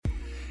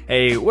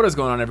Hey, what is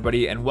going on,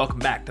 everybody, and welcome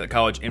back to the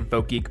College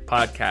Info Geek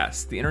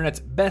Podcast, the internet's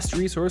best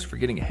resource for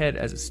getting ahead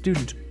as a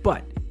student,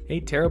 but a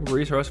terrible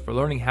resource for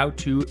learning how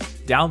to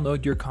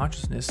download your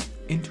consciousness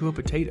into a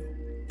potato.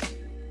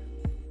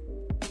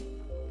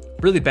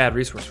 Really bad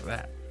resource for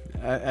that.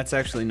 That's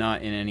actually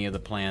not in any of the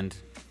planned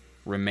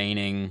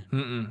remaining,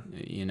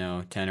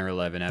 10 or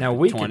 11. Now,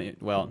 we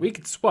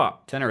could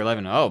swap. 10 or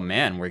 11. Oh,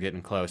 man, we're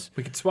getting close.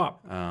 We could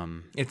swap.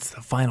 It's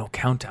the final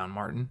countdown,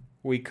 Martin.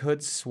 We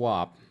could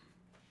swap.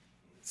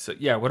 So,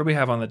 yeah, what do we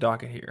have on the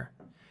docket here?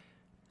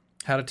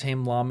 How to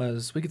Tame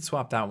Llamas. We could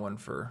swap that one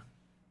for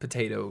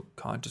potato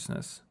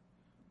consciousness.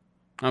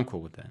 I'm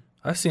cool with that.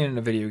 I've seen it in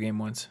a video game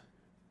once.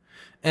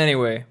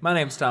 Anyway, my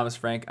name's Thomas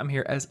Frank. I'm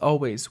here, as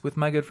always, with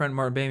my good friend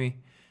Martin Bamey.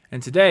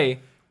 And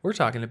today, we're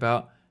talking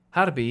about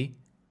how to be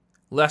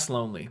less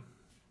lonely.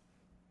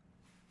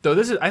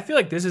 Though I feel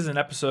like this is an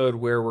episode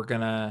where we're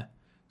going to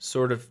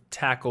sort of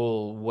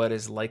tackle what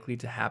is likely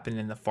to happen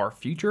in the far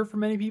future for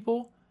many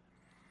people.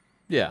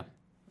 Yeah.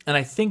 And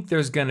I think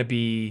there's going to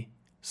be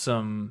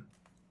some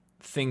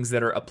things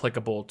that are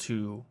applicable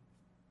to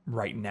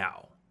right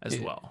now as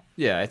well.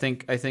 Yeah, I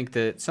think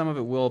that some of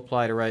it will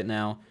apply to right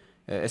now,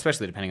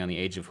 especially depending on the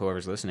age of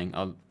whoever's listening.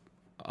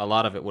 A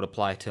lot of it would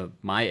apply to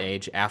my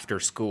age after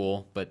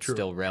school, but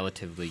still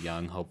relatively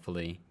young,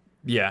 hopefully.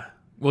 Yeah.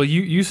 Well,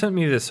 you sent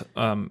me this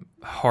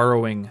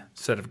harrowing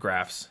set of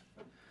graphs.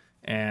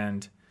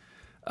 And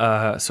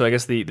so I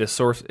guess the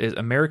source is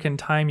American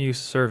Time Use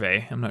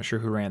Survey. I'm not sure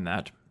who ran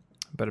that,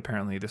 but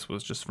apparently this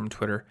was just from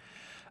Twitter.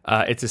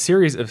 It's a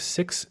series of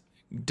 6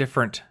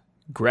 different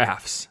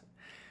graphs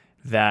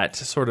that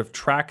sort of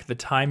track the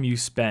time you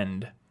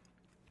spend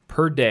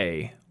per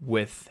day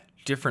with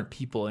different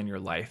people in your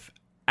life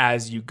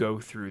as you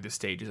go through the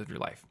stages of your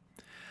life.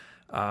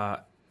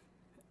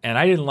 And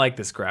I didn't like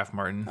this graph,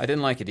 Martin. I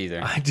didn't like it either.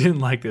 I didn't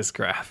like this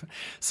graph.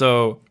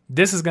 So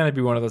this is going to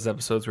be one of those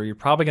episodes where you're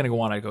probably going to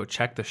want to go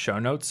check the show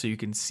notes so you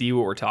can see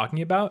what we're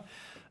talking about.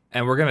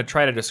 And we're going to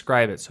try to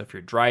describe it. So if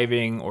you're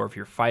driving or if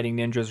you're fighting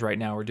ninjas right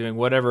now or doing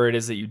whatever it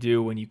is that you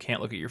do when you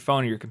can't look at your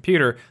phone or your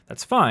computer,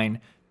 that's fine.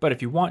 But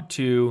if you want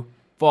to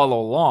follow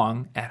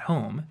along at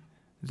home,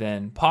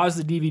 then pause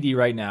the DVD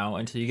right now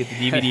until you get the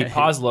DVD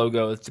pause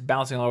logo. It's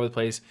bouncing all over the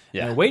place.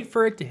 Yeah. And wait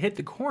for it to hit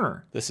the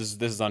corner. This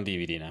is on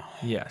DVD now.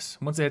 Yes.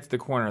 Once it hits the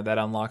corner, that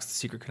unlocks the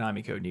secret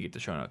Konami code and you get the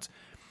show notes.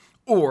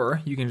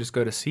 Or you can just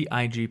go to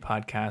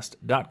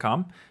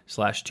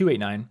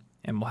cigpodcast.com/289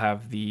 and we'll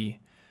have the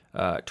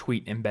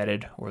tweet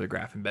embedded or the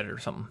graph embedded or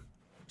something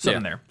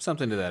there.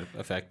 Something to that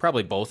effect.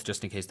 Probably both,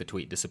 just in case the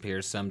tweet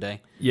disappears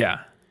someday. Yeah.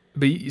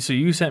 But so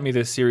you sent me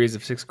this series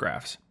of 6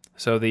 graphs.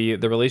 So the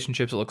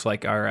relationships, it looks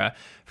like, are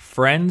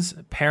friends,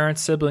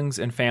 parents, siblings,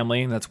 and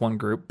family. That's one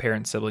group: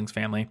 parents, siblings,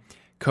 family,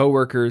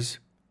 coworkers,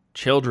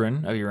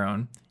 children of your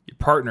own, your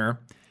partner,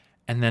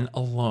 and then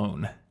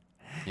alone.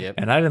 Yep.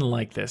 And I didn't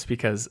like this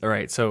because, all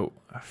right, so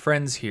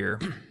friends here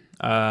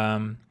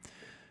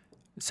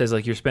says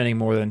like you're spending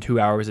more than 2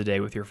 hours a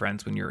day with your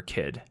friends when you're a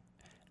kid,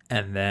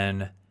 and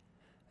then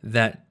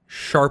that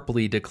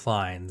sharply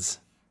declines.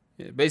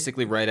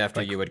 Basically, right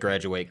after you would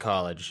graduate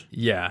college.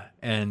 Yeah,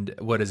 and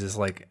what is this,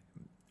 like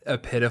a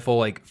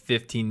pitiful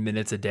 15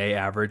 minutes a day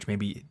average,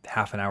 maybe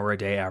half an hour a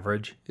day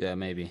average? Yeah,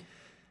 maybe.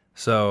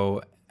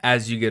 So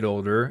as you get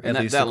older, and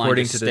at least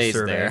according to this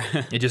survey,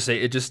 it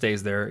just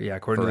stays there. Yeah,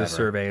 according to the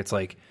survey, it's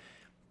like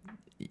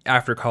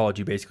after college,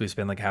 you basically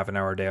spend like half an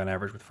hour a day on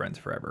average with friends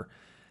forever.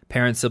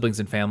 Parents, siblings,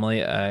 and family,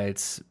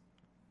 it's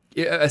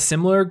a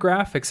similar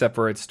graph, except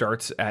for it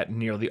starts at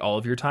nearly all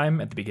of your time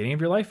at the beginning of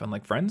your life,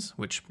 unlike friends,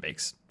 which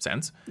makes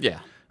sense.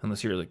 Yeah.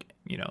 Unless you're like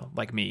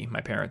me,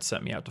 my parents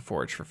sent me out to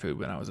forage for food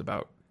when I was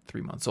about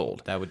 3 months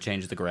old. That would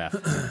change the graph.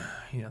 They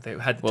had to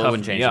it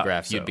wouldn't change the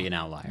graph. So you'd be an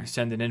outlier. You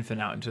send an infant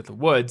out into the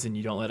woods and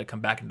you don't let it come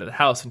back into the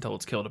house until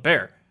it's killed a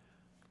bear.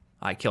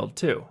 I killed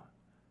 2.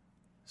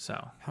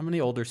 So how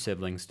many older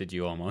siblings did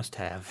you almost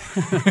have?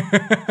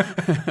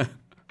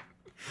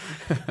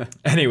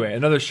 Anyway,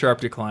 another sharp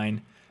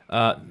decline.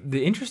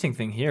 The interesting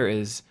thing here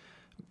is,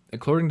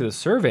 according to the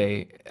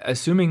survey,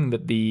 assuming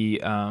that the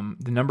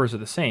numbers are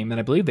the same, and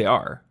I believe they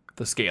are,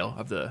 the scale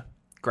of the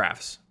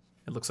graphs,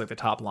 it looks like the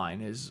top line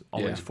is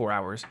always 4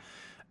 hours.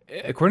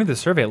 According to the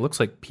survey, it looks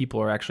like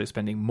people are actually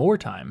spending more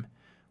time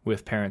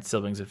with parents,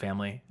 siblings, and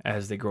family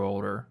as they grow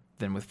older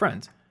than with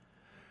friends.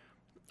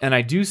 And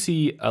I do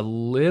see a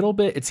little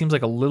bit, it seems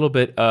like a little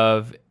bit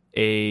of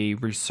a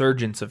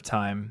resurgence of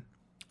time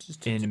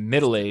in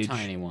middle age,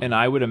 and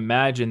I would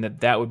imagine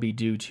that would be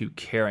due to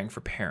caring for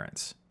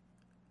parents.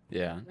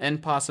 Yeah, and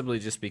possibly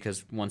just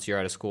because once you're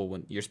out of school,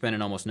 when you're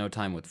spending almost no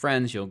time with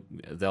friends,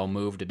 they'll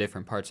move to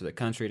different parts of the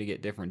country to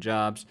get different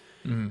jobs,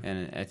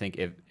 and I think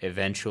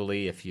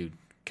eventually, if you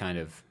kind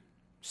of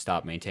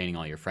stop maintaining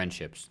all your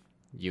friendships,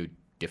 you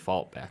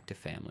default back to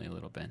family a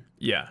little bit.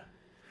 Yeah.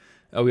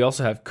 We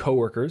also have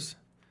coworkers,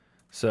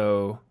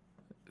 so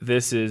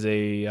this is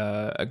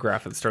a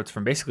graph that starts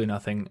from basically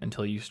nothing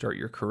until you start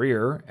your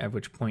career, at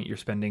which point you're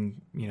spending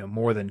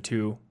more than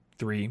 2,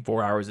 3,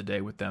 4 hours a day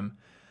with them.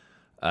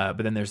 But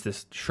then there's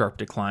this sharp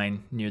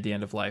decline near the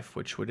end of life,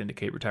 which would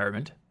indicate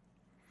retirement.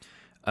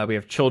 We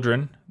have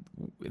children.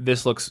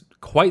 This looks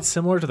quite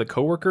similar to the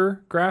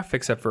coworker graph,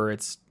 except for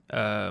it's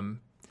a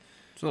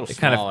little it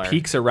smaller. kind of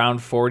peaks around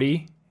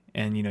 40,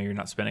 and you're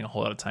not spending a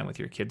whole lot of time with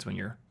your kids when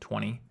you're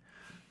 20,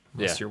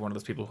 unless you're one of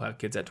those people who have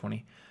kids at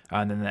 20.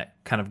 And then that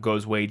kind of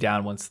goes way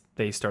down once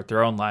they start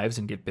their own lives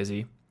and get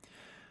busy.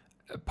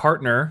 A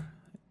partner,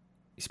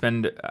 you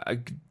spend a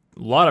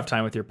lot of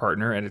time with your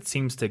partner, and it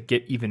seems to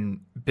get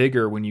even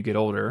bigger when you get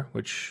older,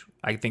 which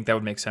I think that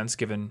would make sense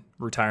given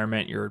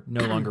retirement. You're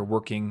no longer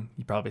working.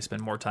 You probably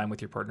spend more time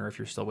with your partner if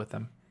you're still with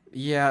them.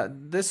 Yeah,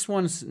 this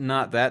one's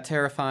not that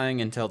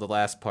terrifying until the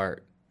last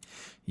part.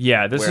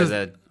 Yeah, where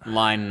the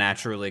line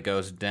naturally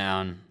goes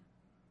down.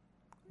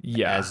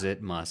 Yeah, as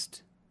it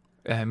must.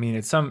 I mean,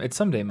 it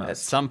someday must. At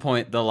some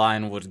point, the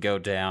line would go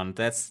down.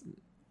 That's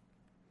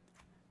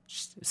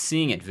just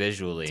seeing it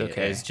visually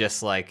is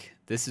just like,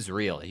 this is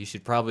real. You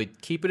should probably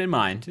keep it in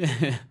mind.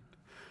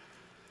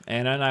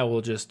 Anna and I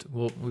we'll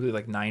be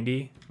like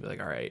 90. Be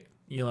like, all right,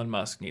 Elon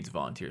Musk needs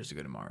volunteers to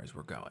go to Mars.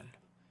 We're going.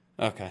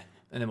 Okay.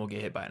 And then we'll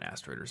get hit by an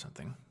asteroid or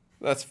something.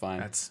 That's fine.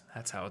 That's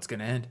how it's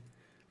gonna end.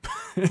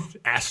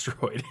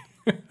 Asteroid.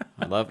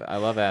 I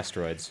love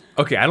asteroids.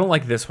 Okay, I don't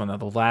like this one though.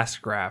 The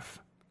last graph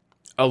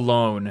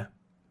alone.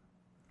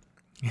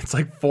 It's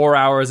like 4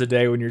 hours a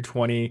day when you're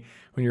 20,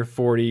 when you're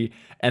 40,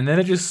 and then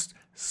it just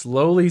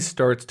slowly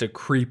starts to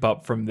creep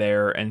up from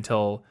there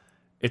until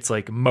it's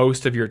like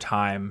most of your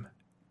time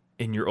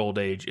in your old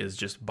age is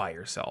just by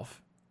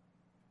yourself.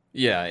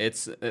 Yeah,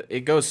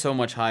 it goes so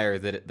much higher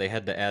that they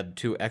had to add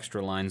 2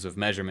 extra lines of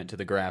measurement to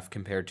the graph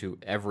compared to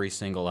every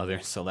single other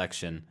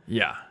selection.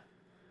 Yeah.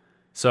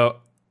 So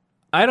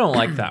I don't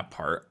like that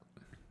part.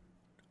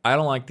 I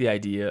don't like the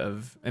idea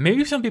of, and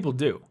maybe some people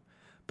do,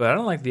 but I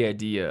don't like the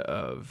idea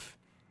of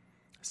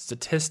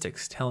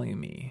statistics telling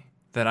me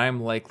that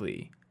I'm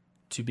likely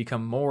to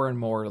become more and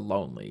more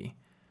lonely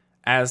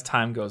as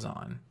time goes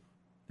on,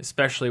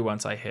 especially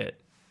once I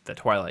hit the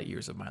twilight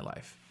years of my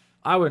life.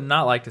 I would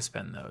not like to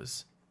spend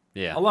those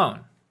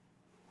alone.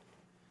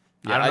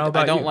 Yeah,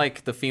 I don't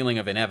like the feeling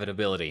of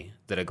inevitability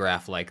that a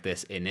graph like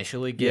this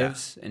initially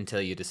gives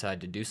until you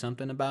decide to do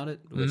something about it,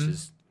 which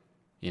is,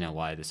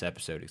 why this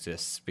episode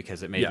exists,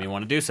 because it made me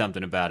want to do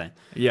something about it.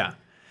 Yeah.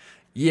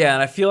 Yeah,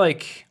 and I feel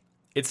like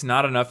it's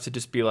not enough to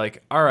just be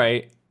like, all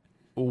right,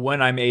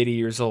 when I'm 80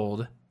 years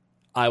old,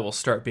 I will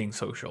start being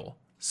social.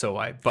 So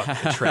I buck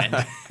the trend.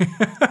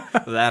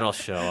 That'll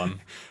show them.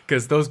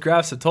 Because those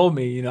graphs have told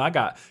me, I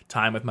got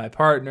time with my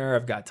partner,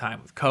 I've got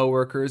time with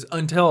coworkers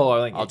until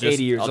I'm like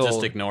 80 years old. I'll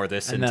just ignore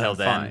this until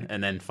then,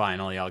 and then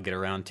finally I'll get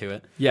around to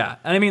it. Yeah,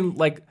 and I mean,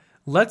 like,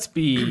 let's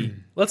be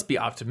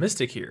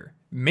optimistic here.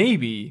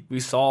 Maybe we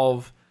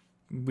solve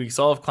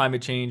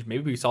climate change.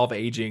 Maybe we solve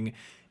aging.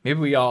 Maybe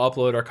we all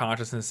upload our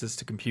consciousnesses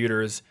to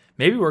computers.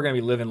 Maybe we're going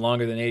to be living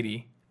longer than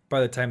 80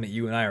 by the time that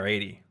you and I are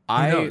 80. Who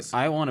knows?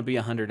 I want to be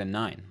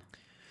 109.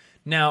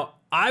 Now,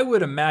 I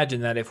would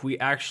imagine that if we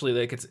actually,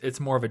 like, it's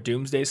more of a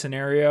doomsday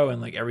scenario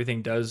and, like,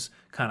 everything does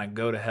kind of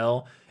go to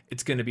hell,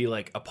 it's going to be,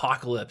 like,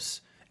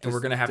 apocalypse. And we're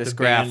going to have this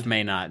graph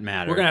may not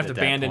matter. We're going to have to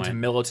band into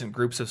militant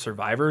groups of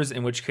survivors,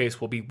 in which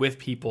case we'll be with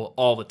people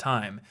all the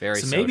time.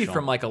 Very so maybe social.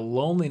 from, like, a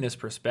loneliness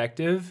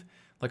perspective,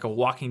 like a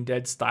Walking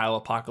Dead style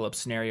apocalypse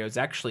scenario is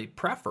actually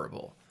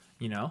preferable,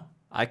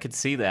 I could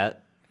see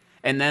that.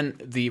 And then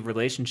the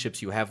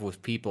relationships you have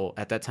with people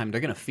at that time,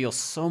 they're going to feel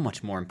so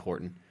much more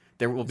important.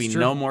 There will be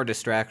no more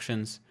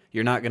distractions.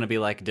 You're not going to be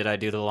like, did I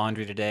do the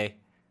laundry today?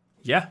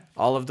 Yeah.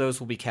 All of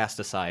those will be cast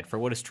aside for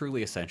what is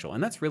truly essential.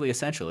 And that's really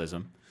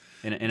essentialism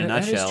in a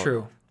nutshell. That is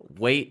true.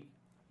 Wait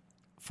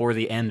for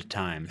the end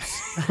times.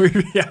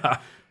 Yeah.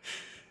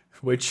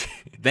 Which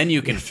then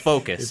you can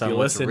focus on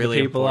what's really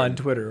to people important.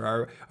 on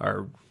Twitter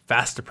are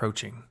fast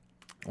approaching,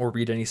 or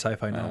read any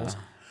sci-fi novels.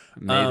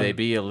 May they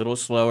be a little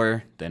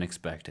slower than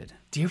expected.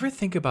 Do you ever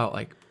think about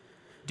like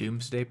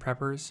doomsday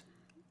preppers?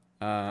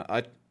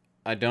 I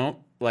don't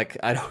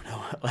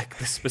know like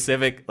the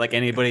specific, like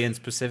anybody in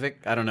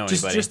specific. I don't know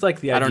anybody. Just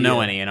like the idea. I don't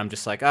know any, and I'm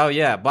just like, oh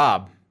yeah,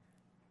 Bob.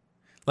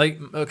 Like,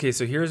 okay,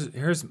 so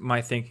here's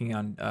my thinking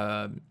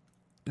on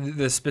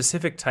the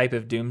specific type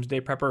of doomsday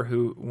prepper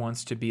who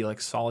wants to be like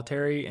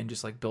solitary and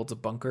just like builds a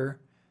bunker.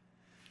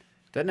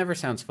 That never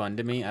sounds fun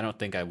to me. I don't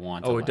think I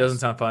want. Oh, it doesn't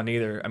sound fun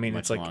either. I mean,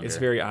 it's like longer. It's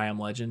very I Am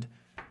Legend,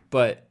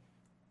 but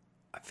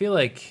I feel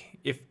like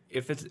if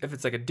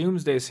it's like a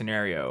doomsday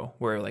scenario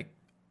where like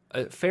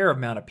a fair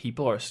amount of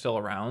people are still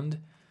around,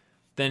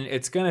 then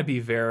it's gonna be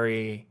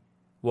very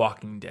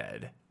Walking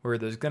Dead, where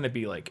there's gonna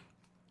be like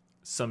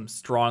some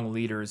strong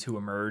leaders who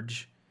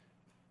emerge,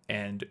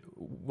 and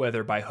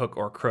whether by hook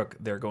or crook,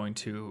 they're going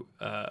to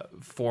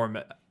form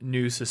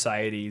new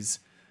societies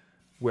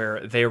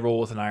where they rule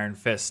with an iron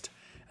fist.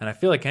 And I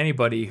feel like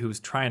anybody who's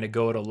trying to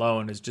go it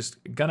alone is just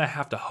gonna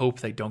have to hope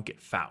they don't get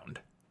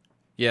found.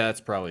 Yeah, that's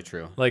probably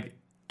true. Like,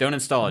 don't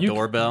install a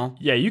doorbell.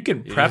 You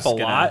can prep a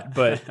lot,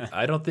 but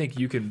I don't think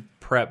you can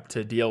prep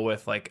to deal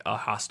with like a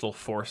hostile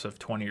force of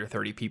 20 or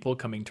 30 people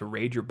coming to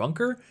raid your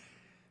bunker.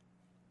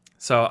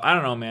 So I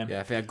don't know, man.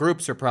 Yeah,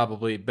 groups are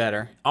probably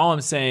better. All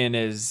I'm saying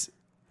is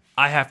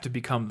I have to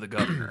become the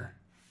governor.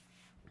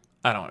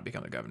 I don't want to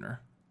become the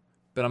governor,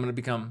 but I'm going to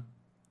become,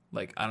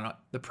 like, I don't know,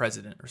 the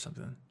president or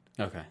something.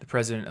 Okay. The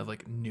president of,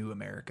 like, New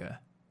America.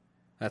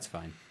 That's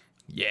fine.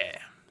 Yeah.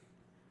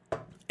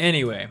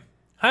 Anyway,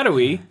 how do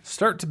we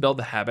start to build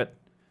the habit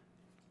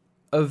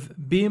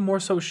of being more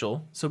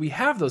social so we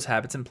have those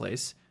habits in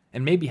place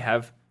and maybe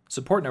have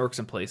support networks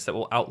in place that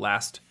will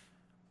outlast...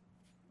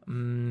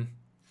 I'm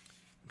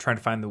trying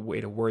to find the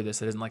way to word this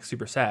that isn't, like,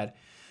 super sad.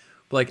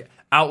 But, like,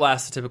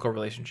 outlast the typical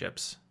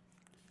relationships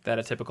that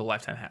a typical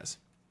lifetime has.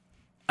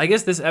 I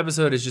guess this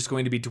episode is just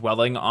going to be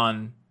dwelling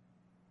on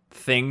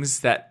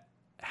things that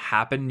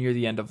happen near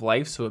the end of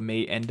life, so it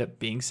may end up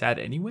being sad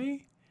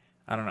anyway.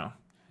 I don't know.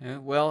 Yeah,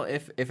 well,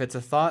 if it's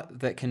a thought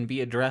that can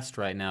be addressed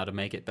right now to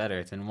make it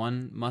better, then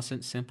one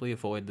mustn't simply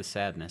avoid the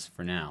sadness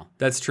for now.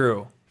 That's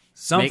true.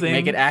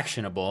 Make it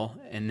actionable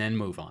and then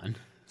move on.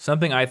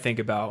 Something I think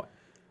about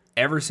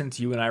ever since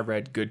you and I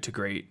read Good to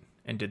Great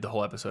and did the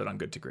whole episode on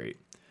Good to Great.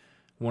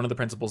 One of the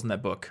principles in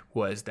that book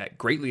was that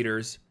great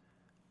leaders,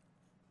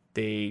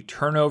 they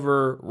turn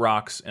over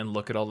rocks and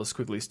look at all the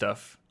squiggly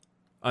stuff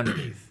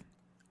underneath,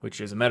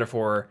 which is a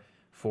metaphor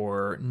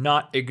for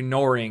not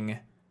ignoring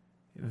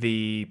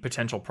the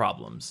potential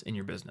problems in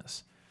your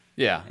business.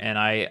 Yeah. And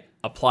I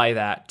apply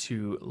that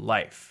to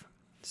life.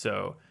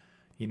 So,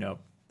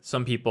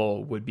 some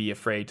people would be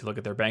afraid to look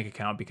at their bank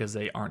account because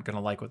they aren't going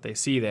to like what they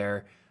see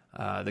there.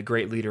 The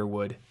great leader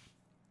would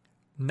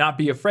not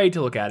be afraid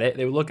to look at it.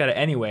 They would look at it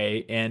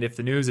anyway, and if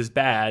the news is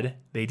bad,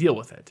 they deal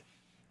with it.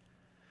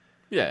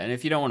 Yeah, and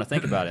if you don't want to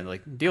think about it,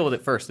 like, deal with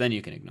it first, then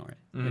you can ignore it.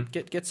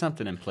 Mm-hmm. Get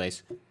something in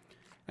place.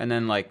 And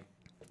then, like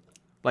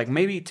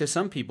maybe to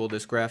some people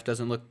this graph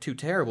doesn't look too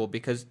terrible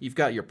because you've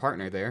got your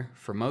partner there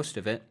for most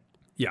of it,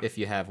 if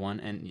you have one,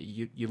 and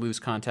you lose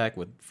contact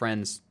with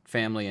friends,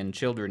 family, and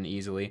children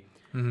easily.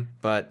 Mm-hmm.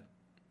 But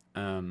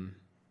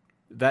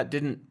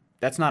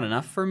that's not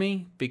enough for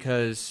me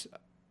because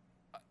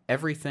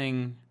the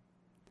thing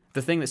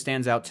that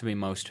stands out to me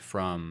most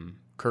from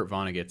Kurt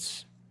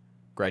Vonnegut's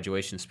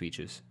graduation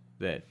speeches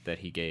that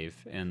he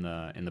gave in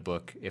the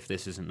book, If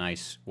This Isn't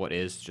Nice, What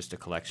Is? Just a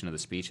collection of the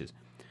speeches.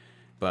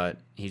 But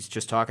he's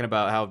just talking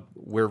about how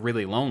we're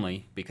really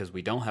lonely because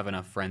we don't have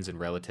enough friends and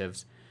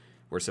relatives.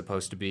 We're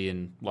supposed to be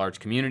in large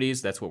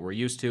communities. That's what we're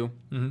used to.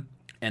 Mm-hmm.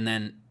 And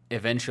then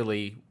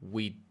eventually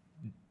we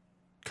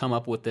come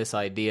up with this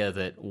idea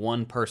that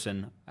one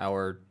person,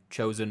 our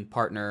chosen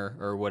partner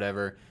or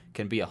whatever,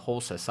 can be a whole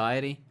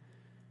society.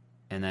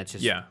 And that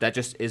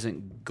just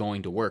isn't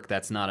going to work.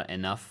 That's not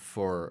enough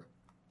for,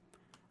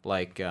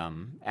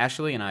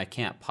 Ashley and I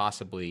can't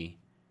possibly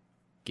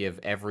give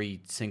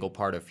every single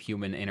part of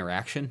human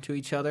interaction to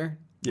each other.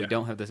 Yeah. We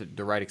don't have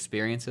the right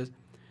experiences.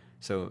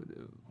 So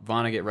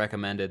Vonnegut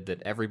recommended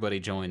that everybody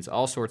joins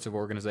all sorts of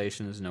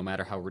organizations, no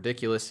matter how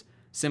ridiculous,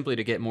 simply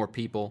to get more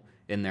people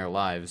in their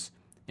lives.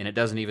 And it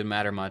doesn't even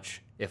matter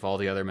much if all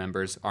the other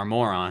members are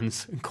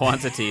morons.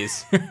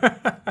 Quantities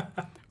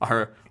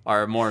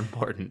are more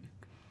important.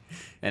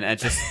 And I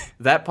just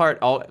that part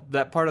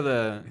of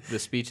the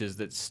speeches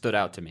that stood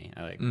out to me.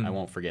 I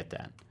won't forget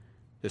that.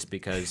 Just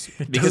because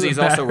he's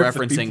also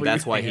referencing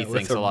that's why he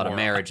thinks a lot of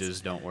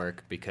marriages don't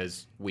work,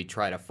 because we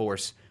try to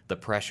force the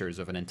pressures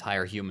of an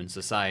entire human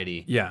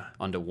society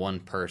onto one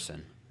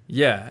person.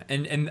 Yeah,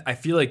 and I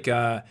feel like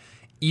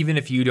even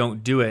if you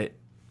don't do it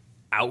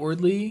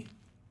outwardly,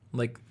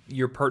 like,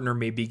 your partner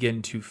may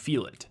begin to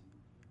feel it.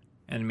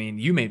 And I mean,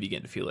 you may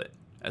begin to feel it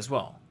as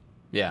well.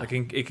 Yeah. Like,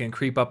 it can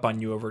creep up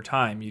on you over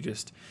time.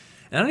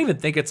 And I don't even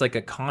think it's like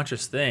a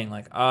conscious thing.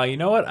 Like, you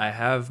know what? I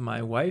have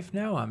my wife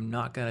now. I'm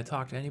not going to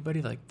talk to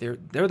anybody. Like, they're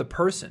the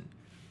person.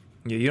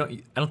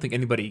 I don't think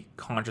anybody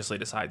consciously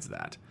decides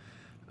that.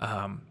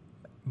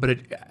 But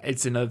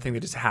it's another thing that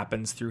just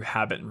happens through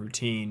habit and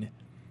routine.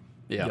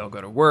 Yeah. You all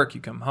go to work,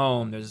 you come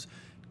home, there's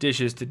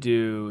dishes to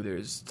do,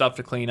 there's stuff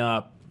to clean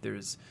up,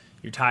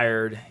 you're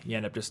tired, you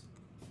end up just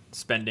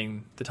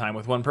spending the time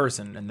with one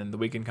person, and then the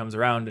weekend comes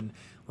around, and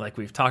like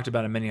we've talked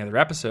about in many other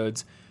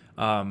episodes,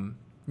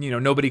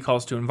 nobody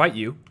calls to invite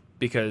you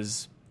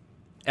because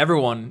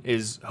everyone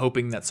is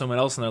hoping that someone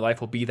else in their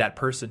life will be that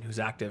person who's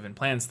active and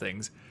plans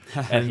things.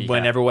 And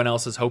when everyone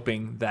else is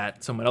hoping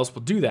that someone else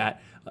will do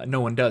that,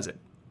 no one does it.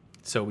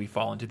 So we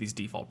fall into these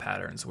default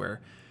patterns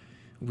where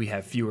we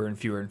have fewer and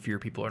fewer and fewer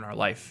people in our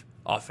life,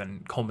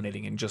 often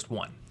culminating in just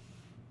one.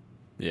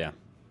 Yeah.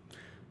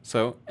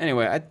 So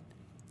anyway,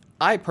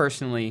 I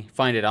personally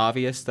find it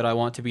obvious that I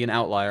want to be an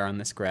outlier on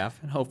this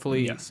graph, and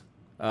hopefully, yes.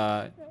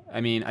 I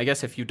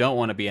guess if you don't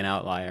want to be an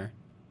outlier,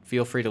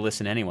 feel free to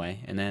listen anyway,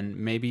 and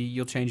then maybe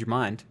you'll change your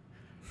mind.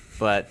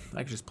 But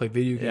I could just play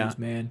video games,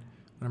 man,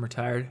 when I'm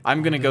retired.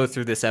 I'm going to go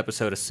through this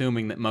episode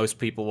assuming that most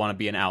people want to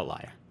be an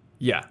outlier.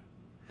 Yeah.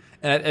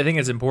 And I think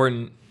it's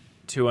important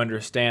to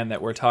understand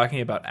that we're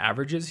talking about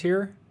averages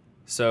here.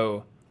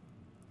 So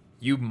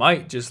you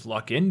might just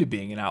luck into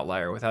being an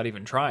outlier without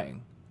even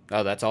trying.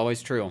 Oh, that's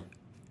always true.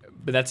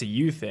 But that's a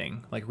you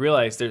thing. Like,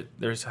 realize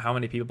there's how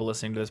many people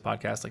listening to this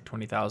podcast? Like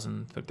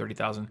 20,000,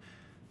 30,000.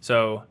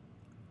 So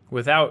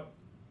without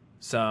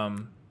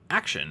some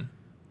action,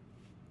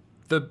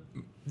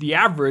 the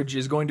average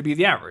is going to be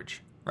the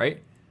average,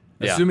 right?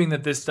 Yeah. Assuming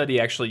that this study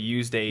actually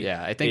used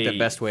I think the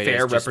best way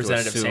fair is just to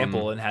representative assume-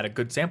 sample and had a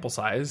good sample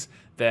size,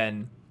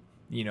 then,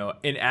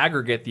 in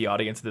aggregate, the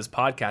audience of this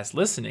podcast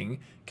listening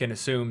can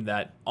assume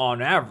that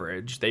on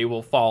average they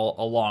will fall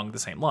along the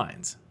same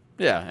lines.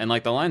 Yeah, and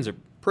like the lines are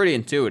pretty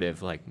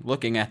intuitive. Like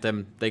looking at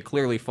them, they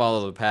clearly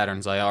follow the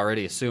patterns I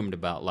already assumed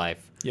about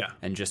life. Yeah.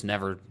 And just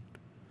never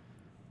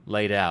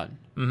laid out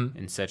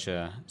in such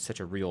a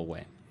real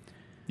way.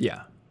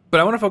 Yeah. But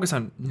I want to focus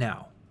on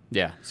now.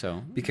 Yeah,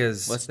 so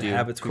Because let's the do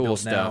habits we cool build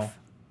stuff now,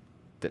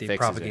 that they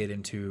fixes propagate it.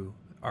 into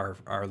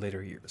our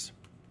later years.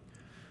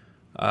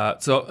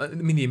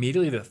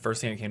 Immediately the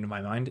first thing that came to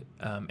my mind,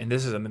 and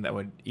this is something that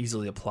would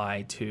easily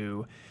apply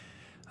to,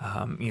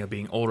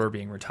 being older,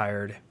 being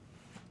retired,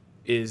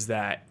 is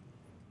that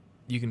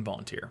you can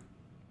volunteer.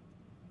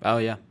 Oh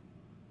yeah,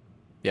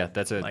 yeah.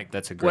 That's a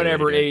great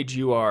whatever way to do it. age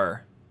you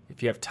are,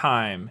 if you have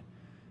time,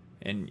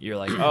 and you're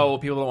like, oh, well,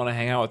 people don't want to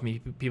hang out with me,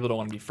 people don't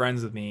want to be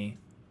friends with me,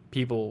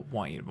 people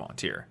want you to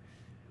volunteer.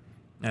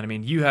 And I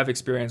mean, you have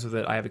experience with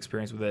it, I have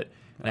experience with it,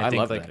 and I think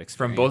love like that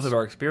from both experience. of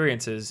our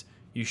experiences,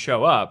 you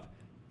show up,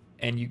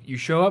 and you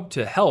show up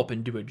to help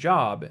and do a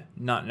job,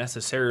 not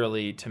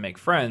necessarily to make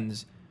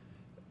friends.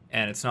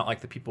 And it's not like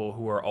the people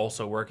who are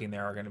also working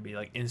there are going to be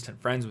like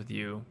instant friends with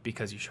you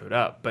because you showed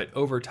up. But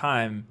over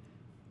time,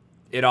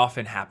 it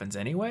often happens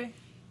anyway,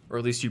 or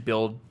at least you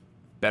build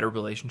better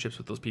relationships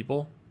with those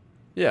people,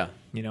 Yeah,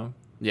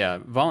 Yeah,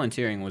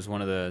 volunteering was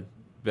one of the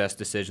best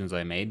decisions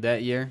I made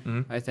that year.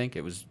 Mm-hmm. I think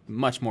it was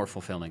much more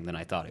fulfilling than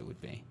I thought it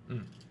would be.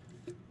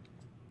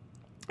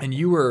 And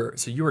you were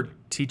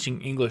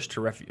teaching English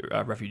to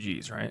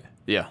refugees, right?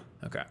 Yeah.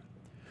 Okay.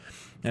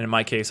 And in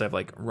my case, I've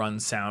like run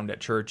sound at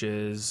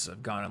churches.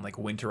 I've gone in like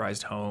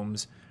winterized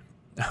homes.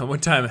 One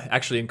time,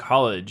 actually in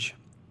college,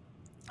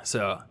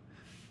 so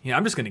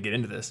I'm just gonna get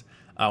into this.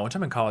 One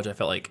time in college, I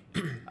felt like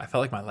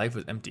my life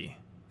was empty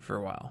for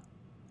a while.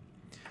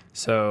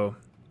 So,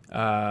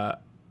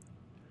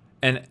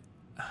 and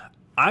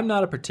I'm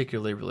not a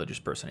particularly religious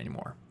person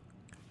anymore.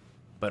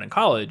 But in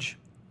college,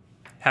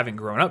 having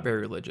grown up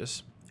very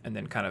religious and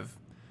then kind of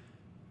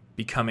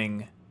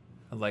becoming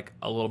like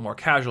a little more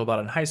casual about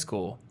it in high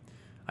school,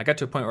 I got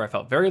to a point where I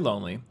felt very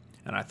lonely,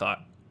 and I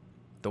thought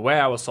the way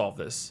I will solve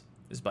this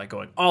is by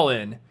going all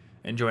in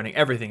and joining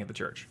everything at the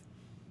church.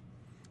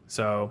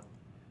 So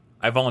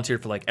I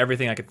volunteered for like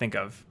everything I could think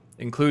of,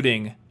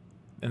 including,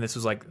 and this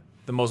was like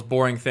the most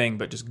boring thing,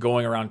 but just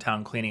going around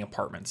town cleaning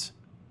apartments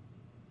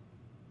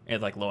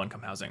at like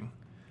low-income housing.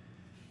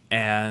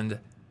 And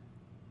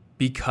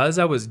because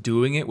I was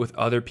doing it with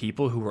other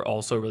people who were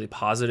also really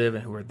positive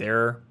and who were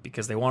there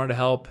because they wanted to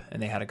help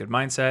and they had a good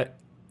mindset,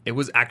 it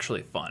was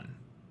actually fun.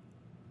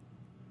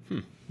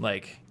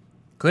 Like,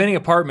 cleaning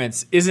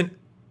apartments isn't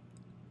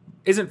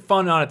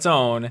fun on its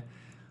own.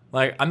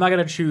 Like, I'm not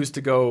going to choose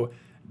to go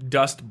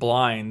dust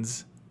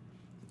blinds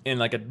in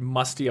like a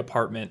musty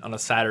apartment on a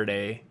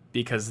Saturday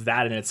because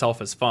that in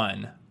itself is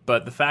fun.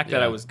 But the fact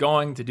that I was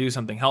going to do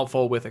something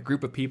helpful with a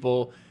group of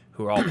people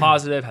who were all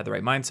positive, had the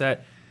right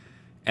mindset,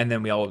 and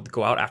then we all would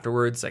go out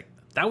afterwards, like,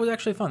 that was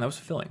actually fun. That was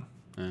fulfilling.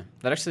 Yeah.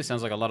 That actually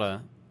sounds like a lot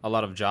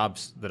of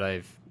jobs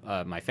that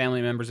my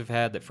family members have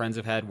had, that friends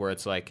have had, where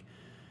it's like,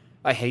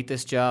 I hate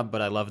this job, but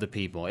I love the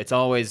people. It's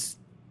always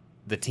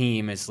the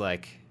team is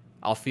like,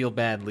 I'll feel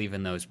bad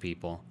leaving those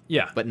people.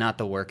 Yeah. But not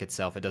the work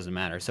itself. It doesn't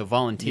matter. So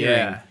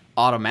volunteering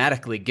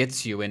automatically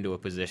gets you into a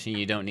position.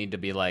 You don't need to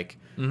be like,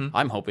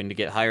 I'm hoping to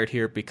get hired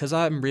here because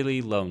I'm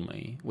really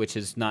lonely, which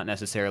is not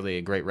necessarily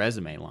a great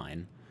resume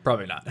line.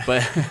 Probably not.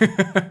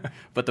 But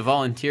but the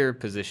volunteer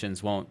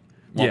positions won't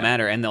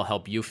matter, and they'll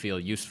help you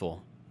feel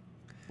useful,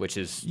 which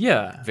is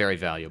very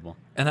valuable.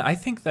 And I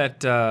think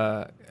that,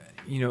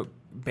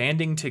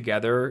 banding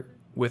together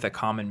with a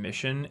common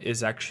mission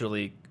is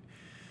actually,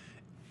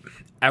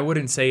 I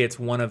wouldn't say it's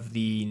one of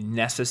the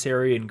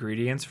necessary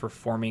ingredients for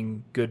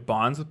forming good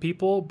bonds with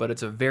people, but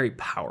it's a very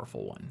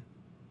powerful one.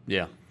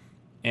 Yeah.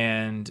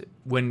 And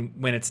when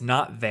it's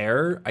not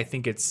there, I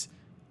think it's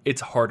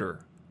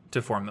harder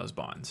to form those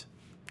bonds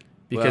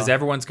because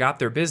everyone's got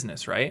their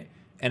business, right?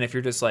 And if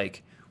you're just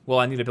like, well,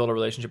 I need to build a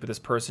relationship with this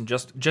person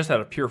just out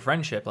of pure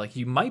friendship, like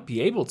you might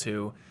be able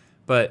to,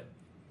 but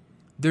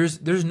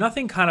there's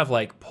nothing kind of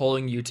like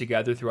pulling you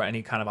together through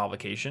any kind of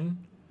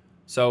obligation.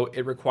 So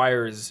it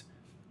requires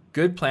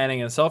good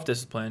planning and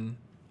self-discipline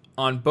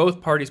on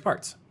both parties'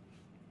 parts.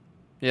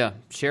 Yeah,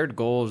 shared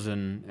goals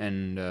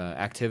and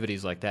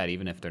activities like that,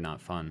 even if they're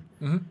not fun.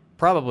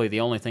 Probably the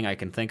only thing I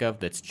can think of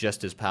that's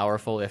just as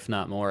powerful, if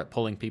not more, at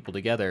pulling people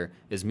together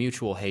is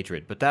mutual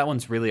hatred. But that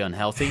one's really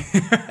unhealthy,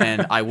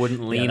 and I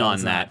wouldn't lean on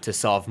that to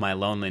solve my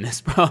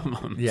loneliness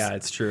problems. Yeah,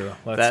 it's true.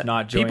 Let's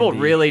not join people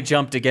really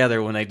jump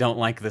together when they don't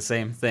like the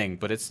same thing,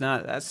 but it's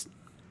not. That's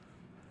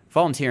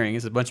volunteering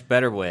is a much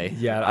better way.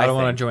 Yeah, I don't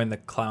want to join the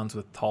Clowns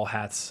with Tall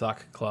Hats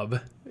Suck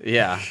Club.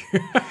 Yeah,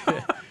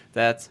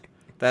 that's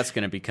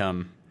going to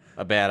become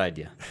a bad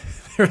idea.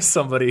 There's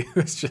somebody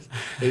who's just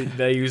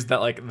they used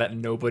that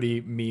nobody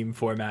meme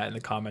format in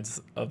the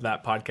comments of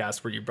that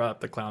podcast where you brought up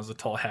the Clowns with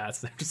Tall Hats.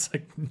 They're just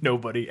like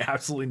nobody,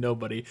 absolutely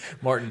nobody.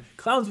 Martin,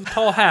 Clowns with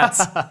Tall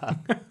Hats.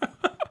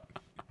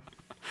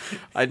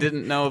 I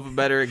didn't know of a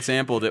better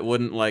example that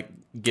wouldn't like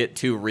get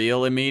too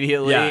real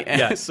immediately.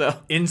 Yeah. So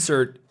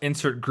insert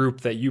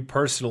group that you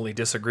personally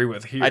disagree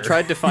with here. I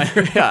tried to find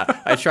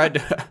I tried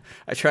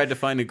to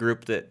find a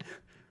group that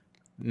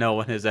no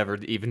one has ever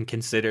even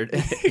considered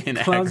in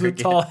Clowns aggregate. with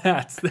tall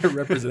hats. They're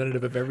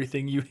representative of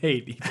everything you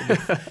hate,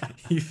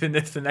 even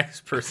if the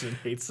next person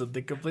hates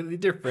something completely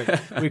different.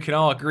 We can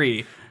all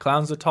agree.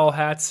 Clowns with tall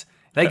hats,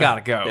 they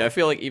gotta go. Yeah, I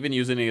feel like even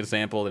using an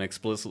example and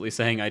explicitly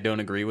saying I don't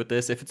agree with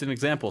this, if it's an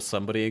example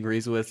somebody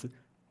agrees with,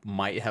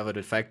 might have an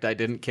effect I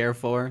didn't care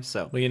for.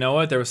 So Well, you know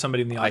what? There was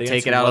somebody in the I audience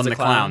take it who out was on a the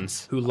clown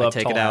clowns. who loved I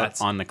take tall it out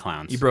hats. on the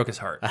clowns. You broke his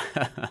heart.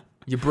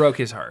 You broke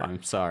his heart.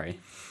 I'm sorry.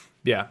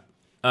 Yeah.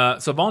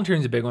 So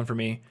volunteering is a big one for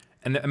me.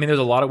 And I mean, there's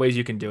a lot of ways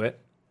you can do it.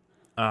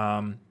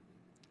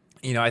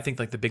 You know, I think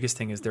like the biggest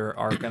thing is there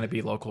are going to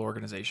be local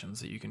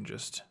organizations that you can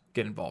just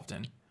get involved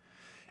in.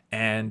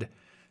 And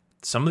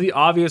some of the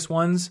obvious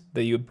ones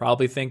that you would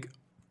probably think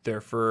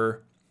they're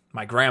for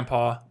my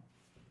grandpa,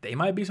 they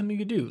might be something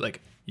you could do.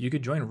 Like you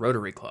could join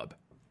Rotary Club.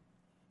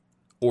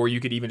 Or you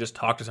could even just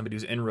talk to somebody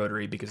who's in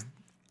Rotary, because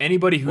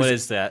anybody who's... What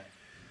is that?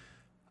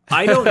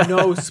 I don't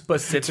know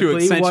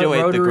specifically To accentuate what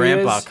Rotary the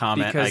grandpa is,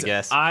 comment, I because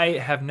guess. I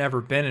have never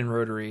been in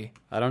Rotary.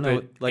 I don't know,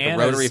 But like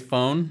Anna's- a rotary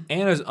phone?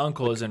 Anna's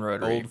uncle is in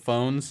Rotary. Old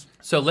phones?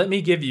 So let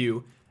me give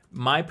you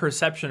my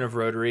perception of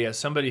Rotary as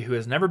somebody who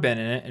has never been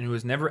in it and who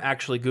has never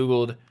actually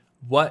Googled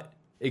what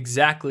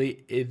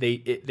exactly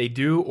they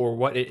do or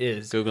what it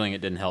is. Googling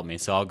it didn't help me,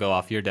 so I'll go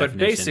off your definition.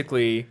 But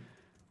basically,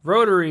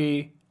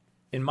 Rotary,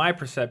 in my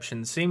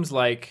perception, seems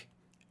like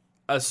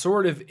a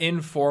sort of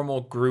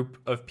informal group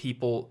of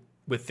people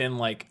within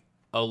like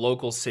a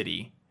local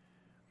city,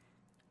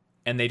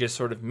 and they just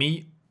sort of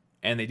meet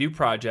and they do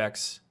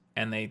projects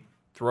and they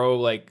throw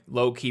like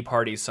low-key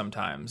parties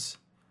sometimes.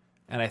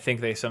 And I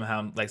think they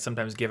somehow like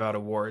sometimes give out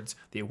awards.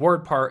 The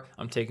award part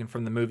I'm taking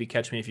from the movie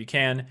Catch Me If You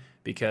Can,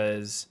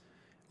 because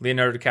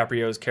Leonardo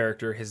DiCaprio's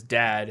character, his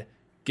dad,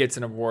 gets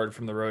an award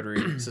from the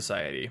Rotary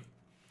Society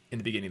in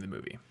the beginning of the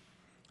movie.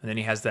 And then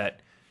he has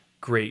that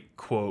great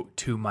quote,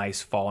 2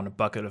 mice fall in a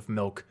bucket of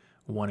milk.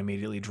 One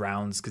immediately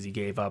drowns because he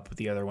gave up, but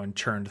the other one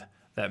churned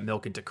that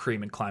milk into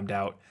cream and climbed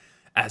out.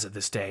 As of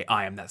this day,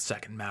 I am that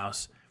second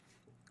mouse.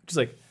 Which is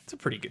like, it's a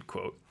pretty good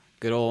quote.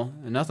 Good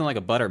old, nothing like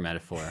a butter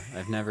metaphor.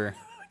 I've never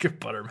Like a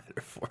butter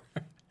metaphor.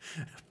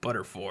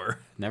 Butter for.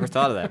 never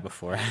thought of that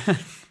before.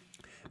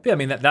 But yeah, I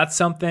mean, that's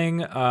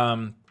something.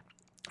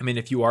 I mean,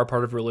 if you are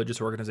part of a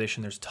religious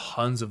organization, there's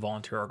tons of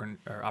volunteer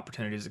or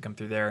opportunities that come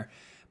through there.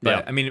 But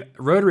Yeah. I mean,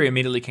 Rotary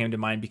immediately came to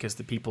mind because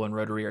the people in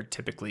Rotary are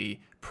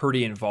typically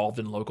pretty involved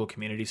in local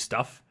community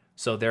stuff.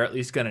 So they're at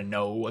least going to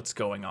know what's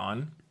going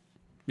on.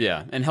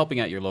 Yeah, and helping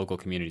out your local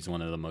community is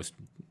one of the most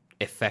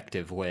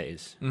effective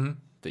ways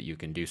that you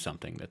can do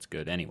something that's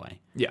good anyway.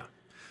 Yeah.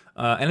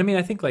 And I mean,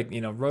 I think like,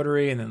 you know,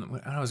 Rotary, and then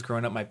when I was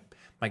growing up,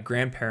 my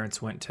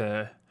grandparents went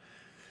to,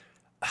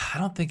 I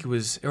don't think it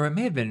was, or it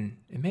may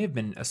have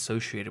been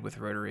associated with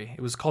Rotary.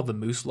 It was called the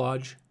Moose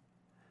Lodge.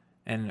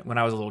 And when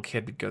I was a little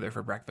kid, we'd go there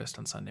for breakfast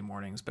on Sunday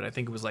mornings. But I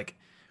think it was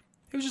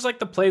just like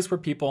the place where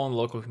people in the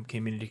local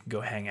community can go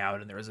hang out,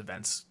 and there was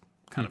events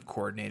kind of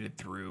coordinated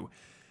through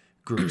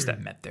groups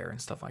that met there and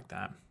stuff like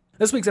that.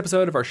 This week's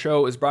episode of our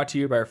show is brought to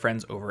you by our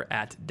friends over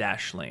at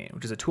Dashlane,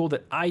 which is a tool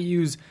that I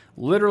use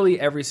literally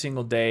every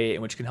single day,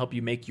 and which can help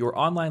you make your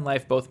online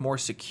life both more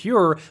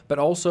secure, but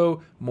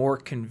also more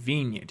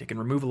convenient. It can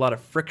remove a lot of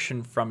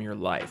friction from your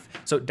life.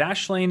 So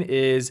Dashlane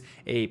is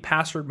a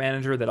password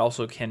manager that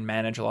also can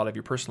manage a lot of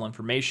your personal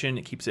information.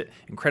 It keeps it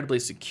incredibly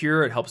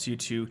secure. It helps you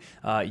to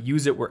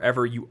use it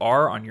wherever you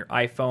are, on your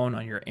iPhone,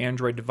 on your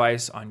Android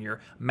device, on your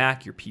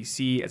Mac, your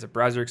PC, as a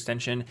browser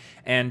extension.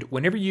 And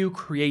whenever you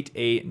create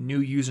a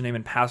new username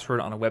and password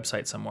on a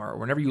website somewhere, or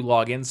whenever you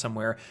log in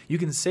somewhere, you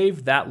can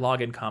save that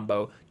login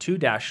combo to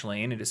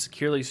Dashlane. It is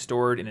securely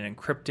stored in an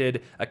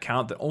encrypted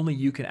account that only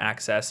you can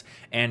access,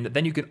 and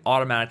then you can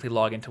automatically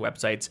log into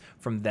websites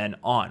from then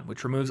on,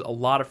 which removes a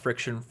lot of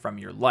friction from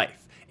your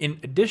life. In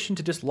addition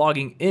to just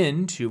logging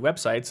in to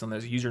websites on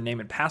those username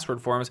and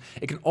password forms,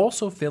 it can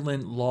also fill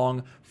in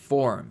long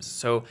forms.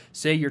 So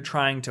say you're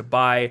trying to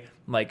buy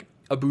like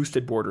a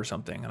boosted board or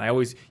something, and I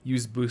always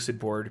use boosted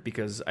board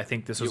because I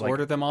think this was You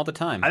order them all the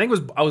time. I think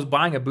I was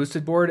buying a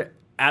boosted board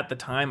at the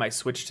time I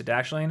switched to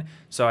Dashlane,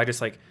 so I just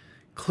like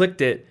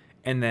clicked it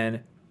and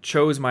then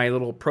chose my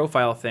little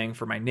profile thing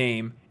for my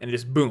name, and it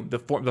just boom, the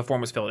form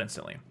was filled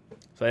instantly.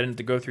 So I didn't have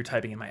to go through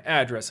typing in my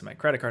address and my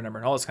credit card number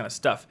and all this kind of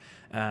stuff.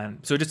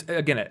 So just,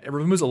 again, it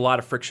removes a lot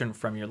of friction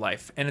from your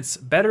life. And it's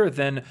better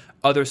than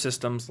other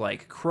systems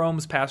like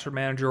Chrome's password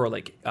manager or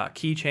like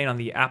Keychain on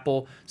the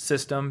Apple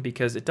system,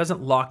 because it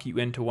doesn't lock you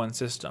into one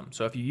system.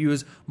 So if you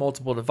use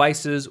multiple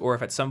devices, or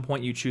if at some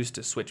point you choose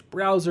to switch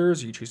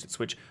browsers, or you choose to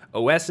switch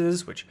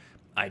OSs, which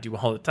I do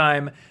all the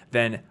time,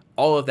 then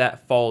all of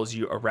that follows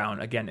you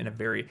around, again, in a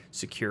very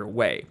secure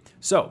way.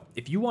 So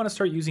if you want to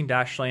start using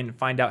Dashlane and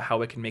find out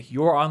how it can make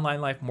your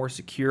online life more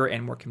secure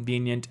and more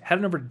convenient, head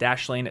on over to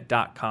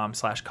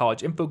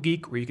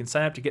dashlane.com/collegeinfogeek, where you can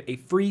sign up to get a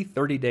free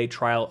 30-day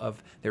trial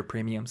of their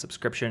premium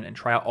subscription and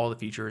try out all the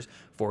features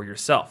for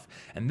yourself.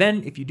 And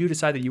then if you do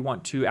decide that you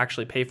want to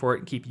actually pay for it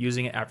and keep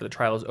using it after the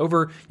trial is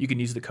over, you can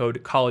use the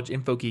code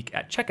collegeinfogeek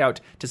at checkout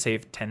to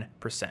save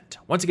 10%.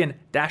 Once again,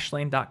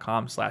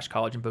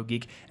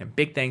 dashlane.com/collegeinfogeek, and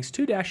big thanks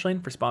to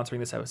Dashlane for sponsoring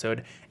this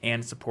episode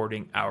and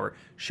supporting our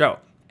show.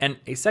 And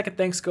a second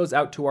thanks goes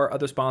out to our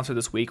other sponsor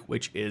this week,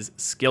 which is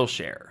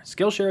Skillshare.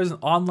 Skillshare is an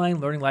online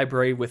learning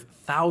library with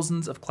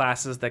thousands of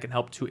classes that can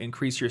help to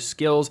increase your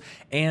skills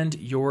and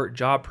your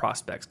job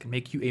prospects, can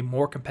make you a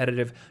more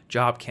competitive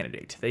job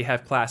candidate. They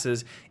have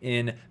classes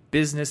in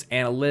business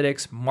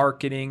analytics,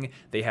 marketing.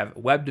 They have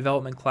web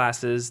development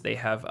classes. They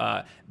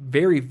have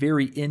very,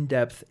 very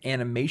in-depth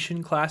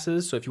animation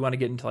classes. So if you want to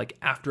get into like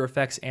After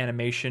Effects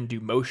animation, do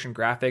motion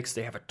graphics,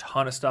 they have a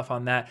ton of stuff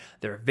on that.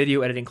 There are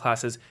video editing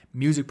classes,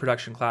 music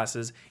production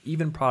classes,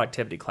 even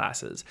productivity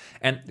classes.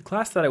 And the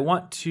class that I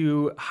want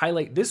to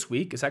highlight this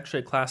week is actually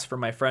a class from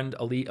my friend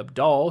Ali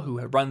Abdal, who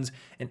runs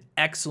an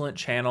excellent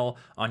channel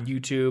on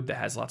YouTube that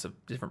has lots of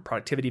different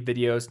productivity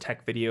videos,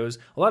 tech videos,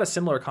 a lot of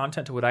similar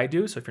content to what I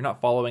do. So if you're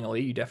not following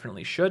Ali, you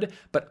definitely should.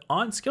 But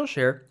on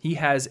Skillshare, he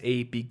has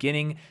a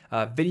beginning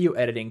video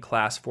editing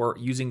class for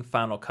using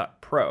Final Cut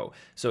Pro.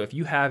 So if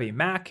you have a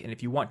Mac and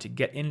if you want to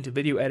get into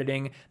video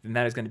editing, then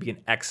that is going to be an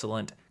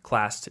excellent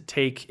class to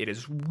take. It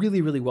is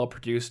really, really well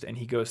produced, and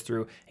he goes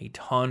through a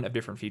ton of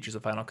different features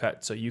of Final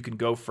Cut. So you can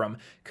go from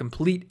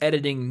complete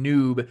editing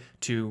noob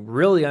to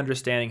really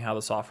understanding how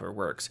the software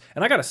works.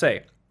 And I gotta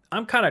say,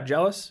 I'm kind of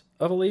jealous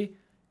of Ali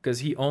because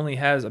he only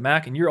has a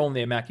Mac, and you're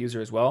only a Mac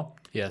user as well.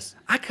 Yes.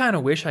 I kind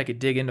of wish I could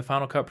dig into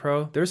Final Cut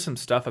Pro. There's some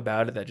stuff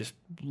about it that just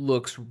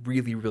looks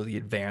really, really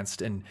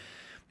advanced, and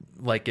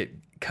like it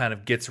kind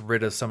of gets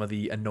rid of some of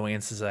the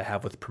annoyances I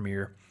have with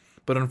Premiere.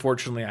 But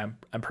unfortunately,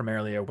 I'm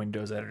primarily a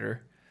Windows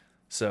editor.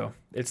 So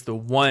it's the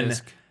one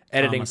Tisk,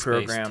 editing comma,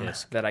 space, program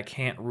tisk. that I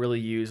can't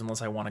really use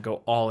unless I want to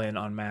go all in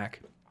on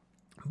Mac.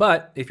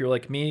 But if you're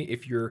like me,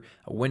 if you're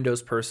a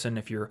Windows person,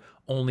 if you're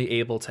only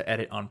able to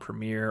edit on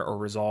Premiere or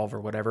Resolve or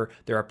whatever,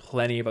 there are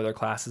plenty of other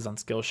classes on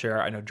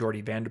Skillshare. I know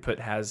Jordy Vanderput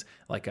has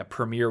like a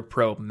Premiere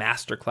Pro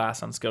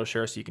Masterclass on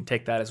Skillshare, so you can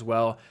take that as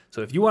well.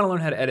 So if you want to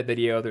learn how to edit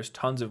video, there's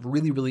tons of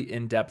really, really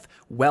in-depth,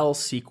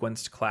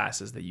 well-sequenced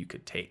classes that you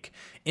could take.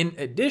 In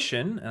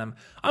addition, and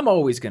I'm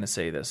always going to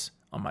say this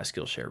on my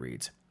Skillshare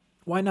reads,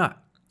 why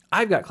not?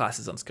 I've got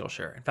classes on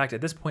Skillshare. In fact,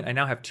 at this point, I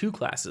now have 2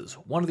 classes.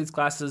 One of these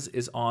classes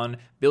is on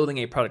building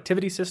a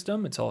productivity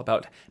system. It's all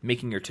about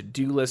making your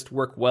to-do list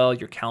work well,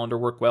 your calendar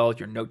work well,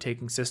 your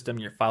note-taking system,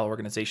 your file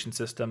organization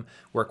system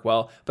work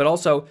well, but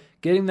also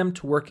getting them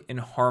to work in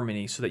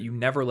harmony so that you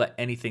never let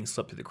anything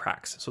slip through the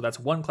cracks. So that's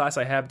one class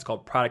I have. It's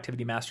called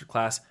Productivity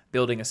Masterclass,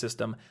 Building a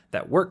System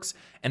That Works.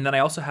 And then I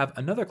also have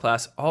another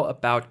class all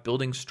about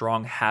building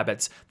strong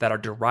habits that are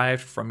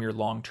derived from your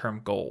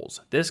long-term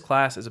goals. This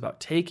class is about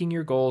taking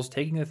your goals,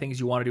 taking the things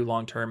you want to do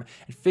long-term,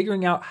 and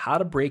figuring out how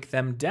to break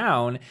them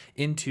down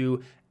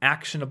into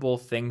actionable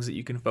things that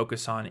you can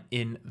focus on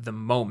in the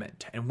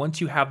moment. And once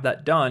you have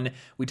that done,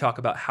 we talk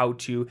about how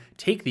to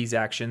take these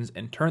actions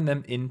and turn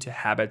them into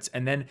habits,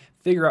 and then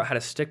figure out how to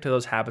stick to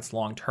those habits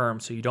long term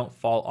so you don't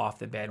fall off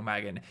the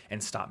bandwagon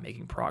and stop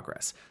making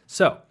progress.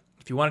 So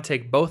if you want to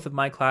take both of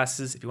my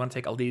classes, if you want to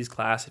take Ali's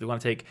class, if you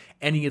want to take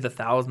any of the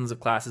thousands of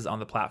classes on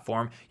the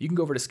platform, you can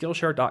go over to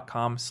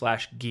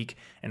Skillshare.com/geek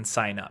and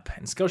sign up.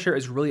 And Skillshare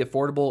is really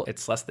affordable.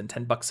 It's less than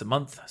 $10 a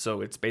month.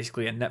 So it's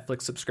basically a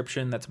Netflix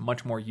subscription that's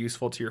much more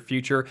useful to your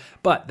future.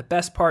 But the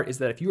best part is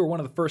that if you are one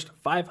of the first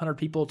 500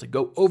 people to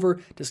go over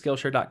to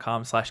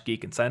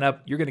Skillshare.com/geek and sign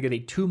up, you're going to get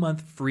a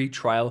 2-month free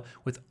trial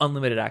with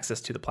unlimited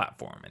access to the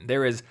platform. And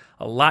there is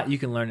a lot you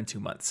can learn in 2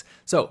 months.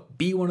 So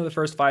be one of the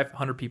first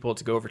 500 people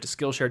to go over to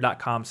Skillshare.com/geek,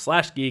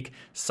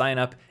 sign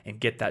up, and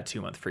get that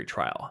 2-month free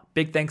trial.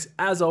 Big thanks,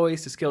 as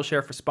always, to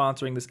Skillshare for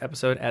sponsoring this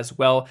episode as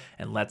well,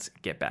 and let's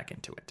get back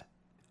into it.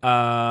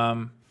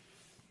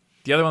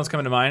 The other one's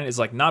coming to mind is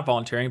like not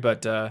volunteering,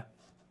 but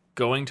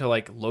going to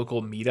like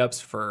local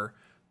meetups for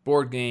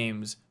board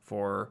games,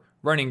 for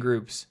running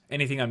groups,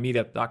 anything on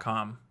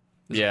meetup.com.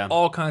 There's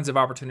all kinds of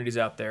opportunities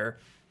out there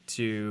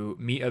to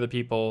meet other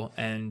people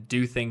and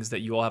do things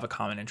that you all have a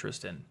common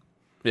interest in.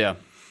 Yeah.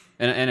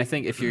 And I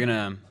think if you're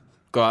going to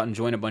go out and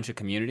join a bunch of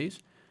communities,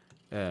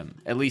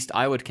 at least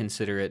I would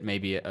consider it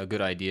maybe a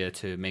good idea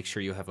to make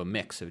sure you have a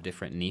mix of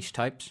different niche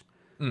types.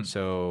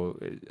 So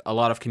a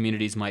lot of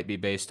communities might be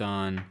based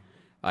on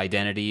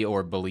identity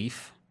or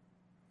belief.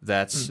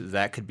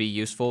 That could be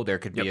useful. There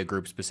could be a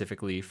group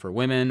specifically for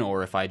women,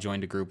 or if I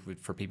joined a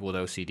group for people with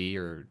OCD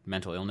or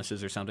mental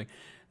illnesses or something,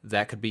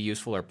 that could be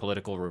useful, or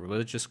political or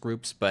religious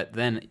groups. But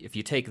then if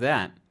you take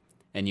that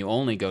and you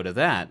only go to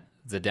that,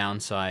 the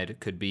downside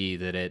could be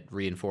that it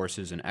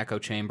reinforces an echo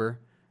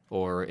chamber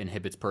or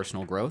inhibits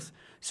personal growth.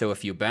 So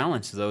if you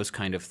balance those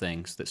kind of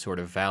things that sort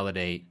of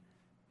validate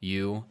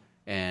you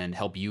and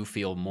help you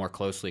feel more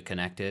closely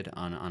connected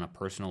on a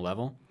personal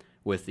level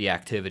with the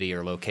activity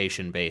or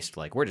location based,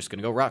 like we're just going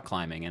to go rock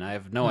climbing and I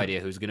have no idea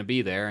who's going to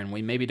be there and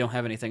we maybe don't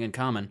have anything in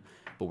common,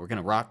 but we're going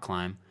to rock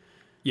climb.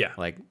 Yeah.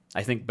 Like,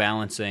 I think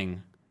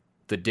balancing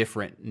the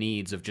different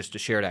needs of just a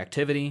shared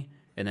activity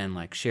and then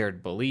like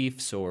shared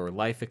beliefs or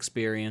life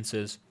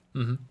experiences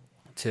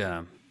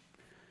to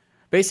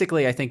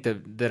basically, I think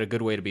that a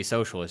good way to be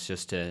social is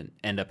just to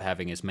end up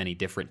having as many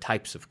different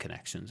types of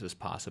connections as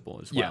possible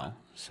as well.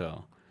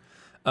 So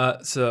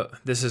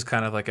this is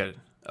kind of like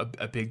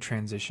a big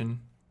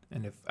transition.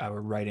 And if I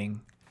were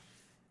writing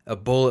A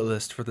bullet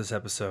list for this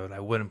episode, I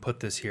wouldn't put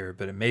this here,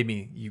 but it made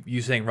me,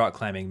 you saying rock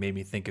climbing made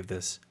me think of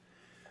this.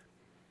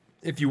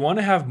 if you want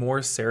to have more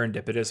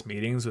serendipitous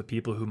meetings with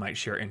people who might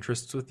share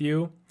interests with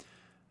you,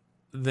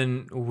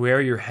 then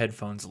wear your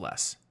headphones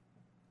less.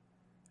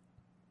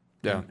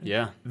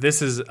 Yeah.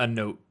 This is a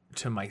note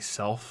to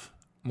myself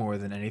more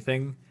than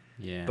anything.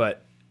 Yeah.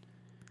 But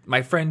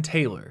my friend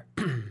Taylor,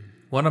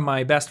 one of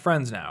my best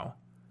friends now,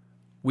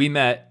 we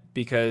met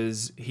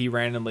because he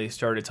randomly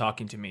started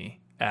talking to me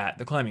at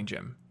the climbing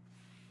gym.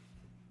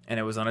 And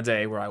it was on a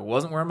day where I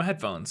wasn't wearing my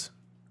headphones.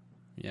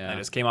 Yeah. I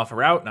just came off a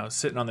route and I was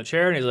sitting on the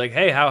chair and he's like,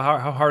 hey, how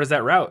hard is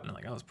that route? And I'm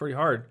like, oh, it's pretty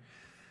hard.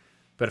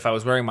 But if I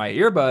was wearing my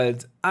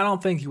earbuds, I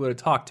don't think he would have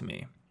talked to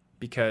me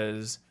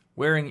because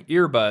wearing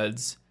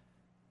earbuds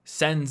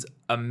sends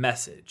a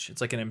message. It's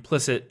like an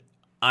implicit,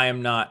 I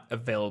am not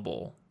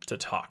available to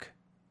talk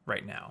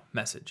right now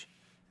message.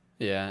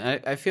 Yeah,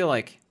 I feel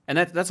like, and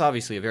that's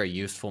obviously a very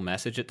useful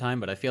message at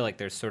time, but I feel like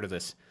there's sort of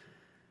this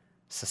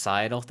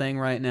societal thing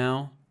right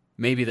now,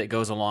 maybe that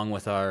goes along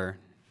with our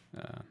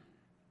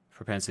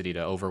propensity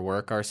to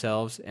overwork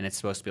ourselves, and it's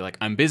supposed to be like,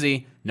 I'm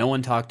busy, no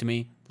one talk to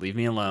me, leave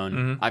me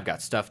alone, I've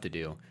got stuff to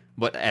do.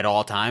 But at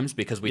all times,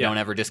 because we don't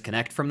ever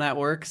disconnect from that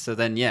work, so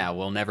then,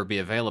 we'll never be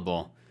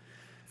available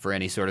for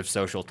any sort of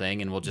social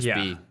thing, and we'll just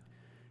be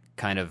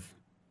kind of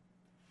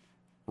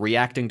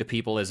reacting to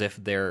people as if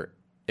they're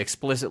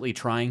explicitly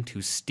trying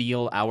to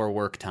steal our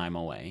work time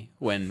away,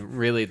 when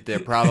really they're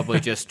probably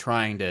just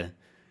trying to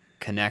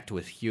connect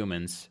with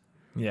humans.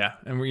 Yeah,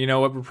 and you know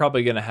what? We're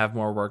probably going to have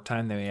more work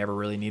time than we ever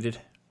really needed.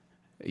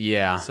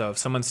 Yeah. So if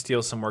someone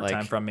steals some work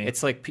time from me,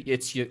 it's like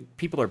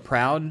people are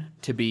proud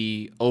to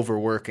be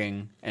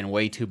overworking and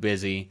way too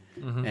busy,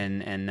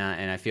 and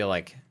I feel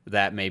like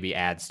that maybe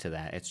adds to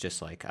that. It's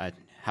just like,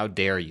 how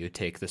dare you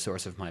take the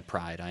source of my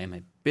pride? I am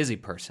a busy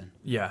person.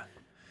 Yeah.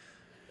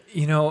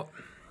 You know,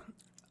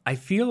 I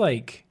feel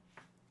like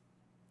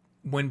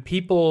when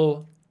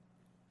people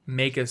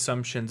make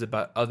assumptions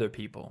about other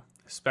people,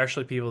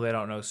 especially people they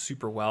don't know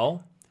super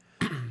well,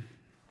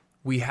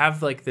 we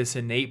have like this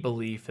innate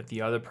belief that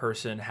the other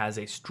person has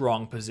a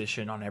strong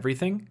position on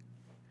everything.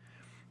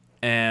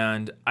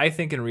 And I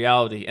think in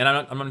reality, and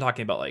I'm not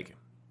talking about like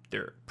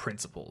their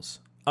principles.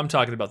 I'm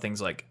talking about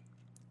things like,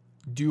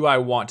 do I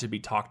want to be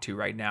talked to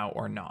right now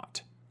or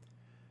not?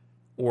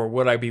 Or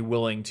would I be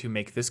willing to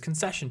make this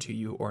concession to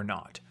you or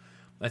not?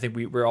 I think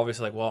we're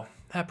obviously like, well,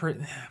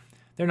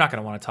 they're not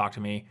going to want to talk to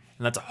me.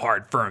 And that's a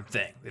hard, firm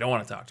thing. They don't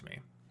want to talk to me.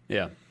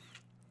 Yeah.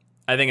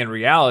 I think in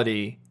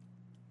reality,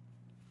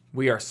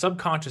 we are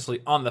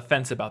subconsciously on the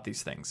fence about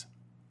these things.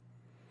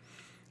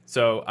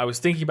 So I was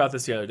thinking about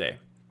this the other day.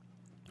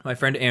 My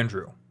friend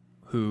Andrew,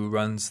 who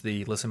runs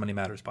the Listen Money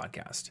Matters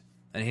podcast,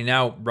 and he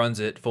now runs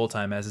it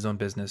full-time as his own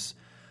business.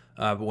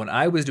 But when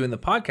I was doing the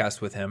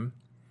podcast with him,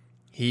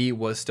 he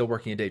was still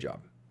working a day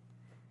job.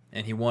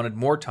 And he wanted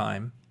more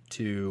time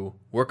to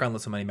work on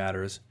Listen Money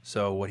Matters.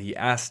 So what he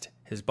asked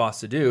his boss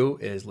to do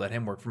is let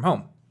him work from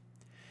home.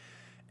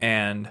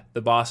 And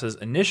the boss's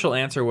initial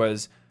answer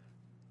was,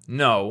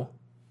 no,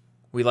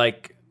 we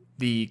like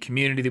the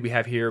community that we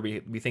have here.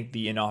 We think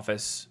the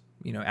in-office,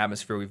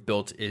 atmosphere we've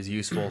built is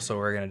useful, so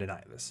we're going to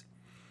deny this.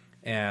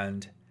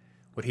 And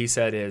what he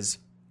said is,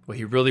 well,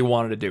 he really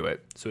wanted to do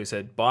it. So he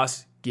said,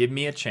 boss, give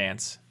me a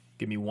chance.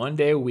 Give me 1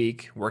 day a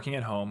week working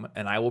at home,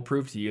 and I will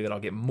prove to you that I'll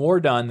get more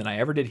done than I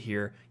ever did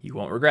here. You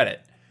won't regret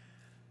it.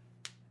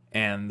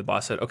 And the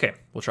boss said, okay,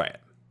 we'll try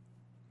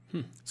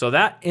it. So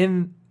that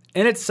in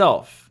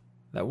itself,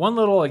 that one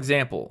little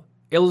example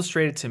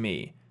illustrated to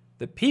me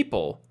that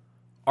people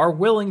are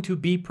willing to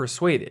be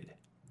persuaded.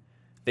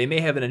 They may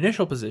have an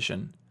initial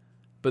position,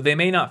 but they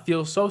may not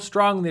feel so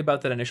strongly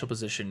about that initial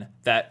position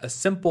that a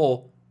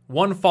simple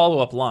one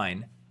follow-up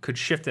line could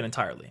shift it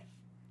entirely.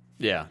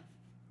 Yeah.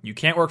 You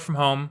can't work from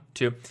home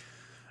to,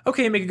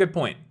 okay, make a good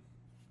point.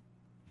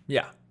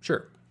 Yeah,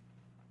 sure.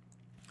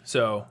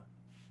 So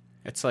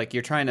it's like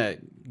you're trying to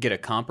get a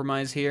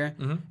compromise here.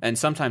 And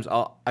sometimes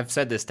I've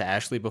said this to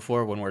Ashley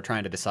before when we're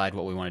trying to decide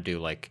what we want to do,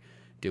 like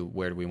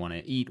where do we want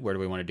to eat, where do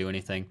we want to do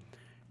anything.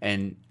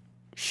 And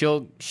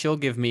she'll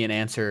give me an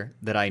answer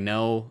that I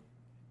know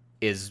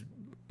is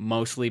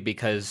mostly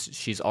because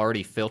she's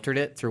already filtered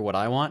it through what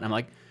I want. I'm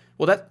like,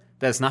 well,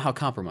 that's not how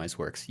compromise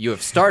works. You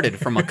have started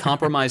from a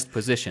compromised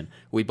position.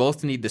 We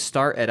both need to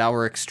start at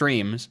our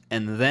extremes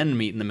and then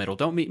meet in the middle.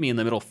 Don't meet me in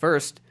the middle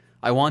first.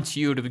 I want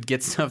you to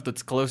get stuff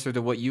that's closer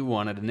to what you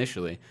wanted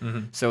initially.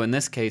 So in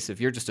this case, if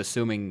you're just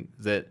assuming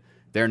that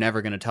they're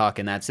never going to talk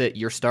and that's it.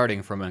 You're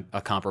starting from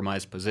a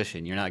compromised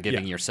position. You're not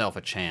giving Yeah. yourself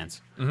a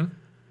chance.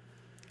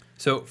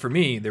 So for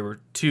me, there were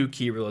two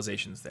key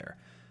realizations there.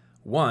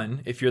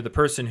 One, if you're the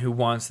person who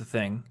wants the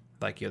thing,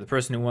 like you're the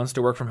person who wants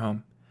to work from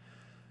home,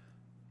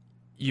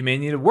 you may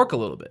need to work a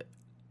little bit.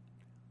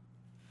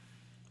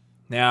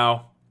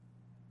 Now,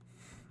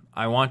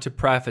 I want to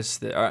preface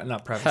the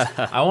not preface.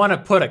 I want to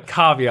put a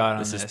caveat on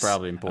this. This is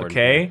probably important.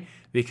 Okay?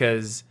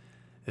 Because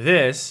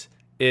this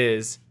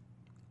is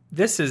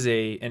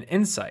an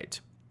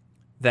insight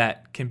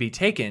that can be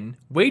taken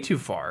way too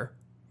far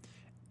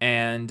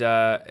and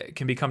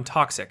can become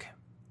toxic.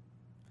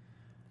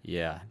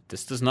 Yeah,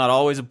 this does not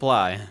always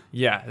apply.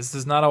 Yeah, this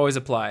does not always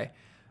apply.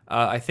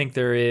 I think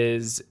there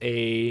is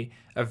a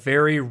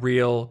very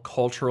real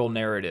cultural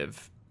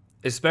narrative,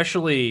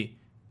 especially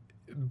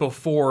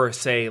before,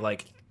 say,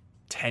 like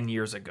 10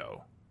 years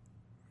ago.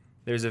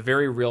 There's a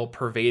very real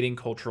pervading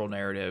cultural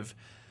narrative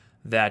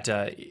that,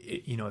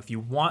 if you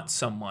want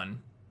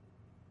someone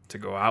to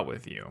go out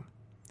with you,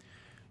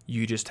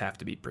 you just have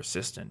to be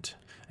persistent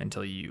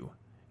until you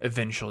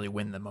eventually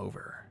win them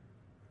over.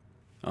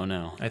 Oh,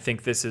 no. I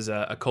think this is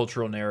a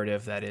cultural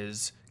narrative that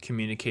is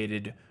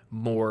communicated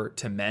more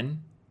to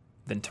men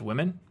than to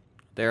women.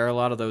 There are a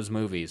lot of those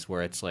movies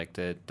where it's like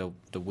the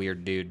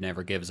weird dude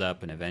never gives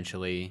up and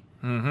eventually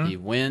he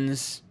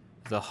wins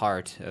the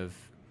heart of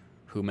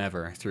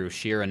whomever through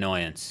sheer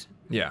annoyance.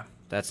 Yeah.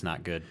 That's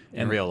not good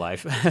in real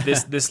life.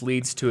 This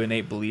leads to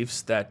innate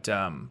beliefs that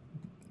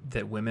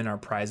that women are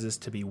prizes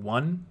to be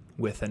won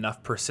with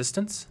enough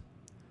persistence,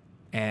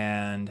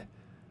 and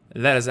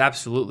that is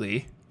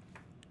absolutely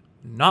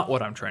not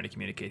what I'm trying to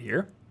communicate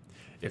here.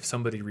 If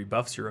somebody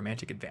rebuffs your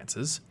romantic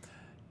advances,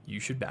 you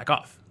should back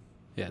off.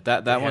 Yeah,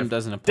 that They one have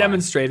doesn't apply.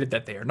 Demonstrated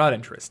that they are not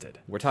interested.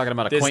 We're talking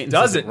about This acquaintances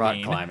doesn't at rock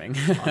mean, climbing.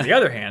 on the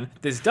other hand,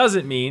 this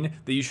doesn't mean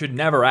that you should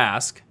never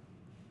ask.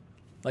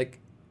 Like,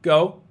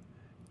 go.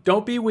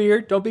 Don't be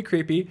weird. Don't be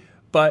creepy.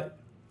 But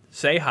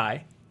say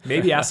hi.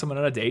 Maybe ask someone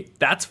on a date.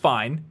 That's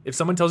fine. If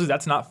someone tells you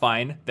that's not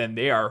fine, then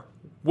they are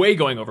way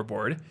going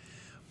overboard.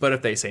 But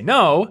if they say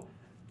no,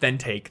 then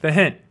take the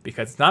hint.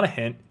 Because it's not a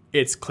hint.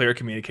 It's clear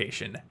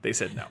communication. They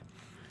said no.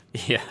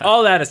 Yeah.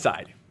 All that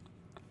aside,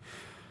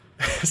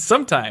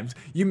 sometimes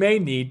you may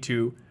need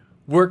to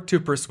work to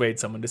persuade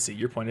someone to see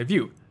your point of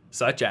view,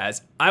 such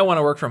as, I want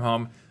to work from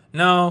home.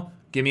 No,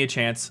 give me a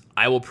chance.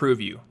 I will prove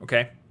you,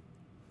 okay?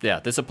 Yeah,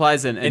 this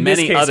applies in In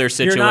many this case, other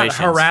situations. You're not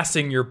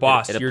harassing your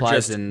boss. It You're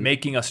applies just in-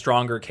 making a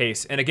stronger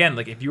case. And again,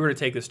 like if you were to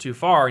take this too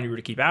far and you were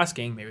to keep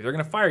asking, maybe they're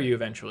going to fire you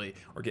eventually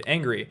or get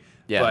angry.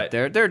 Yeah, But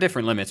there are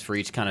different limits for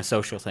each kind of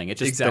social thing. It's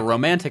just Exactly. the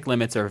romantic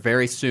limits are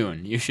very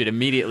soon. You should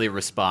immediately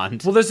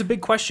respond. well, there's a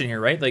big question here,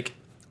 right? Like,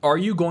 are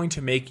you going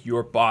to make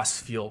your boss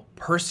feel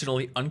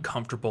personally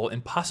uncomfortable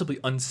and possibly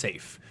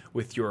unsafe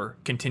with your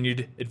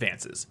continued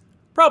advances?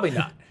 Probably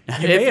not.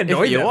 You may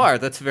annoy if you them, are,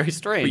 that's very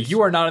strange. but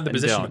you are not in the And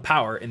position don't. of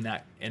power in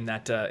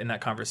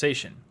that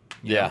conversation.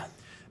 you Yeah. know?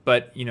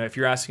 But if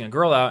you're asking a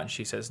girl out and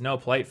she says no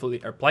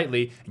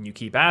politely, and you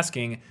keep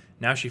asking,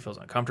 now she feels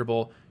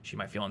uncomfortable. She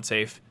might feel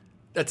unsafe.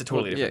 That's a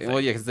totally different thing. Well,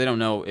 yeah, because they don't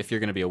know if you're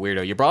going to be a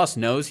weirdo. Your boss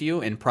knows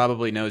you and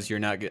probably knows you're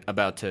not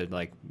about to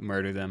like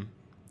murder them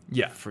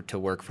Yeah, to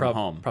work from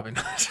home. Probably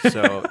not.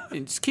 So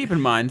just keep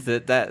in mind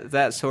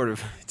that sort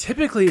of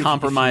Typically,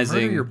 compromising-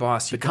 if you murder your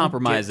boss, you the don't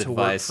compromise get to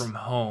advice. work from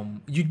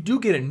home. You do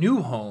get a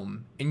new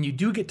home, and you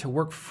do get to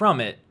work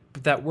from it,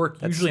 but that work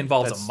usually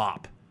involves a that's-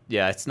 mop.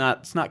 yeah, it's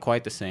not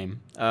quite the same.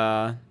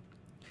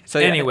 So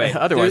Anyway,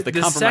 otherwise the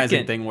the compromising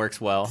second- thing works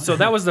well. So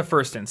that was the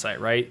first insight,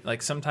 right?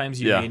 Like sometimes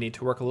you Yeah. may need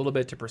to work a little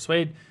bit to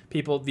persuade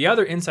people. The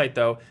other insight,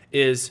 though,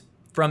 is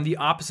from the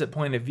opposite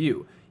point of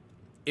view.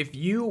 If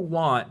you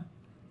want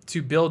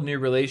to build new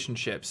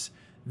relationships,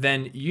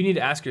 then you need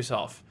to ask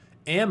yourself,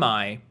 am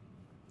I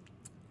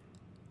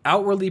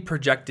outwardly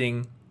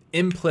projecting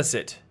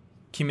implicit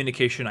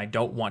communication I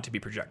don't want to be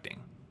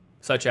projecting?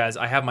 Such as,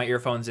 I have my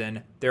earphones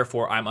in,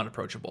 therefore I'm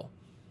unapproachable.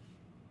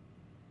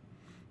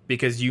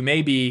 Because you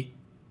may be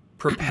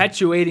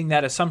perpetuating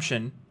that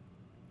assumption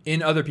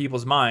in other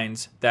people's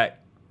minds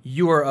that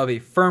you are of a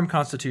firm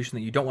constitution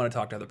that you don't want to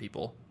talk to other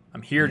people.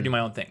 I'm here to do my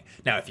own thing.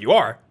 Now, if you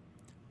are,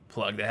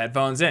 plug the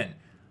headphones in.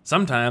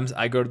 Sometimes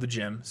I go to the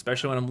gym,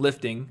 especially when I'm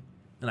lifting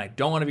and I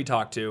don't want to be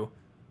talked to.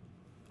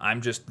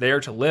 I'm just there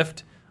to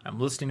lift. I'm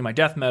listening to my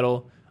death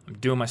metal. I'm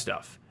doing my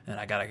stuff, and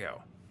I gotta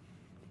go.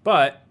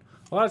 But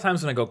a lot of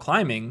times when I go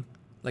climbing,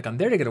 like I'm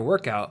there to get a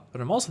workout, but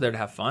I'm also there to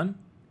have fun,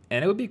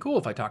 and it would be cool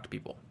if I talked to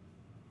people.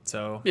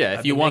 So yeah, if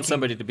I've you been want making-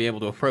 somebody to be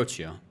able to approach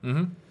you.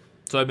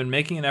 So I've been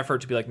making an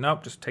effort to be like,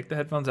 nope, just take the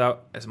headphones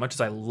out. As much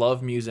as I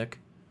love music,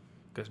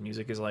 because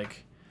music is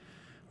like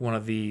one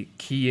of the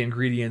key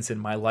ingredients in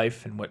my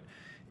life and what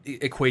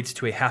equates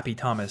to a happy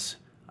Thomas,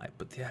 I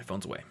put the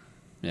headphones away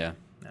Yeah.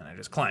 and I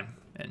just climb.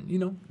 And,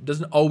 it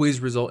doesn't always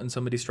result in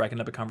somebody striking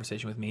up a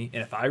conversation with me.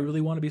 And if I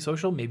really want to be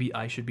social, maybe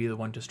I should be the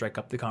one to strike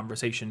up the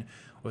conversation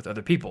with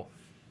other people.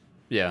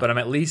 Yeah. But I'm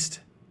at least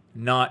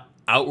not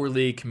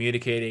outwardly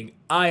communicating,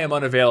 I am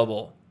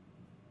unavailable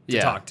to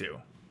Yeah. talk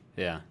to.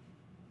 Yeah.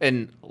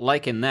 And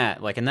like in that,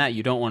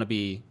 you don't want to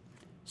be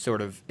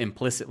sort of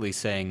implicitly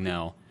saying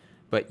no.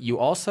 But you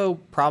also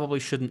probably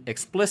shouldn't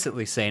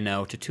explicitly say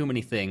no to too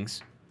many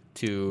things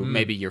to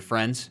maybe your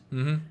friends.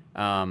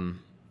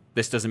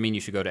 This doesn't mean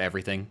you should go to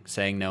everything.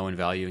 Saying no and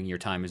valuing your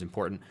time is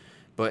important.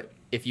 But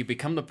if you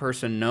become the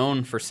person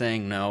known for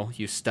saying no,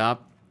 you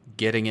stop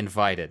getting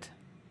invited.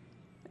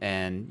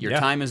 And your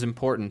time is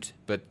important,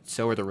 but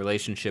so are the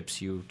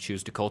relationships you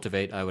choose to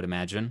cultivate, I would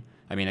imagine.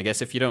 I mean, I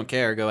guess if you don't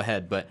care, go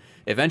ahead. But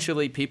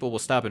eventually people will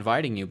stop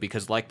inviting you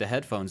because, like the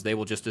headphones, they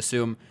will just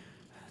assume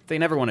they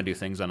never want to do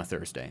things on a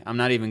Thursday. I'm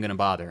not even going to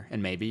bother.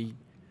 And maybe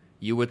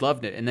you would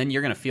love it. And then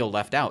you're going to feel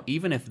left out.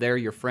 Even if they're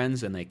your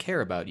friends and they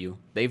care about you,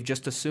 they've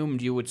just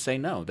assumed you would say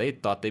no. They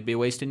thought they'd be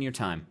wasting your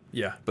time.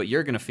 Yeah. But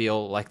you're going to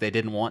feel like they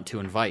didn't want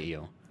to invite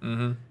you.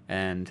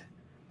 And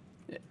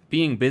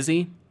being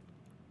busy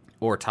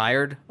or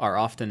tired are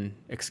often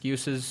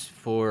excuses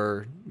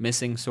for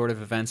missing sort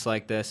of events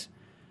like this.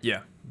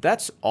 Yeah.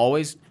 That's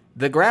always...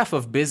 The graph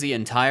of busy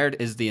and tired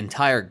is the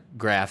entire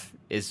graph,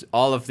 is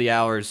all of the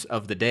hours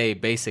of the day,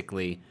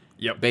 basically,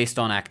 based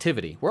on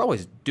activity. We're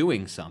always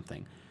doing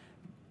something.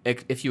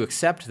 If you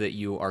accept that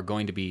you are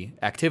going to be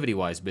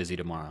activity-wise busy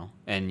tomorrow,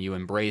 and you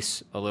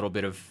embrace a little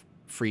bit of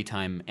free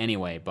time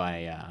anyway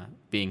by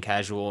being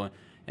casual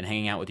and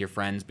hanging out with your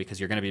friends because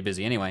you're going to be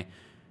busy anyway,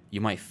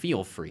 you might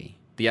feel free.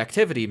 The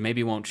activity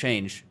maybe won't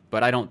change,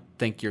 but I don't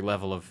think your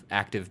level of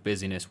active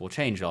busyness will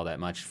change all that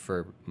much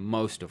for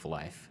most of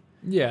life.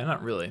 Yeah,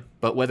 not really.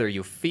 But whether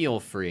you feel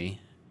free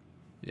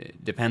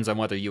depends on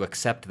whether you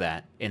accept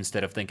that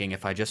instead of thinking,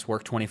 if I just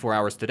work 24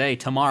 hours today,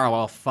 tomorrow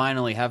I'll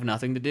finally have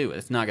nothing to do.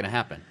 It's not going to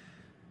happen.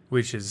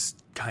 Which is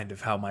kind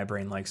of how my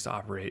brain likes to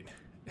operate.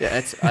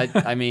 Yeah,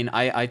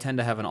 I tend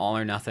to have an all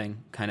or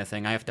nothing kind of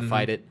thing. I have to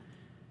fight it,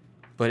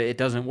 but it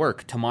doesn't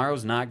work.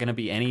 Tomorrow's not going to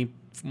be any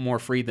more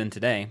free than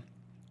today.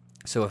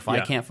 So if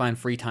I can't find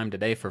free time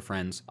today for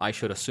friends, I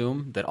should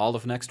assume that all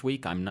of next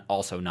week I'm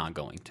also not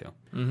going to.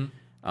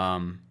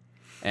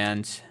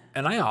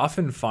 And I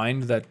often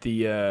find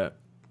that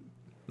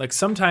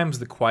sometimes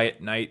the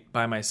quiet night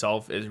by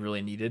myself is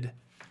really needed,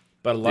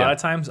 but a lot of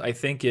times I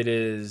think it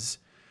is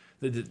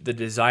the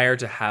desire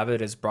to have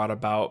it is brought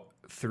about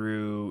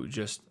through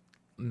just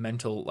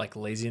mental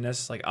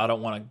laziness. Like, I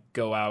don't want to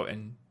go out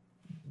and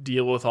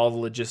deal with all the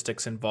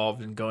logistics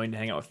involved in going to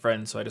hang out with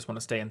friends, so I just want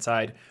to stay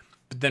inside.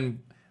 But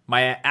then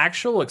my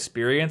actual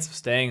experience of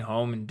staying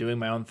home and doing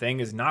my own thing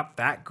is not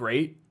that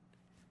great.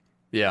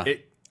 Yeah.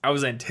 I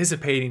was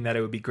anticipating that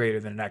it would be greater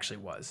than it actually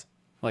was.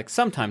 Like,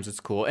 sometimes it's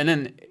cool. And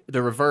then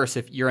the reverse,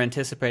 if you're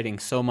anticipating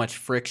so much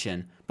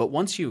friction, but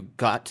once you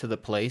got to the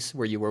place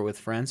where you were with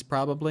friends,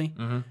 probably,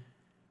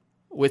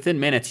 within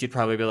minutes, you'd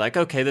probably be like,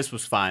 okay, this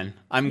was fine.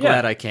 I'm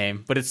glad I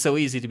came. But it's so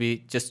easy to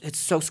be it's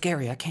so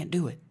scary. I can't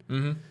do it.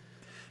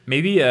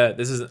 Maybe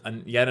this is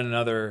yet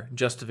another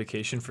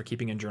justification for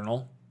keeping a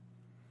journal.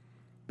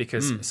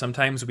 Because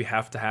sometimes we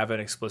have to have an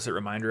explicit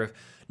reminder of,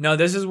 no,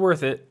 this is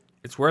worth it.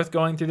 It's worth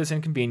going through this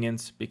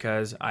inconvenience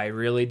because I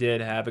really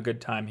did have a good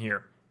time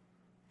here.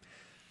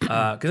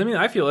 Because,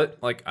 I feel it.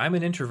 Like, I'm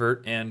an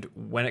introvert, and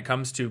when it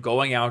comes to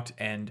going out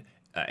and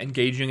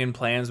engaging in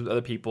plans with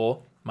other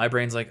people, my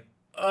brain's like,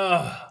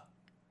 ugh,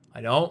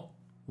 I don't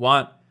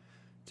want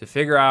to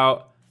figure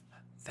out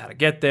how to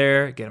get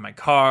there, get in my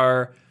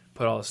car,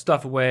 put all the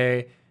stuff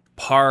away,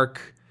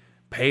 park,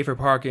 pay for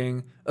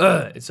parking.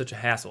 Ugh, it's such a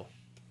hassle.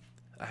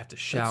 I have to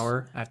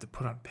shower. I have to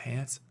put on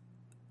pants.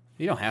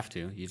 You don't have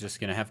to. You're just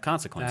going to have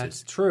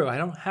consequences. That's true. I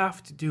don't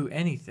have to do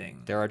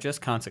anything. There are just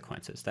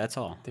consequences. That's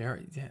all.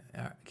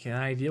 Can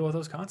I deal with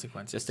those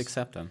consequences? Just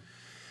accept them.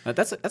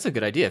 That's a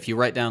good idea. If you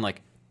write down,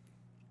 like,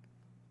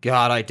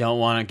 God, I don't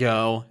want to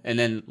go, and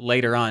then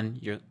later on,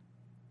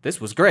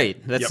 this was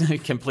great. That's a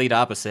complete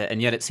opposite,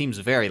 and yet it seems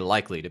very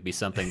likely to be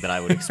something that I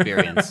would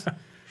experience.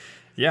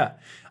 Yeah.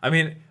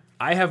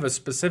 I have a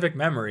specific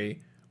memory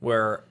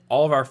where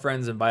all of our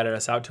friends invited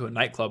us out to a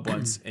nightclub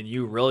once, and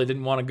you really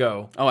didn't want to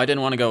go. Oh, I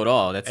didn't want to go at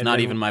all. That's not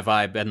even my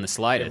vibe in the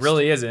slightest. It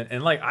really isn't.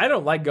 And, I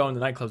don't like going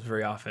to nightclubs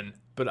very often,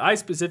 but I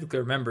specifically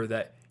remember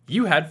that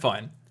you had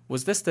fun.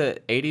 Was this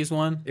the 80s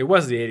one? It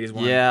was the 80s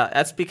one. Yeah,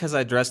 that's because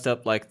I dressed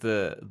up like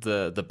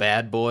the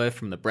bad boy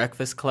from the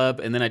Breakfast Club,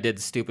 and then I did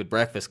the stupid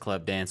Breakfast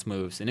Club dance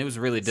moves, and it was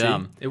really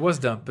dumb. It was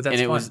dumb, but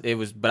that's fun. It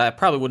was, but I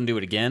probably wouldn't do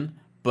it again,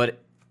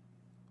 but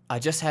I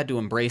just had to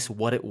embrace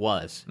what it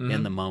was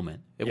in the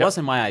moment. It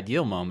wasn't my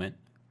ideal moment,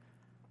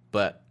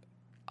 but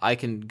I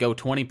can go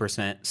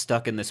 20%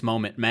 stuck in this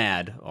moment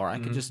mad, or I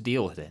can just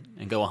deal with it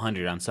and go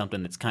 100 on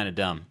something that's kind of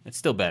dumb. It's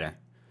still better.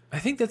 I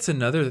think that's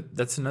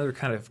another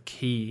kind of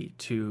key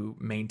to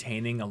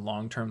maintaining a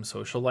long-term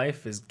social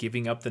life is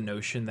giving up the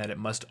notion that it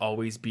must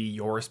always be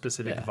your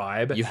specific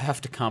vibe. You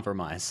have to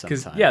compromise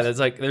sometimes.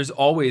 There's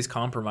always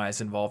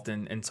compromise involved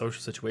in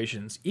social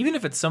situations. Even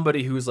if it's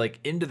somebody who's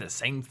into the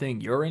same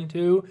thing you're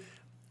into,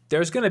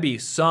 there's going to be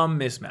some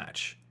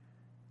mismatch.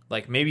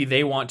 Like, maybe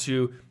they want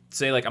to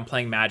say, I'm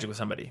playing Magic with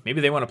somebody.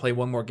 Maybe they want to play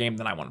one more game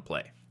than I want to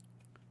play.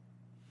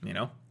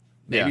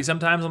 Maybe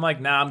sometimes I'm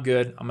like, nah, I'm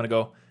good. I'm going to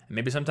go. And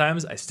maybe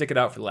sometimes I stick it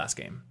out for the last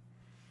game.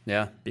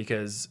 Yeah.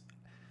 Because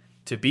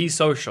to be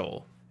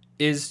social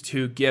is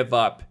to give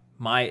up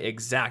my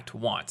exact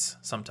wants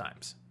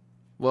sometimes.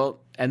 Well,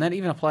 and that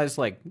even applies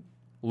like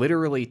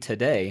literally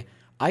today.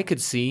 I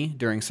could see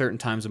during certain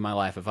times of my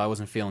life, if I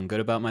wasn't feeling good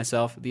about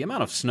myself, the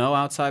amount of snow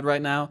outside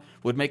right now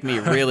would make me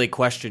really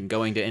question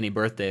going to any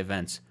birthday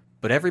events.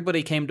 But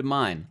everybody came to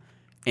mine.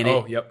 And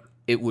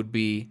it would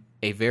be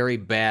a very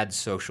bad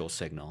social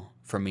signal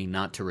for me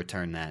not to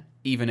return that,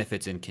 even if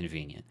it's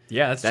inconvenient.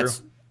 Yeah, that's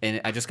true.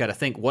 And I just got to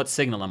think, what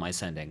signal am I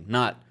sending?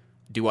 Not,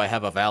 do I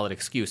have a valid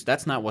excuse?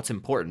 That's not what's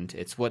important.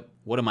 It's what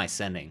am I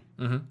sending?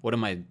 Mm-hmm. What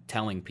am I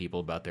telling people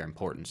about their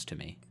importance to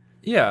me?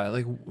 Yeah,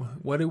 like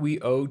what do we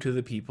owe to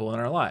the people in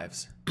our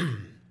lives?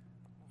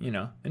 You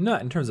know, and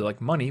not in terms of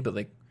like money, but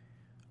like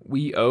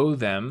we owe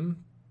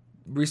them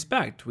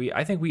respect.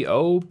 I think we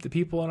owe the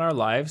people in our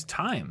lives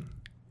time,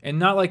 and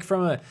not like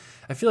from a.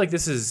 I feel like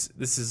this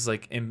is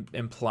like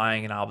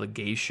implying an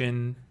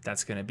obligation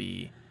that's going to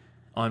be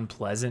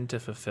unpleasant to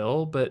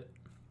fulfill, but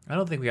I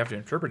don't think we have to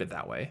interpret it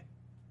that way.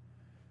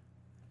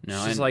 No,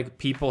 it's just like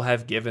people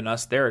have given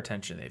us their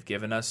attention, they've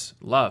given us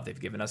love, they've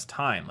given us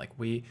time. Like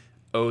we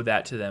owe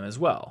that to them as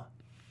well.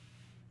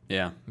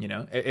 Yeah, you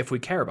know, if we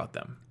care about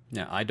them.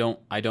 Yeah, I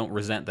don't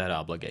resent that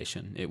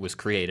obligation. It was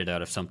created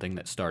out of something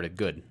that started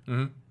good.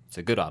 Mm-hmm. It's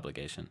a good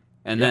obligation.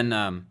 And then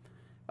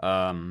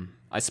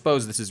I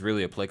suppose this is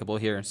really applicable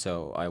here,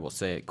 so I will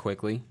say it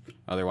quickly.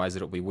 Otherwise,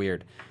 it'll be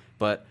weird.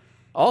 But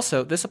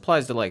also, this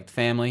applies to like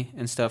family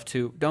and stuff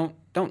too. Don't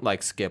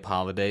like skip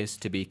holidays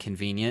to be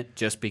convenient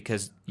just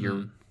because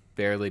you're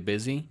barely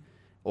busy,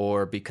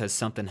 or because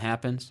something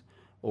happens,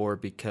 or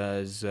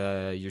because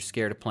you're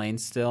scared of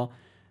planes still.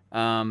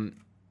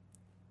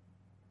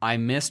 I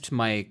missed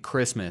my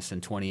Christmas in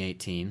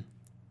 2018.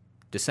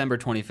 December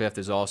 25th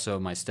is also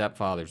my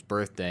stepfather's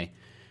birthday,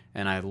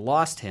 and I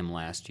lost him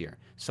last year.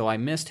 So I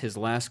missed his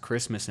last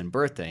Christmas and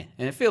birthday,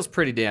 and it feels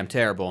pretty damn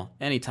terrible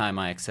anytime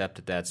I accept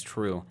that that's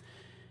true.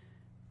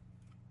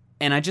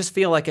 And I just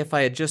feel like if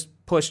I had just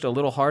pushed a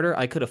little harder,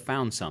 I could have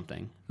found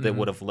something that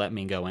would have let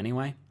me go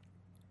anyway.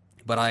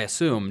 But I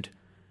assumed,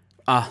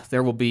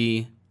 there will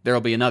be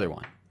another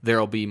one. There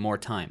will be more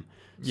time.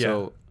 Yeah.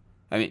 So,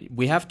 I mean,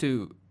 we have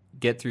to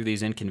get through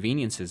these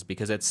inconveniences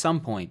because at some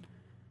point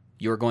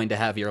you're going to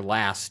have your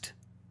last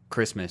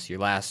Christmas, your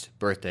last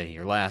birthday,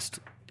 your last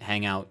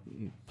hangout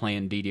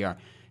playing DDR,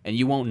 and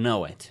you won't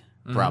know it,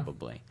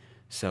 probably.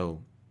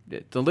 So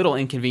the little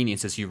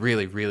inconveniences, you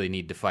really, really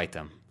need to fight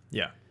them.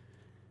 Yeah.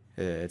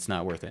 It's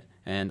not worth it.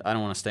 And I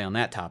don't want to stay on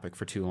that topic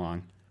for too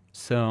long.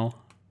 So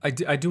I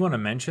do want to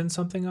mention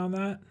something on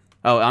that.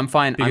 Oh, I'm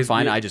fine. I'm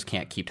fine. I just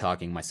can't keep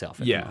talking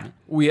myself at the moment.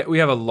 We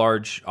have a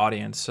large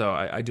audience, so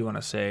I do want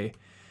to say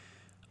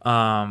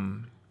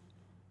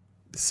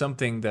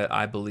something that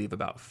I believe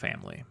about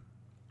family.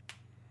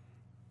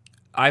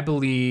 I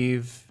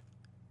believe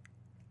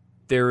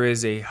there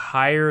is a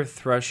higher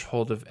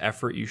threshold of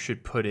effort you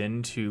should put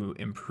in to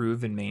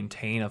improve and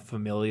maintain a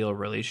familial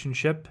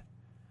relationship.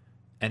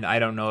 And I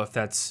don't know if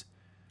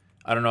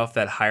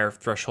that higher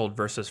threshold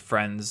versus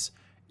friends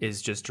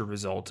is just a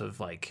result of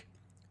like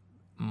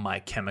my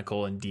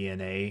chemical and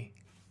DNA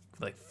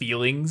like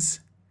feelings,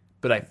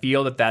 but I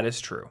feel that is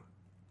true.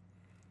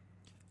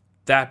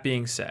 That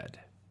being said,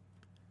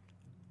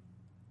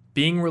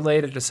 being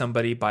related to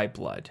somebody by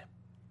blood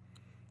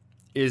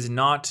is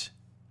not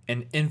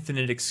an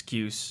infinite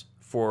excuse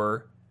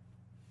for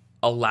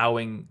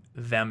allowing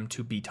them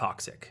to be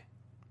toxic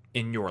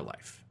in your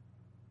life.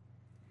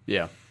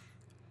 Yeah.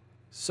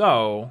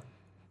 So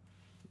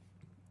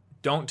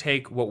don't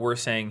take what we're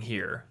saying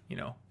here,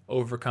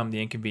 overcome the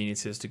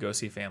inconveniences to go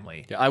see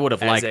family. Yeah, I would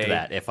have liked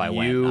that if I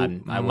went.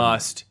 You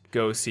must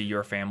go see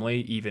your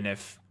family even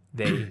if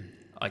they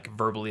like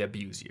verbally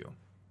abuse you.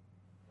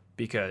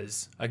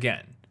 Because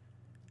again,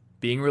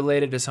 being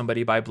related to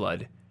somebody by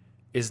blood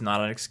is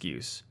not an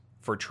excuse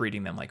for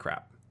treating them like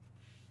crap.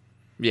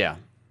 Yeah.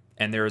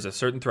 And there is a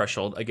certain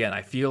threshold. Again,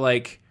 I feel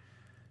like,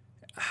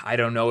 I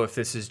don't know if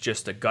this is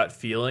just a gut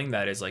feeling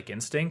that is like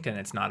instinct and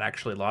it's not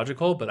actually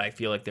logical, but I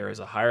feel like there is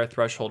a higher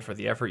threshold for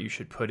the effort you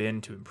should put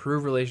in to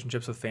improve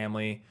relationships with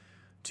family,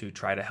 to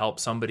try to help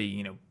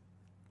somebody,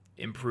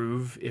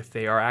 improve if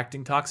they are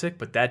acting toxic,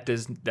 but that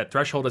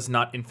threshold is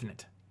not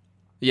infinite.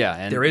 Yeah.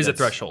 And there is a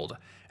threshold,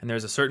 and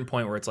there's a certain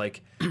point where it's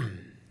like,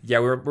 yeah,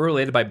 we're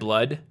related by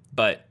blood,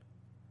 but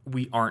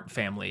we aren't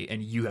family,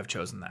 and you have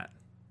chosen that,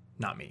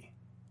 not me.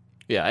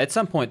 Yeah, at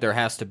some point there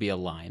has to be a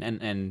line,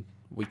 and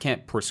we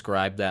can't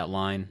prescribe that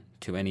line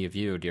to any of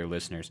you, dear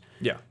listeners.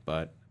 Yeah.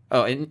 But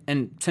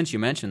and since you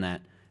mentioned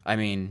that, I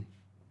mean,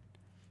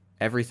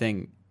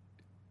 everything,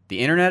 the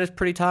internet is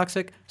pretty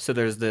toxic. So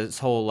there's this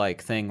whole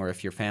like thing where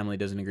if your family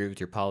doesn't agree with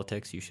your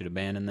politics, you should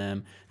abandon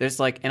them. There's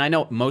like, and I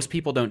know most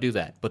people don't do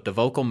that, but the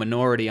vocal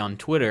minority on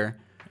Twitter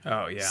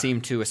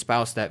seem to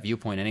espouse that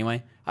viewpoint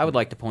anyway. I would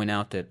like to point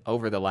out that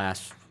over the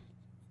last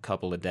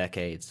couple of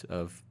decades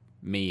of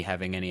me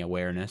having any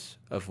awareness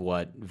of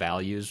what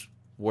values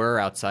were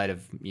outside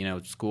of,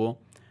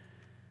 school,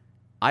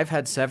 I've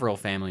had several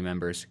family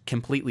members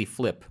completely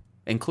flip,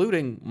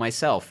 including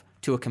myself,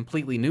 to a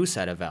completely new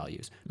set of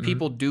values. Mm-hmm.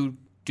 People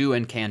do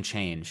and can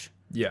change.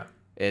 Yeah.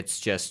 It's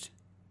just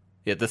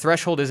the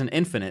threshold isn't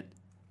infinite.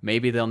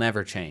 Maybe they'll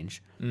never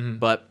change.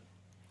 But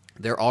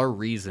there are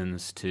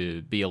reasons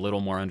to be a little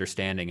more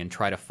understanding and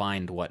try to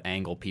find what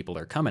angle people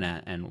are coming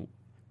at. And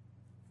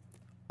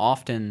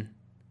often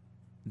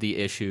the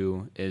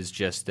issue is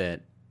just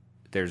that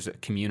there's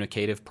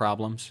communicative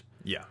problems.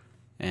 Yeah.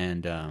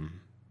 And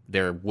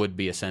there would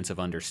be a sense of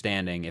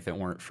understanding if it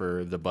weren't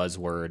for the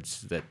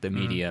buzzwords that the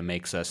media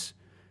makes us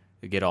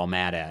get all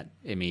mad at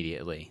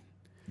immediately.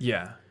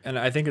 Yeah. And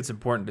I think it's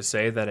important to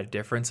say that a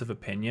difference of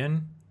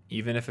opinion,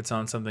 even if it's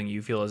on something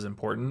you feel is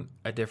important,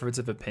 a difference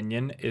of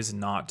opinion is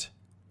not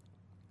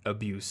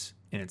abuse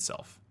in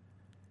itself.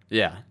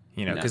 Yeah.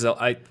 You know, because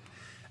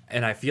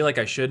I feel like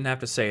I shouldn't have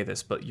to say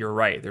this, but you're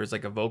right. There's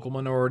like a vocal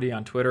minority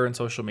on Twitter and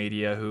social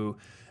media who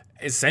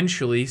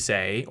essentially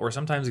say, or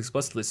sometimes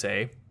explicitly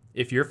say,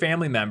 if your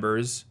family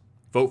members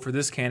vote for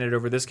this candidate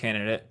over this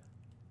candidate,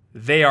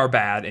 they are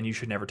bad and you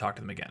should never talk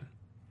to them again.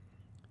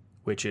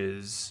 Which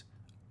is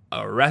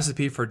a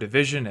recipe for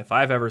division if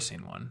I've ever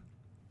seen one.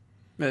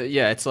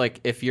 Yeah, it's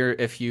like if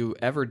you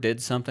ever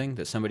did something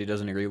that somebody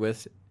doesn't agree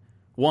with,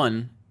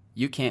 one,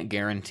 you can't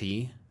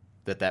guarantee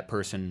that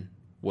person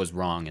was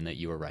wrong and that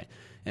you were right.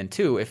 And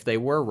two, if they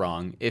were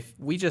wrong, if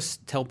we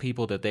just tell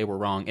people that they were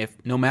wrong, if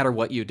no matter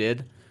what you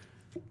did,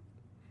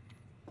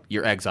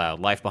 you're exiled,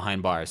 life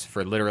behind bars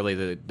for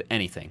literally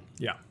anything.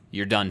 Yeah.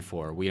 You're done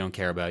for. We don't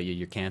care about you.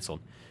 You're canceled.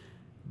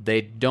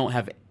 They don't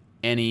have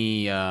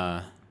any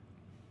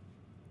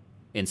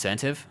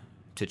incentive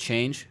to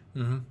change,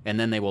 and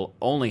then they will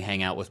only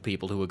hang out with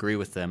people who agree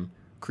with them,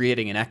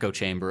 creating an echo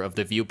chamber of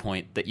the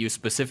viewpoint that you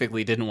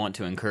specifically didn't want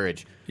to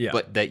encourage,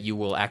 but that you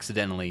will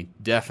accidentally,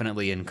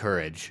 definitely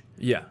encourage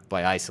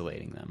by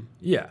isolating them.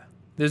 Yeah.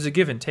 There's a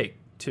give and take,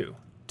 too,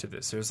 to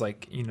this. There's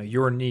like,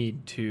 your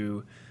need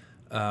to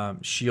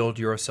shield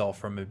yourself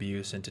from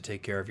abuse and to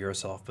take care of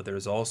yourself. But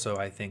there's also,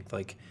 I think,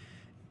 like,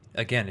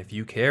 again, if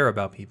you care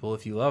about people,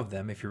 if you love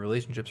them, if your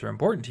relationships are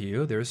important to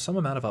you, there's some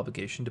amount of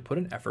obligation to put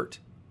an effort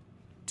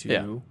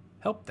to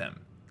help them,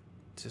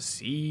 to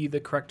see the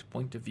correct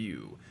point of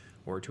view,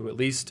 or to at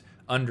least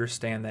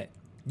understand that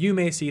you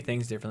may see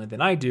things differently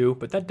than I do,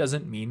 but that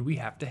doesn't mean we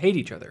have to hate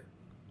each other.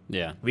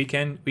 Yeah. We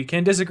can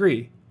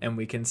disagree, and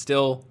we can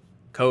still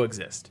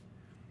coexist.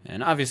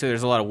 And obviously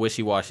there's a lot of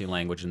wishy-washy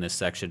language in this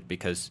section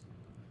because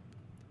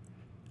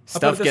I'll put it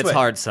stuff this gets way.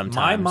 hard sometimes.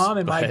 My mom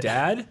and my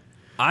dad,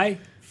 I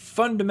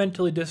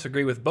fundamentally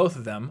disagree with both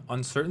of them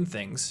on certain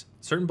things,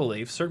 certain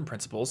beliefs, certain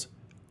principles.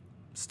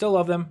 Still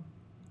love them.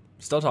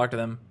 Still talk to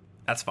them.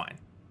 That's fine.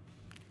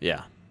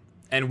 Yeah.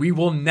 And we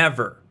will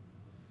never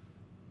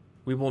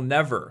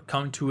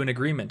come to an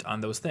agreement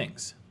on those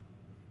things.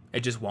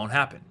 It just won't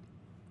happen.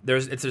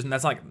 That's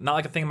not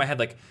like a thing in my head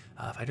like,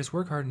 if I just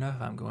work hard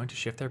enough, I'm going to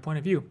shift their point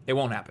of view. It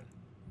won't happen.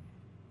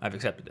 I've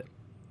accepted it.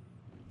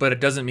 But it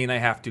doesn't mean I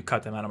have to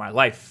cut them out of my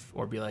life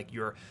or be like,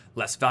 you're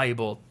less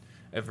valuable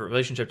of a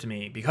relationship to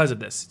me because of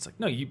this. It's like,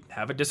 no, you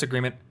have a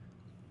disagreement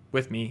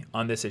with me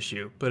on this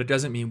issue, but it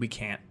doesn't mean we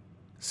can't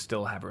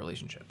still have a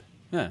relationship.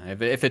 Yeah,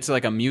 if it's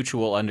like a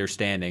mutual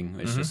understanding,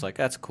 it's just like,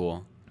 that's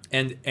cool.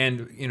 And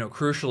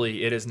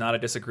crucially, it is not a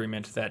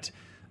disagreement that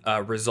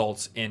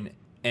results in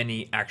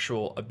any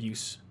actual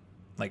abuse,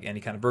 like any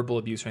kind of verbal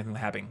abuse or anything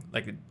happening.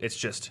 Like it's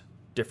just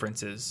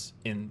differences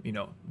in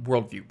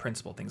worldview,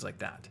 principle, things like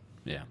that.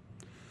 Yeah.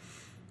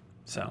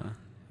 So,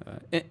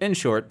 in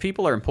short,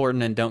 people are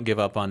important and don't give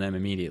up on them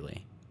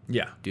immediately.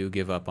 Yeah. Do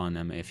give up on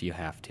them if you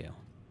have to.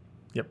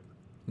 Yep.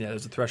 Yeah,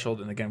 there's a threshold,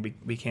 and again,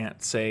 we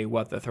can't say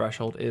what the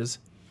threshold is.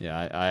 Yeah,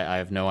 I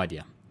have no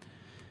idea.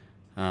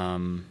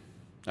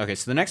 Okay,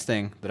 so the next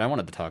thing that I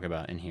wanted to talk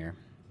about in here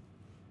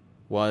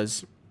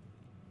was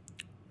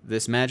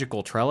this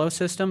magical Trello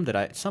system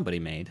that somebody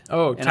made.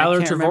 Oh, And Tyler I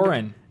can't remember-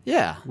 Trevorin.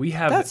 Yeah, We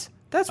have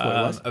that's what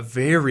it was. a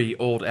very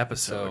old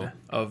episode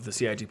of the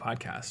CIG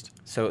podcast.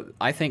 So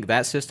I think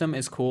that system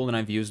is cool, and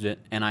I've used it.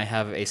 And I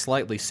have a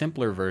slightly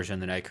simpler version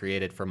that I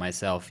created for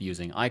myself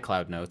using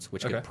iCloud Notes,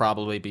 which could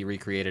probably be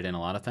recreated in a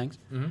lot of things.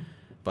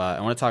 But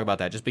I want to talk about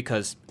that just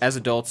because as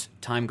adults,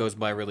 time goes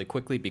by really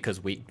quickly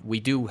because we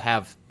do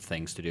have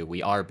things to do.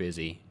 We are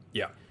busy.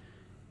 Yeah.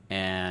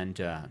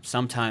 And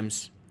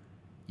sometimes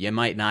you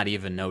might not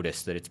even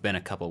notice that it's been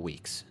a couple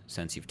weeks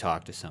since you've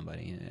talked to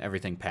somebody.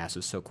 Everything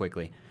passes so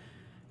quickly.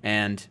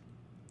 And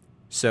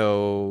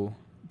so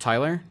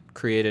Tyler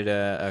created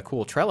a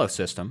cool Trello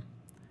system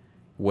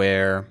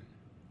where,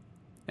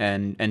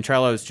 and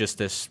Trello is just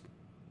this,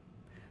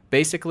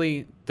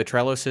 basically the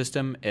Trello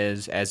system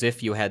is as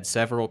if you had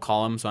several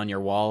columns on your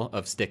wall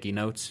of sticky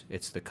notes.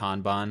 It's the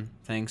Kanban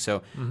thing.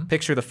 So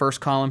picture the first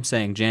column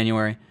saying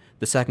January,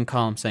 the second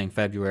column saying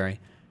February,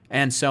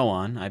 and so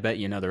on. I bet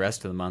you know the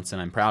rest of the months,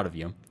 and I'm proud of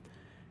you.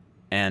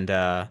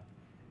 And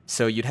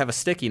so you'd have a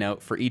sticky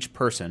note for each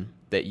person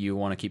that you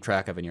want to keep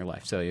track of in your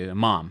life. So your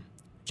mom,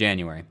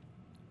 January.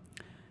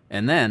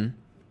 And then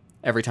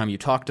every time you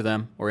talk to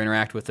them or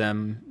interact with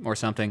them or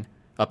something,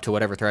 up to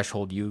whatever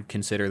threshold you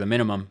consider the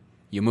minimum,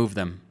 you move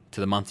them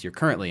to the month you're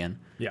currently in.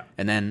 Yeah.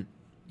 And then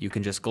you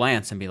can just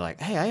glance and be like,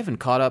 hey, I haven't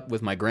caught up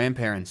with my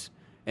grandparents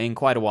in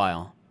quite a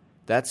while.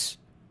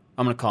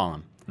 I'm going to call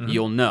him. Mm-hmm.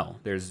 You'll know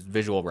there's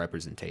visual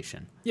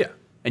representation. Yeah.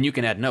 And you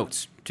can add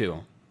notes,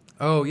 too.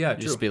 Oh, yeah,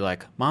 true. Just be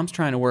like, Mom's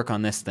trying to work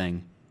on this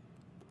thing.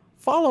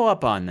 Follow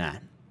up on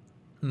that.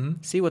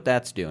 Mm-hmm. See what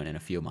that's doing in a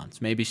few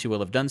months. Maybe she will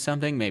have done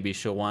something. Maybe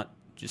she'll want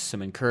just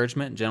some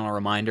encouragement, gentle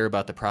reminder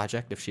about the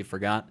project if she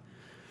forgot.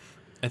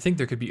 I think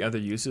there could be other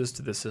uses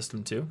to this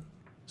system, too.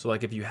 So,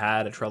 like, if you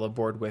had a Trello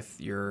board with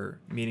your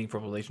meaningful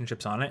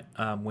relationships on it,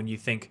 when you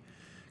think,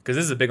 because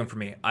this is a big one for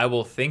me, I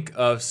will think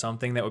of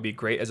something that would be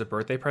great as a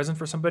birthday present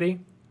for somebody,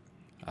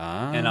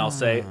 and I'll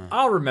say,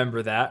 I'll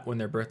remember that when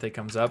their birthday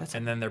comes up,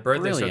 and then their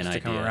birthday starts to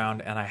come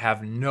around, and I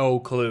have no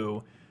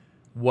clue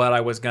what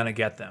I was going to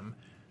get them.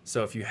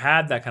 So if you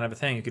had that kind of a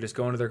thing, you could just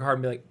go into their card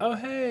and be like, oh,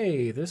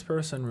 hey, this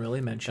person really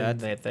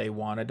mentioned that they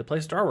wanted to play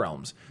Star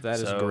Realms. That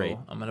is great.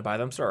 I'm going to buy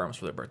them Star Realms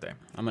for their birthday.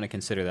 I'm going to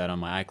consider that on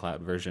my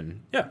iCloud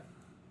version. Yeah.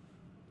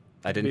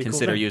 I didn't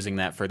consider using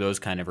that for those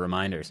kind of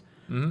reminders.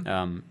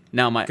 Mm-hmm.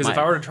 Now, because if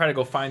I were to try to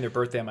go find their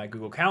birthday on my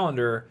Google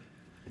Calendar,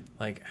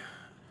 like,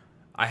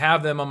 I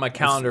have them on my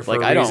calendar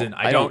for a reason.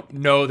 I don't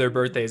know their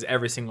birthdays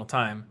every single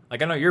time.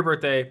 Like, I know your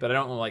birthday, but I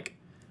don't know, like,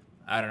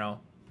 I don't know.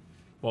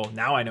 Well,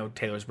 now I know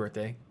Taylor's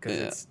birthday because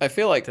it's I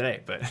feel like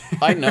today. But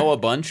I know a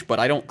bunch,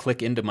 but I don't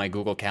click into my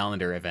Google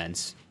Calendar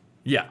events.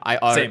 Yeah,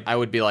 I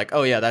would be like,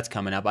 oh yeah, that's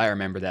coming up. I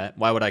remember that.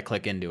 Why would I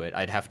click into it?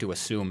 I'd have to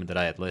assume that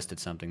I had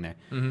listed something there.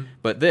 Mm-hmm.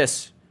 But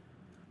this,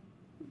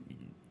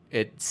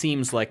 it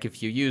seems like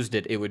if you used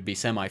it, it would be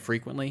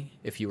semi-frequently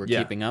if you were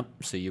keeping up,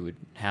 so you would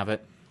have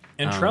it.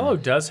 And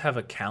Trello does have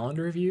a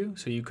calendar view,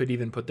 so you could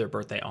even put their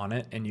birthday on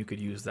it, and you could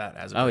use that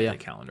as a birthday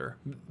calendar.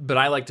 But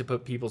I like to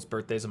put people's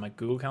birthdays on my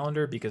Google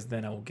Calendar because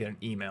then I will get an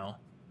email.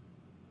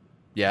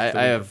 Yeah,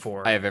 I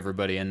have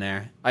everybody in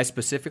there. I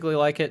specifically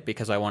like it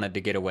because I wanted to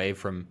get away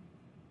from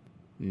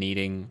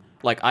needing...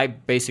 Like, I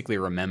basically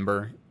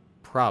remember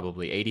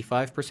probably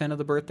 85% of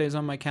the birthdays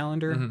on my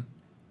calendar,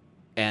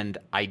 and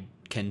I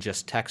can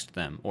just text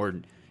them. Or,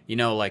 you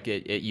know, like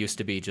it used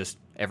to be just...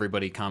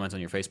 Everybody comments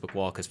on your Facebook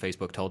wall because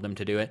Facebook told them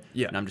to do it.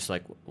 Yeah. And I'm just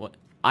like, what?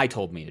 I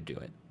told me to do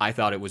it. I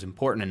thought it was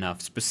important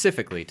enough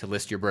specifically to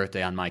list your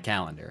birthday on my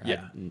calendar.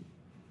 Yeah.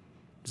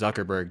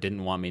 Zuckerberg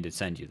didn't want me to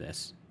send you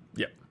this.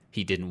 Yep.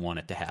 He didn't want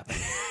it to happen.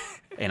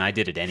 And I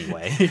did it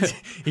anyway.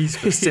 He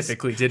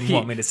specifically didn't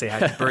want me to say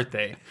happy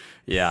birthday.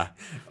 Yeah.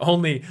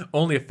 Only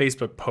a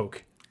Facebook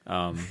poke.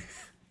 And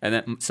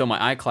then, so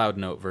my iCloud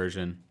note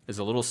version is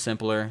a little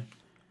simpler.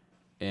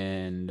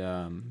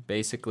 And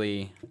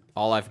basically,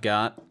 all I've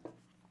got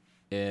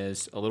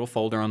is a little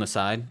folder on the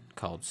side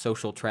called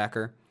Social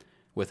Tracker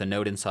with a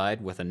note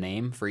inside with a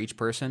name for each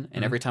person.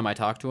 And every time I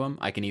talk to them,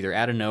 I can either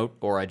add a note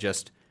or I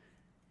just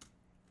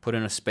put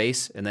in a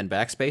space and then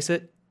backspace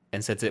it.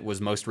 And since it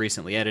was most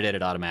recently edited,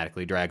 it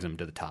automatically drags them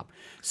to the top.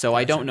 So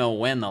I don't know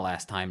when the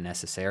last time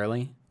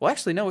necessarily. Well,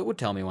 actually, no, it would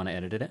tell me when I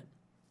edited it.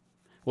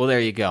 Well, there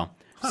you go.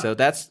 So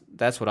that's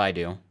what I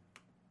do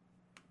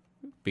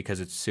because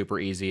it's super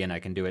easy and I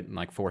can do it in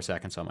like 4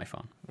 seconds on my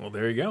phone. Well,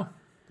 there you go.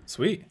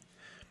 Sweet.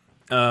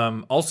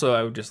 Also,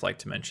 I would just like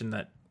to mention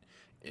that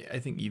I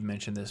think you've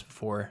mentioned this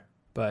before,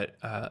 but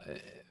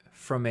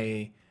from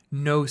a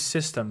no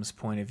systems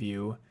point of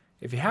view,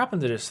 if you happen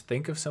to just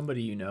think of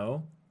somebody you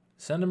know,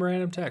 send them a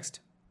random text.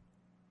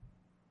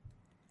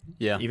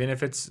 Yeah. Even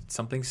if it's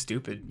something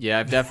stupid. Yeah,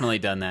 I've definitely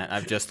done that.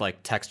 I've just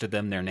like texted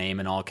them their name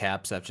in all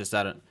caps. I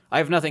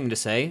have nothing to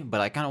say,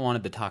 but I kind of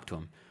wanted to talk to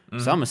them.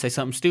 So I'm going to say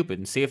something stupid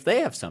and see if they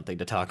have something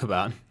to talk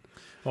about.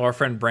 Well, our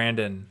friend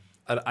Brandon,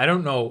 I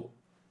don't know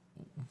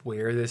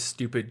where this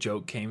stupid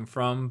joke came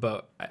from,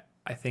 but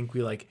I think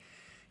we like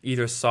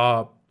either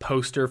saw a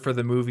poster for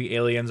the movie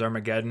Aliens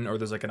Armageddon or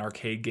there's like an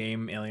arcade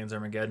game Aliens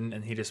Armageddon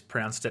and he just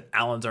pronounced it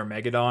Alan's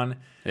Armageddon.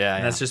 Yeah.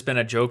 And that's just been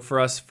a joke for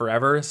us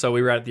forever. So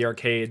we were at the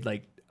arcade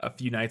like a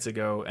few nights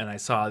ago and I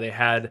saw they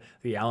had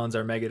the Alan's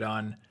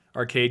Armageddon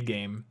arcade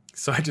game.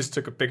 So I just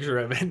took a picture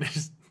of it and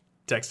just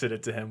texted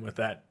it to him with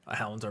that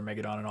Alan's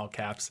Armageddon in all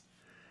caps.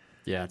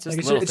 Yeah, it's just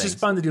like little it's things.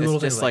 Just fun to do little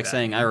things. It's just like that.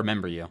 saying, I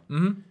remember you.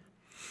 Mm-hmm.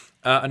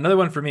 Another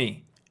one for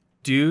me.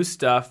 Do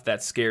stuff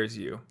that scares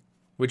you,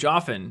 which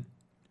often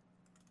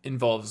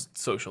involves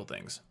social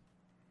things.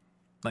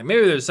 Like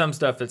maybe there's some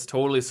stuff that's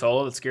totally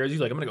solo that scares you.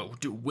 Like I'm going to go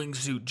do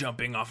wingsuit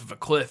jumping off of a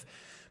cliff.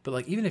 But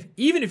like even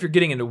if you're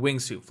getting into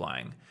wingsuit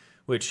flying,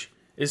 which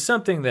is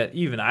something that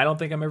even I don't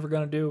think I'm ever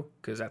going to do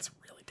because that's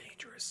really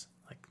dangerous.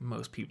 Like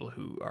most people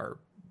who are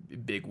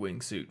big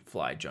wingsuit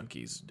fly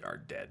junkies are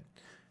dead.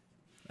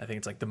 I think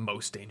it's like the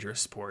most dangerous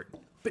sport.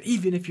 But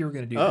even if you were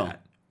going to do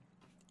that,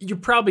 you're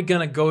probably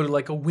going to go to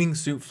like a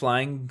wingsuit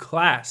flying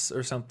class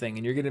or something,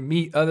 and you're going to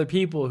meet other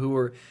people who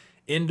are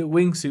into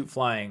wingsuit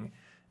flying,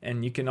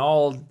 and you can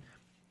all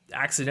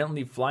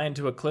accidentally fly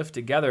into a cliff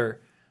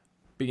together.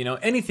 But, you know,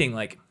 anything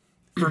like,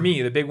 for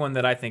me, the big one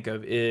that I think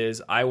of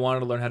is I wanted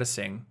to learn how to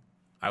sing.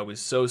 I was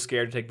so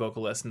scared to take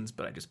vocal lessons,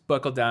 but I just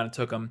buckled down and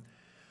took them.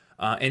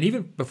 And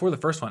even before the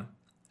first one,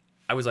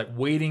 I was like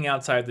waiting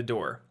outside the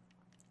door.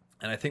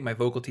 And I think my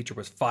vocal teacher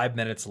was 5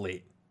 minutes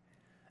late.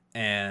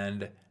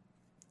 And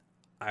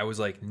I was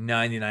like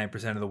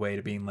 99% of the way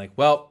to being like,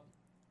 well,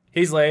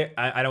 he's late.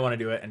 I don't want to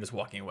do it. And just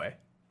walking away.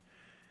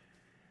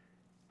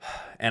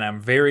 And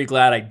I'm very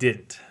glad I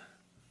didn't,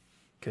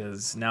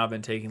 because now I've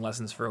been taking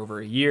lessons for over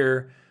a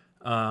year.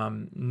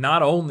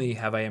 Not only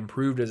have I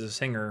improved as a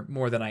singer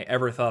more than I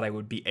ever thought I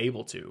would be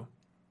able to.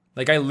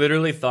 Like, I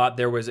literally thought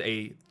there was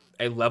a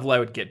level I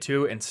would get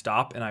to and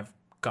stop, and I've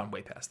gone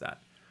way past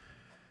that.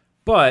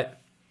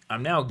 But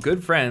I'm now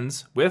good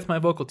friends with my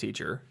vocal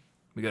teacher.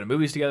 We go to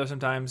movies together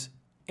sometimes,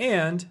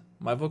 and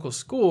my vocal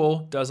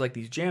school does like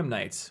these jam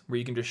nights where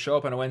you can just show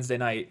up on a Wednesday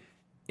night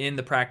in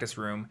the practice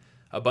room.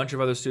 A bunch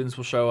of other students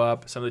will show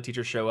up, some of the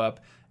teachers show up,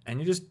 and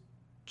you just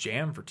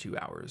jam for 2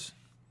 hours.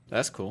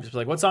 That's cool. Just be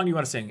like, what song do you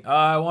want to sing?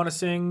 I want to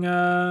sing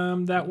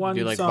that one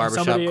Do like song.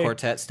 barbershop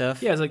quartet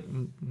stuff? Yeah, it's like,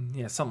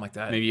 yeah, something like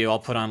that. Maybe you all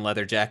put on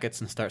leather jackets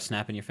and start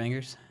snapping your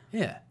fingers?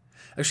 Yeah.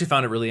 I actually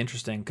found it really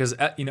interesting because,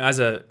 as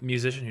a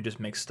musician who just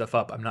makes stuff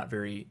up, I'm not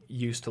very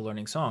used to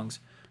learning songs.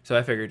 So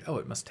I figured,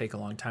 it must take a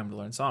long time to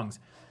learn songs.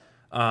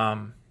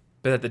 But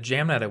at the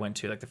jam night I went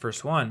to, like the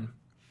first one,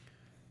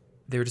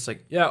 they were just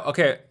like, yeah,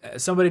 okay,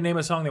 somebody name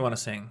a song they want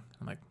to sing.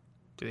 I'm like,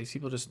 do these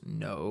people just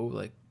know,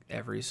 like,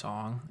 every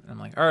song? And I'm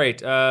like, all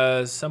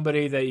right,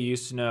 somebody that you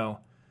used to know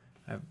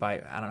I don't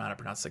know how to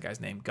pronounce the guy's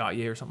name,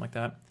 Gautier or something like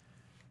that.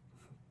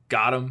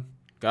 Got him.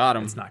 Got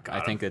him. It's not got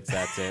him. I think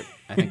that's it.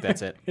 I think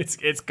that's it.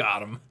 It's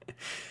got him.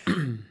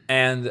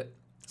 And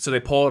so they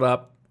pull it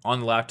up on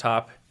the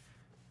laptop,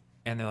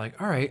 and they're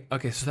like, all right,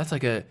 okay, so that's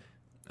like and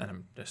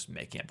I'm just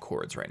making up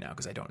chords right now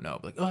because I don't know.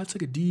 But like, it's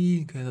like a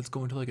D, okay, that's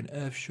going to like an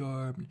F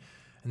sharp.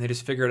 And they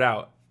just figure it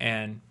out.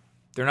 And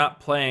they're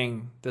not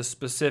playing the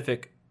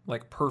specific,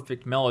 like,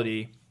 perfect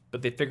melody,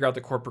 but they figure out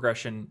the chord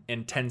progression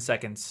in 10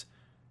 seconds,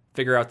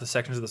 figure out the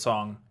sections of the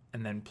song,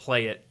 and then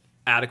play it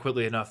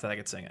adequately enough that I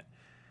could sing it.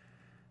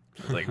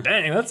 I was like,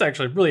 dang, that's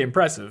actually really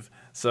impressive.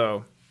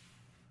 So,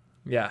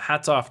 yeah,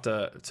 hats off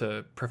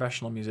to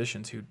professional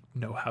musicians who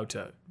know how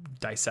to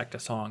dissect a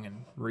song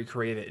and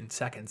recreate it in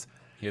seconds.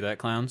 Hear that,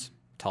 clowns?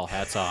 Tall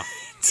hats off.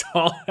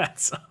 Tall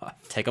hats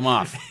off. Take them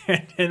off.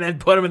 And then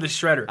put them in the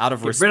shredder. Out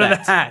of Get respect. rid of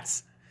the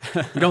hats.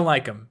 We don't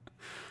like them.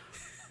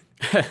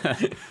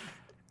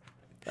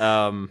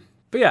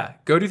 But yeah,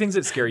 go do things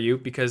that scare you,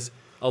 because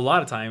a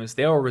lot of times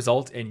they will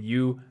result in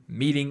you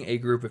meeting a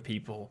group of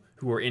people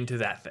who are into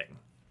that thing.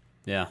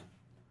 Yeah.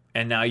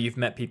 And now you've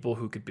met people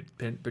who could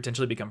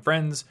potentially become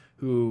friends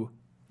who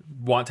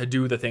want to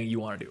do the thing you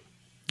want to do.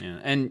 Yeah,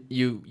 and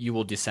you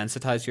will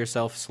desensitize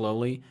yourself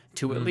slowly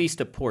to at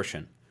least a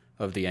portion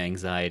of the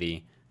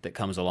anxiety that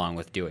comes along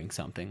with doing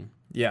something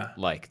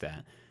like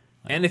that.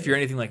 And if you're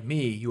anything like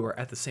me, you are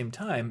at the same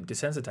time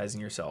desensitizing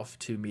yourself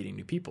to meeting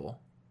new people,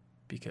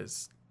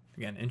 because,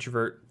 again,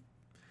 introvert,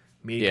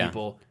 meeting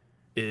people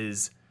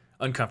is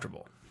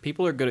uncomfortable.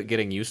 People are good at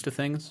getting used to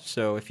things,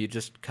 so if you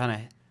just kind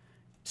of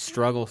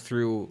struggle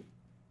through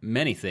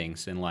many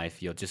things in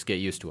life, you'll just get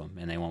used to them,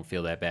 and they won't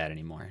feel that bad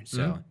anymore.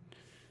 So,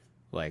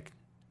 like,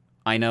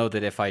 I know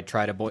that if I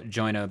try to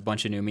join a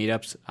bunch of new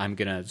meetups, I'm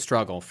going to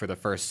struggle for the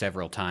first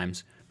several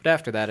times. But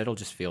after that, it'll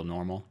just feel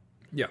normal.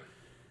 Yeah.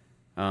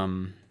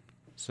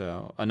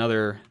 So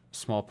another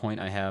small point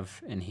I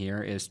have in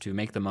here is to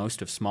make the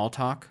most of small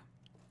talk.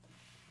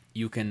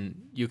 You can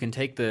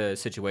take the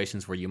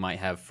situations where you might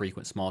have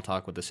frequent small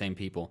talk with the same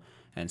people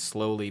and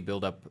slowly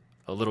build up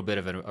a little bit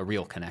of a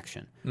real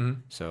connection.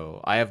 Mm-hmm.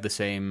 So I have the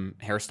same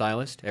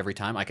hairstylist every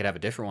time. I could have a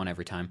different one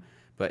every time.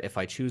 But if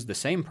I choose the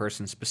same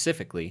person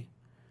specifically,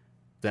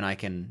 then I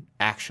can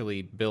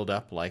actually build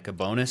up like a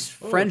bonus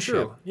friendship.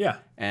 True. Yeah.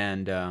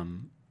 And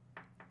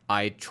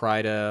I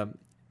try to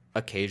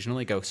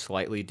occasionally go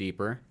slightly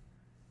deeper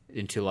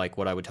into like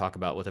what I would talk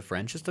about with a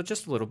friend, just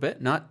a little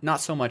bit.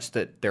 Not so much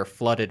that they're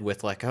flooded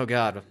with like, oh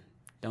God,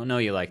 don't know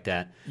you like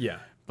that. Yeah.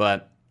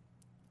 But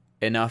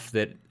enough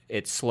that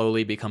it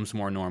slowly becomes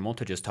more normal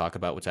to just talk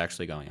about what's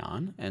actually going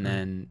on. And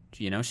then,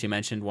 she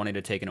mentioned wanting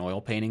to take an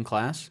oil painting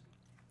class.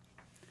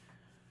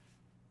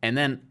 And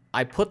then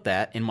I put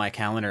that in my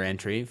calendar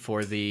entry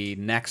for the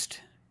next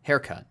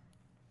haircut,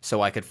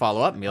 so I could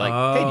follow up and be like,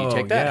 "Hey, did you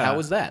take that? Yeah. How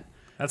was that?"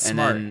 That's and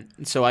smart. Then,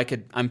 so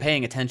I'm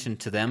paying attention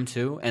to them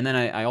too. And then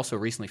I also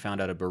recently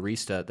found out a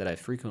barista that I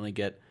frequently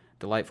get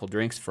delightful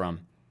drinks from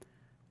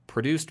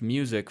produced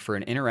music for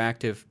an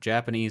interactive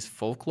Japanese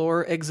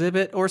folklore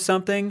exhibit or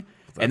something.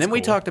 And then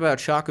we talked about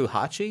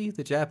shakuhachi,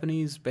 the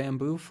Japanese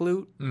bamboo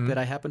flute that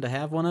I happen to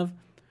have one of.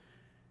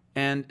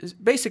 And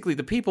basically,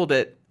 the people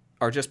that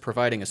are just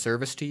providing a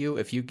service to you,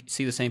 if you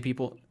see the same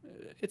people,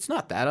 it's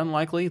not that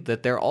unlikely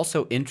that they're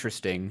also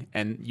interesting,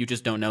 and you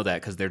just don't know that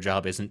because their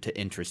job isn't to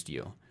interest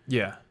you.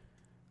 Yeah.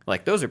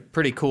 Like, those are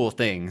pretty cool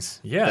things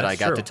that I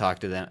got true. to talk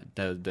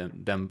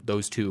to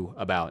those two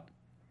about,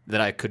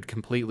 that I could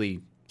completely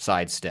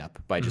sidestep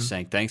by just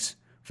saying, thanks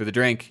for the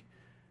drink,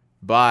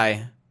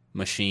 bye,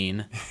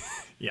 machine.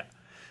 Yeah.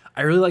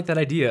 I really like that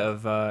idea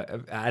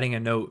of adding a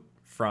note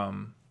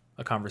from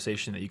a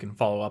conversation that you can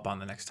follow up on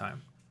the next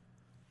time.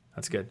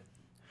 That's good.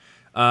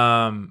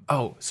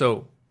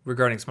 So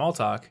regarding small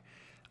talk,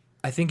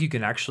 I think you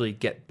can actually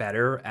get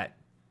better at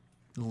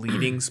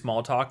leading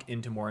small talk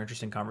into more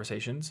interesting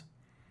conversations.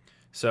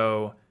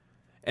 So,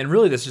 and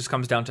really this just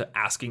comes down to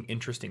asking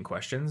interesting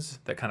questions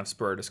that kind of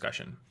spur a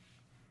discussion.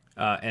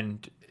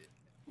 And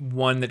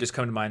one that just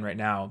come to mind right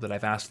now that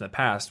I've asked in the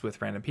past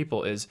with random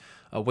people is,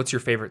 what's your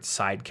favorite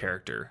side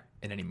character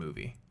in any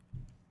movie?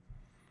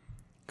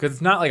 Because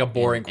it's not like a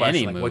boring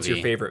question, like what's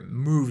your favorite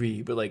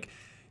movie, but like,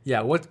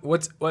 yeah, what,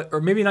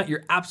 or maybe not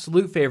your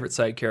absolute favorite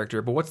side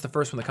character, but what's the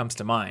first one that comes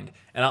to mind?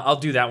 And I'll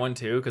do that one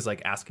too, because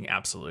like asking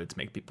absolutes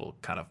make people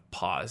kind of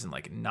pause and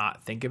like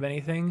not think of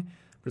anything.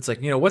 But it's like,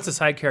 what's a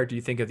side character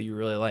you think of that you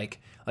really like?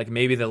 Like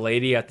maybe the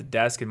lady at the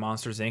desk in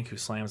Monsters Inc. who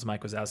slams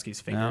Mike Wazowski's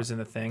fingers in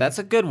the thing. That's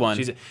a good one.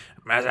 She's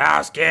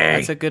Wazowski.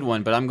 That's a good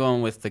one, but I'm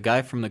going with the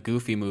guy from the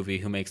Goofy movie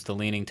who makes the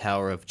Leaning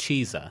Tower of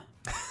Cheesa.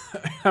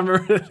 I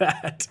remember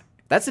that.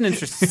 That's an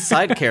interesting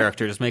side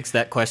character. Just makes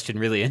that question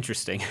really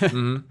interesting.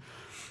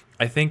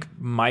 I think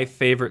my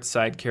favorite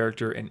side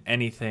character in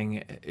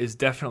anything is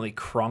definitely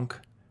Krunk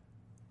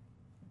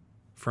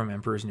from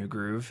Emperor's New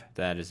Groove.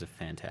 That is a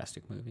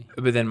fantastic movie.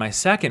 But then my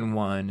second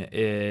one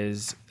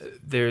is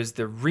there's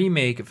the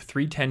remake of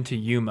 3:10 to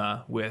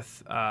Yuma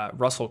with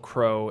Russell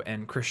Crowe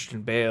and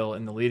Christian Bale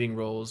in the leading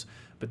roles.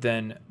 But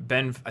then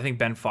I think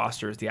Ben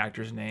Foster is the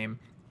actor's name,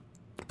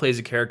 plays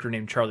a character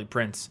named Charlie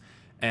Prince.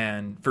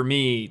 And for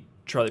me,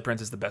 Charlie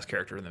Prince is the best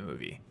character in the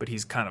movie, but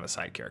he's kind of a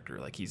side character.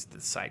 Like he's the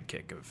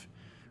sidekick of,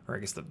 or I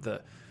guess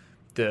the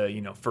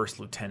first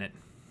lieutenant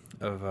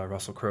of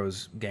Russell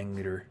Crowe's gang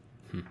leader.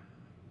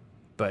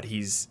 But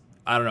he's,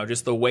 I don't know,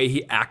 just the way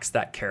he acts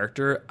that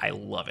character, I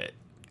love it.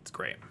 It's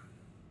great.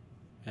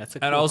 That's a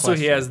cool And also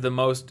question. he has the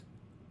most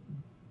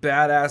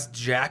badass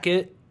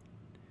jacket.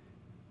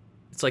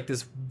 It's like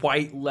this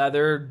white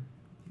leather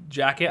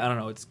jacket. I don't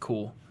know, it's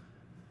cool.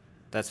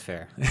 That's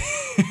fair.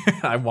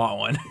 I want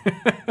one.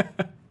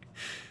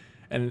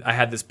 And I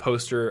had this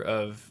poster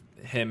of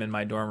him in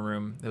my dorm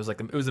room. It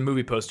was a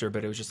movie poster,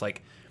 but it was just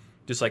like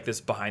this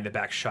behind the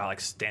back shot,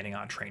 like standing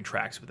on train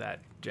tracks with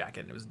that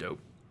jacket, and it was dope.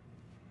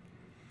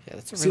 Yeah,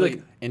 that's a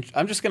really.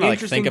 I'm just gonna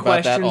think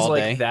about that all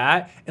day. Like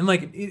that, and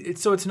like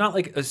so it's not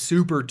like a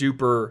super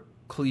duper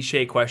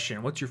cliche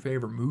question. What's your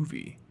favorite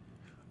movie?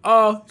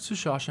 Oh, it's a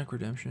Shawshank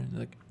Redemption.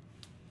 Like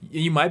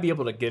you might be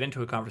able to get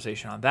into a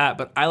conversation on that,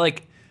 but I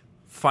like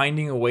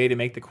finding a way to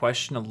make the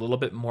question a little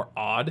bit more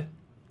odd.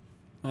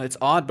 Well, it's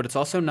odd, but it's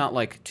also not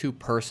like too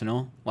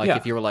personal. Like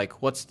if you were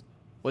like, "What's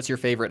your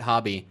favorite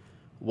hobby?"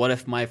 What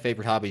if my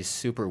favorite hobby is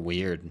super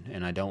weird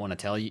and I don't want to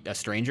tell a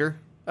stranger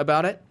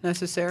about it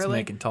necessarily?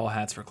 It's making tall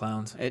hats for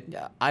clowns.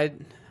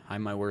 I'm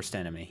my worst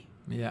enemy.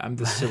 Yeah, I'm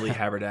the silly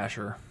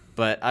haberdasher.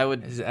 But I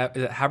would. Is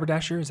it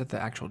haberdasher? Is that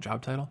the actual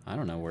job title? I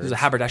don't know words. There's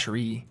a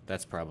haberdashery.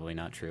 That's probably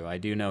not true. I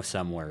do know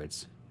some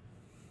words.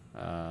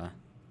 I'll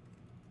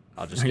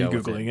just Are go you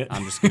with Googling it?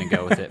 I'm just going to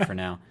go with it for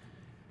now.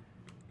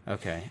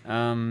 Okay.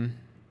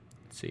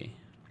 Let's see.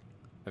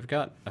 I've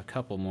got a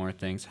couple more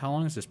things. How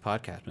long has this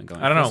podcast been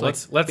going? I don't know.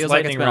 Feels Let's feels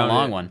like it's lightning been a round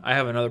long it. one. I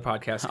have another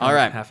podcast. All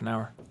right. In half an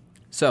hour.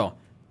 So,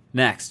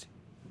 next,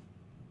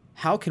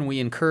 how can we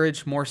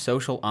encourage more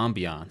social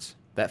ambiance?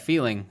 That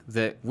feeling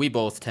that we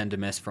both tend to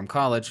miss from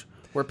college,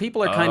 where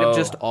people are kind of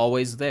just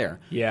always there.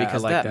 Yeah,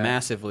 because I like that.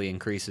 massively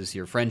increases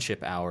your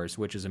friendship hours,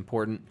 which is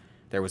important.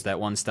 There was that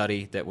one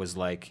study that was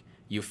like,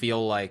 you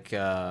feel like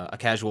a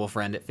casual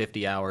friend at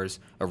 50 hours,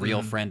 a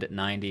real friend at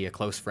 90, a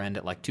close friend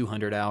at like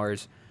 200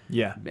 hours.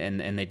 Yeah.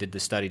 And they did the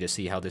study to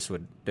see how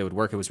they would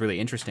work. It was really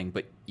interesting.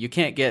 But you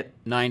can't get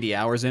 90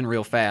 hours in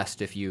real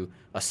fast if you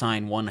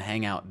assign one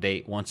hangout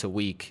date once a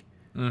week.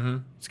 Mm-hmm.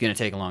 It's going to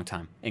take a long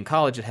time. In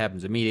college, it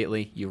happens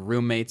immediately. Your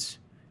roommates,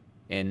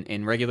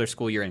 in regular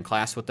school, you're in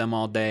class with them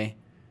all day,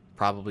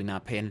 probably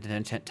not paying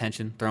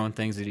attention, throwing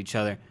things at each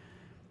other.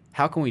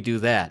 How can we do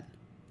that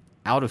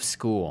out of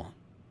school?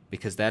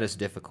 Because that is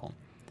difficult.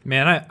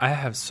 Man, I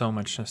have so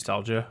much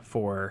nostalgia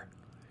for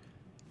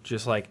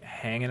just like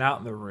hanging out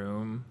in the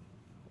room,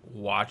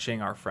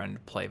 watching our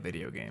friend play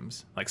video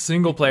games, like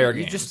single player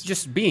games.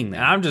 Just being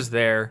there. And I'm just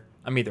there.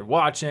 I'm either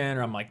watching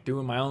or I'm like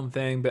doing my own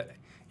thing. But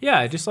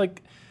yeah, just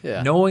like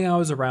knowing I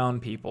was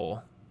around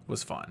people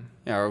was fun.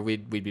 Yeah, or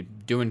we'd be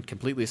doing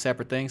completely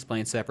separate things,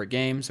 playing separate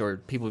games, or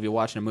people would be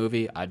watching a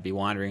movie. I'd be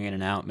wandering in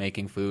and out,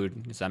 making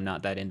food, because I'm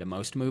not that into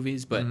most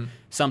movies. But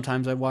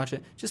sometimes I'd watch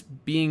it. Just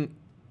being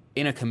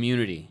in a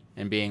community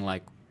and being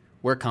like,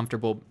 we're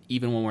comfortable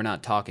even when we're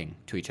not talking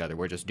to each other.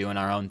 We're just doing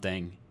our own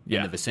thing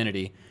in the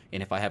vicinity.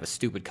 And if I have a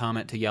stupid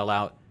comment to yell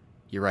out,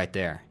 you're right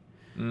there.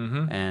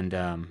 Mm-hmm. And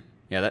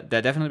that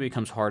definitely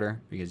becomes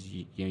harder because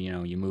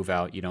you move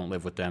out, you don't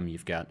live with them,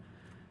 you've got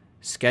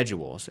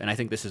schedules. And I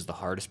think this is the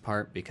hardest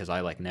part because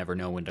I like never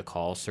know when to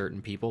call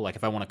certain people. Like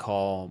if I want to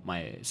call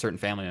my certain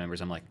family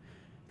members, I'm like,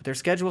 but their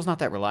schedule's not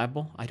that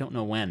reliable. I don't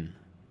know when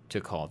to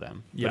call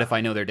them. Yeah. But if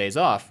I know their days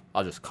off,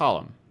 I'll just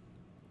call them.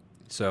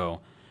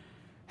 So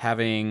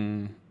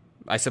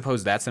I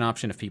suppose that's an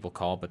option if people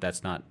call, but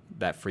that's not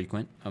that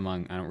frequent I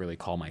don't really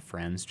call my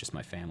friends, just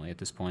my family at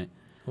this point.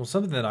 Well,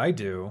 something that I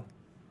do,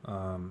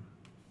 and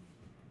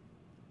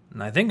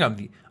I think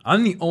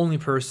I'm the only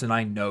person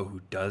I know who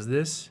does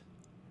this,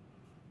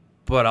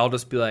 but I'll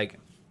just be like,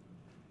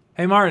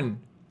 hey, Martin,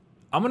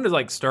 I'm going to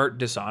like start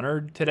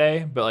Dishonored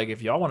today, but like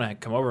if y'all want to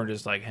come over and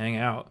just like hang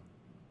out,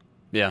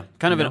 Yeah,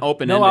 kind of an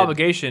open no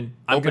obligation.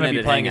 I'm going to be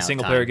open-ended playing a hangout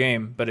single time. player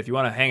game, but if you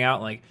want to hang out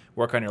and like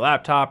work on your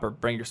laptop or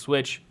bring your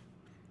Switch,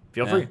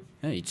 feel free.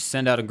 Yeah, you just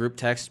send out a group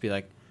text, be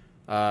like,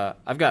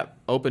 I've got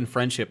open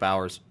friendship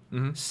hours,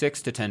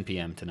 6 to 10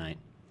 p.m. tonight.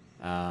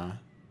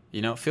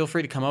 Feel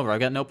free to come over. I've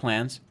got no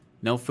plans,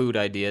 no food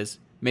ideas.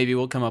 Maybe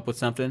we'll come up with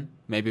something.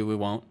 Maybe we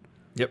won't.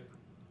 Yep.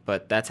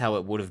 But that's how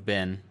it would have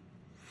been.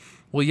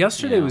 Well,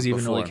 yesterday was even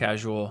before. really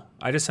casual.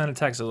 I just sent a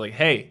text. I was like,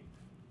 hey,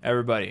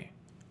 everybody,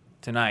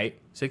 tonight,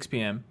 6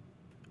 p.m.,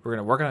 we're going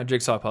to work on a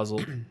jigsaw puzzle,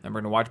 and we're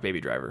going to watch Baby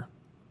Driver.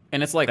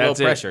 And it's like That's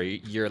low it. pressure.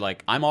 You're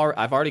like, I've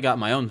already got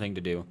my own thing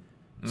to do.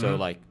 So,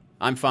 like,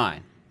 I'm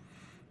fine.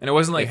 And it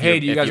wasn't like, If hey, you're-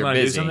 do you if guys you're want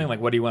to do busy. something? Like,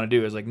 what do you want to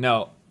do? It was like,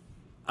 no,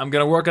 I'm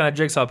going to work on a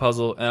jigsaw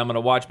puzzle, and I'm going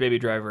to watch Baby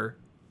Driver.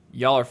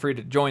 Y'all are free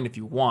to join if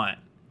you want,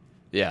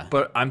 Yeah.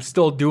 but I'm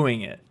still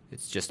doing it.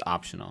 It's just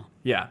optional.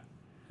 Yeah.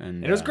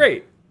 And It was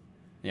great.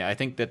 Yeah, I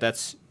think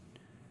that's...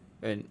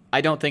 And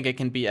I don't think it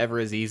can be ever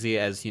as easy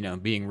as,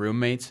 being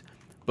roommates.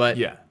 But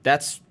Yeah.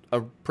 that's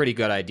a pretty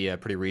good idea, a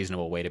pretty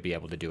reasonable way to be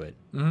able to do it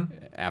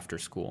after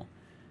school.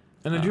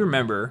 And I do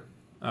remember,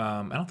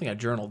 I don't think I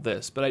journaled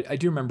this, but I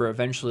do remember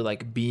eventually,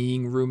 like,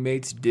 being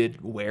roommates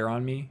did wear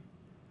on me.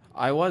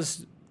 I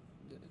was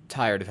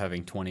tired of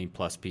having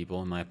 20-plus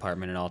people in my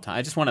apartment at all times.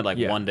 I just wanted, like,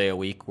 Yeah. one day a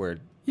week where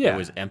Yeah. it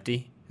was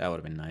empty. That would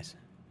have been nice.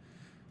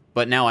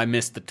 But now I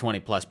miss the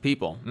 20-plus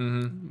people.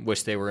 Mm-hmm.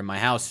 Wish they were in my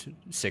house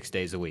 6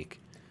 days a week.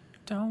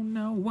 Don't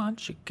know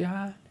what you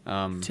got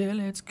till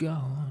it's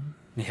gone.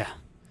 Yeah.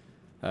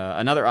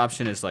 Another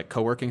option is like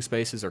co-working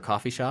spaces or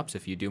coffee shops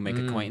if you do make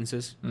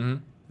acquaintances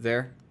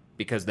there,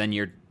 because then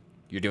you're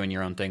doing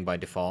your own thing by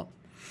default.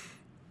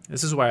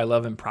 This is why I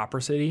love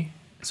Improper City.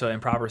 So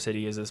Improper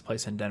City is this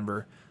place in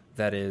Denver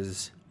that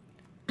is,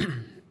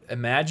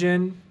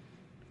 imagine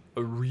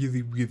a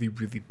really, really,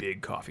 really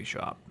big coffee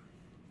shop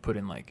put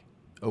in like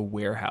a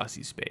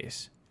warehousey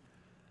space.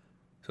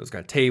 So it's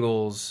got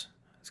tables,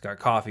 it's got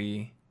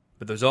coffee,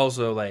 but there's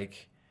also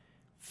like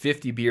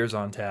 50 beers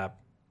on tap.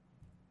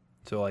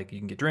 So like you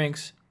can get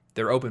drinks.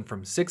 They're open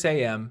from 6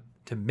 a.m.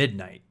 to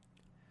midnight.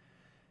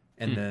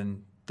 And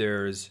then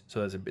it's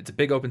a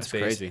big open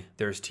space. Crazy.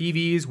 There's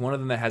TVs, one of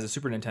them that has a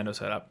Super Nintendo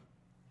setup.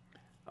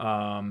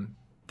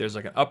 There's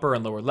like an upper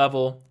and lower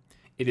level.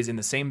 It is in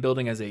the same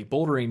building as a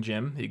bouldering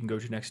gym that you can go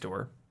to next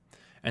door.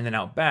 And then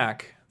out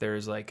back,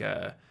 there's like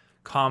a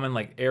common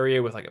like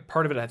area with like a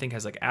part of it I think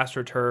has like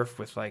AstroTurf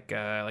with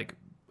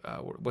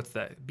what's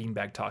that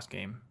beanbag toss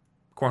game?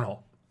 Cornhole.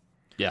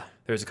 Yeah.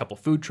 There's a couple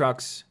food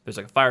trucks. There's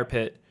like a fire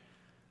pit.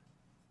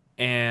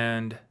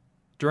 And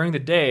during the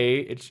day,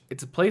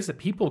 it's a place that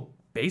people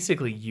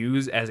basically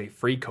use as a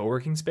free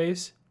co-working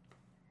space.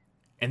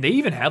 And they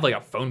even had like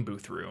a phone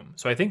booth room.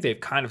 So I think they've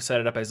kind of set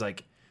it up as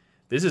like,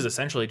 this is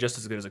essentially just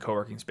as good as a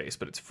co-working space,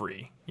 but it's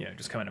free.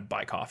 Just come in and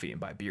buy coffee and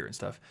buy beer and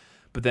stuff.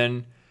 But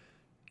then,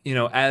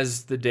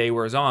 as the day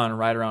wears on,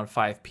 right around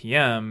 5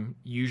 p.m.,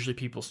 usually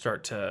people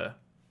start to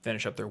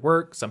finish up their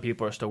work. Some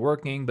people are still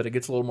working, but it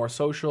gets a little more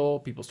social.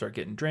 People start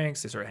getting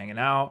drinks. They start hanging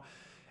out.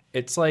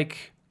 It's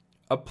like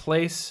a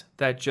place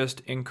that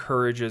just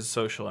encourages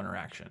social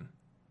interaction.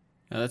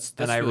 No, that's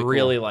And I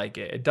really like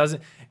it. It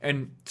doesn't.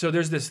 And so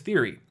there's this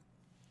theory.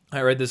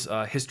 I read this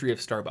history of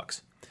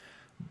Starbucks.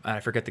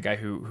 I forget the guy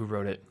who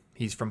wrote it.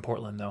 He's from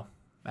Portland, though,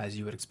 as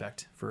you would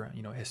expect for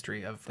a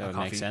history of That a would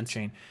coffee make sense.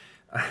 chain.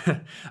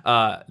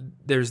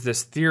 There's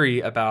this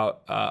theory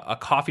about a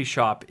coffee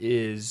shop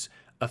is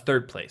a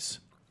third place.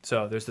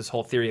 So there's this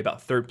whole theory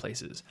about third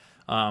places.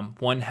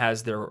 One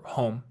has their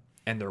home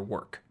and their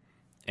work,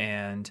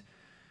 and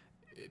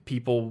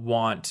people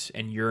want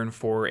and yearn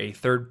for a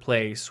third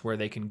place where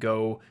they can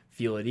go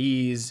feel at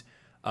ease.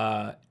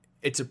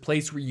 It's a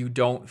place where you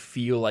don't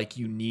feel like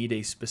you need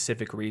a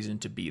specific reason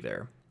to be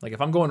there. Like if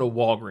I'm going to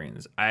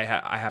Walgreens, I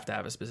have to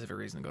have a specific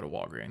reason to go to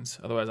Walgreens.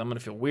 Otherwise, I'm going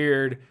to feel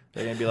weird.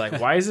 They're going to be like,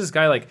 why is this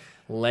guy like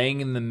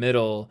laying in the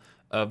middle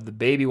of the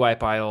baby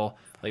wipe aisle,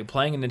 like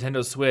playing a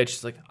Nintendo Switch?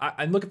 It's like,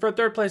 I'm looking for a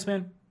third place,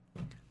 man.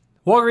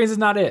 Walgreens is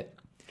not it.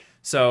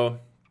 So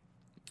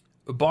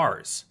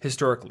bars,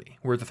 historically,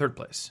 were the third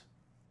place.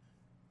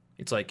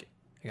 It's like,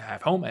 I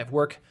have home, I have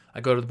work, I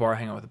go to the bar,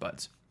 hang out with the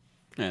buds.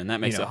 And that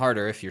makes it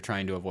harder if you're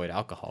trying to avoid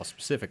alcohol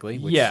specifically,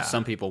 which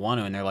some people want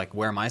to, and they're like,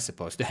 where am I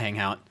supposed to hang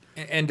out?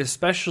 And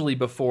especially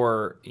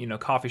before,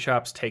 coffee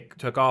shops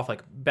took off,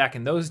 like back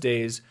in those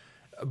days,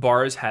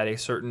 bars had a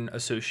certain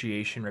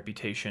association,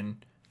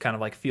 reputation, kind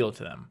of like feel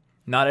to them.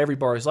 Not every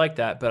bar is like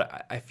that,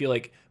 but I feel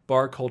like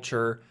bar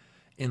culture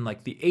in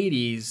like the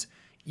 80s,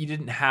 you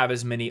didn't have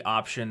as many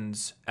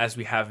options as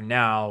we have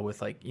now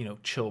with like,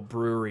 chill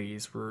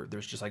breweries where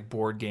there's just like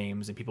board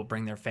games and people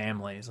bring their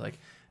families. Like,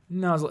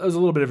 no, it was a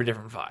little bit of a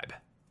different vibe.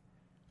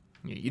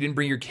 You didn't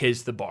bring your kids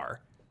to the bar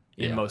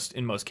in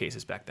most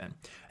cases back then.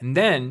 And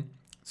then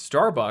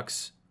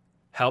Starbucks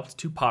helped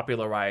to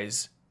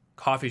popularize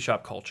coffee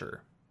shop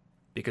culture.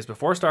 Because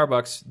before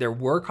Starbucks, there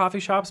were coffee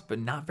shops, but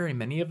not very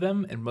many of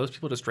them. And most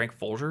people just drank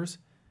Folgers,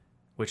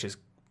 which is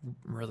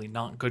really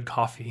not good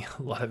coffee.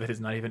 A lot of it is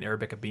not even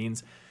Arabica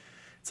beans.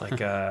 It's like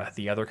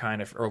the other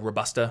kind of, or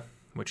Robusta,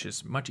 which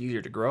is much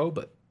easier to grow,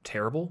 but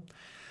terrible.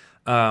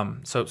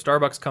 So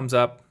Starbucks comes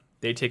up,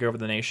 they take over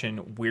the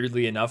nation.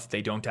 Weirdly enough,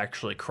 they don't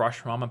actually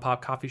crush mom and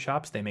pop coffee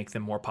shops. They make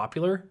them more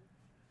popular.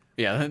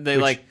 Yeah, they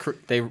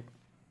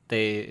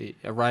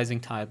a rising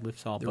tide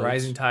lifts all boats. The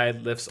rising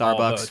tide lifts all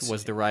boats. Starbucks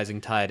was the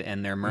rising tide,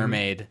 and their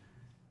mermaid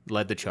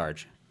led the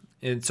charge.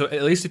 And so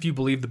at least if you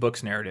believe the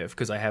book's narrative,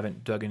 because I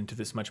haven't dug into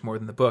this much more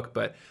than the book,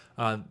 but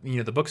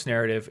the book's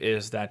narrative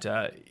is that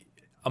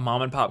a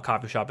mom and pop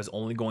coffee shop is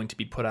only going to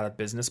be put out of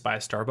business by a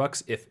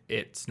Starbucks if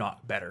it's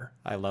not better.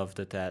 I love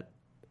that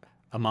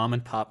a mom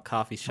and pop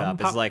coffee shop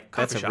pop is like,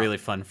 that's coffee a shop. really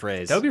fun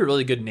phrase. That would be a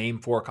really good name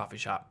for a coffee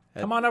shop.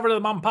 Come on over to the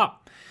mom and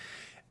pop.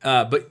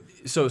 But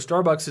so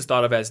Starbucks is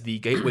thought of as the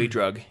gateway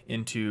drug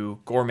into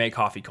gourmet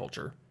coffee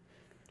culture,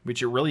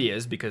 which it really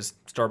is, because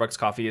Starbucks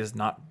coffee is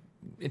not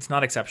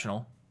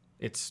exceptional.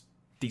 It's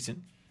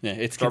decent. Yeah,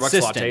 it's Starbucks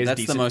consistent. latte is That's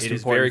decent. the most It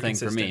is very important thing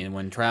for me. consistent. And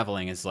when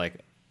traveling, is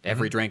like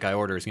every drink I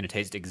order is going to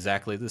taste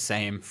exactly the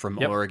same from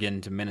Yep. Oregon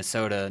to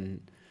Minnesota.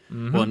 And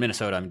well, in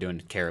Minnesota, I'm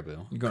doing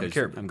Caribou. You're going to 'cause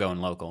Caribou. I'm going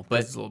local.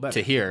 But it's a little better.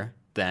 to here,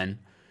 then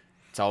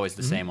it's always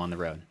the same on the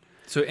road.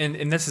 So,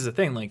 and this is the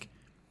thing, like,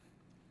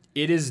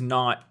 it is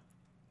not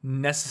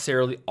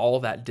necessarily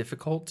all that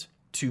difficult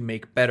to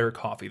make better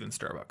coffee than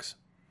Starbucks.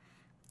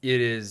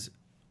 It is,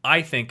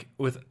 I think,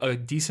 with a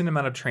decent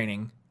amount of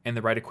training and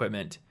the right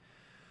equipment,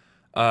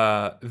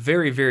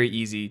 very, very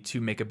easy to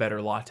make a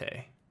better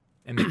latte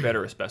and make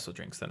better espresso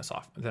drinks than a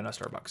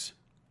Starbucks.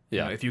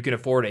 Yeah. If you can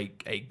afford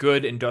a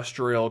good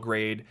industrial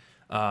grade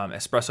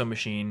espresso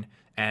machine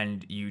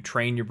and you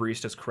train your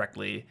baristas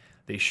correctly,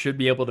 they should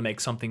be able to make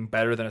something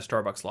better than a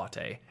Starbucks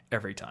latte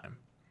every time.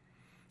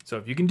 So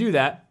if you can do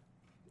that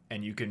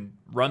and you can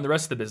run the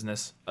rest of the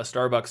business, a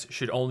Starbucks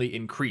should only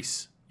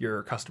increase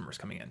your customers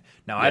coming in.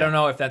 Now, I don't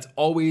know if that's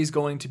always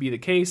going to be the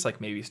case. Like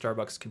maybe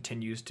Starbucks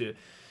continues to,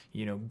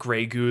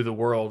 gray goo the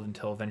world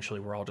until eventually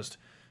we're all just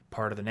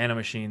part of the nano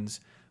machines.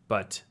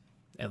 But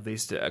at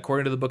least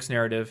according to the book's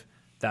narrative,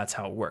 that's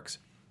how it works.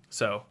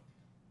 So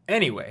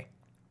anyway,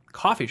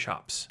 coffee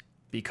shops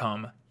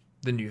become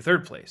the new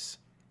third place.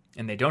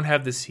 And they don't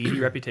have the seedy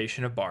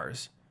reputation of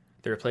bars.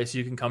 They're a place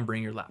you can come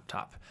bring your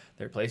laptop.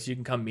 They're a place you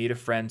can come meet a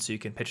friend so you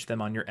can pitch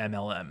them on your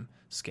MLM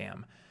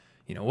scam.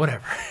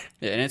 Whatever.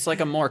 Yeah, and it's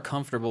like a more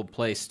comfortable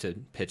place to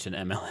pitch an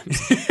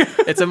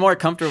MLM. It's a more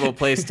comfortable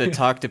place to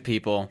talk to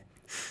people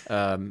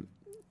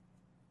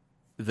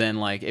than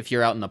like if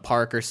you're out in the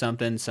park or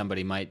something,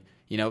 somebody might,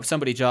 if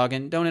somebody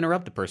jogging, don't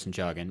interrupt the person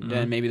jogging.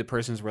 Then maybe the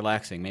person's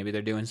relaxing. Maybe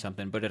they're doing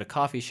something. But at a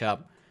coffee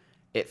shop,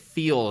 it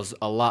feels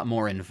a lot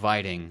more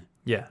inviting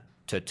Yeah.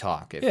 to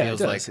talk. It Yeah,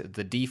 feels it like does.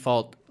 the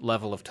default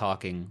level of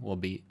talking will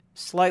be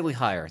slightly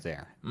higher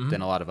there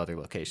than a lot of other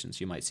locations.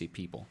 You might see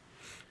people.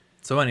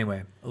 So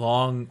anyway,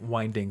 long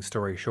winding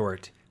story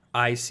short,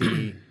 I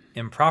see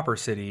Improper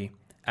City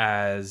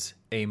as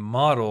a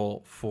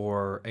model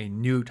for a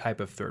new type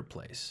of third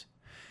place.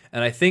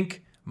 And I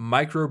think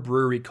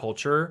microbrewery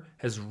culture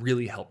has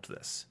really helped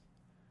this.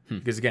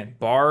 Because again,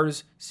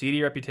 bars,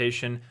 seedy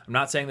reputation. I'm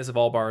not saying this of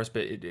all bars,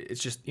 but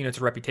it's just, it's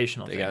a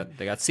reputational thing.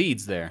 They got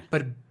seeds there.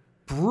 But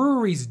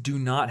breweries do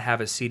not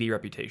have a seedy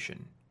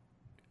reputation.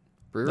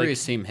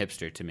 Breweries seem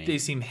hipster to me. They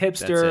seem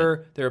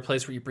hipster. They're a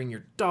place where you bring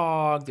your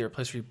dog. They're a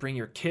place where you bring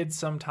your kids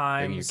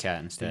sometimes. Bring your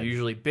cat instead. They're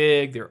usually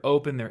big. They're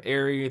open. They're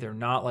airy. They're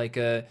not like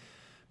a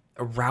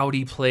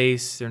rowdy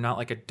place. They're not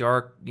like a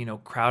dark,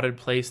 crowded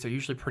place. They're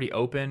usually pretty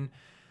open.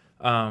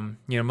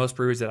 Most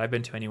breweries that I've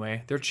been to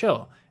anyway, they're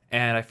chill.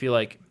 And I feel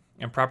like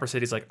Improper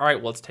City's like, all right,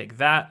 well, let's take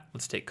that.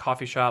 Let's take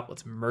coffee shop.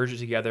 Let's merge it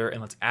together and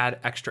let's add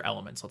extra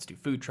elements. Let's do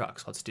food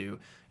trucks. Let's do,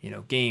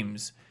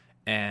 games.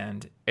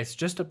 And it's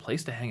just a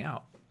place to hang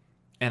out.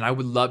 And I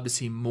would love to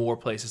see more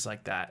places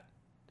like that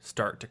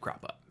start to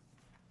crop up.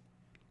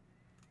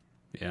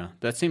 Yeah,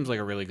 that seems like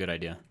a really good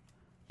idea.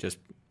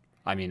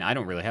 I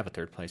don't really have a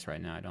third place right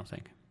now, I don't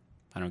think.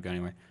 I don't go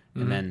anywhere.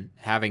 Mm-hmm. And then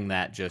having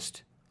that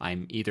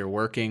I'm either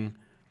working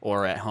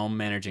or at home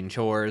managing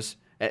chores.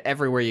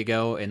 Everywhere you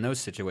go, in those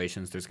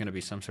situations, there's going to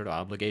be some sort of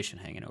obligation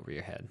hanging over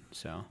your head.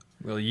 So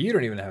Well, you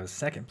don't even have a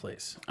second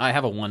place. I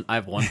have one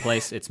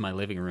place. It's my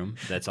living room.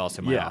 That's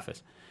also my Yeah.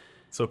 office.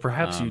 So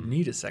perhaps you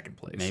need a second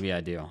place. Maybe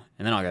I do.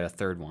 And then I'll get a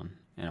third one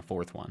and a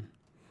fourth one.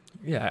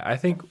 Yeah, I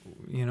think,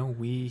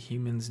 we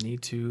humans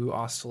need to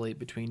oscillate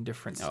between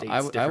different states.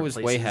 I different was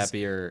way places,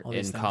 happier all in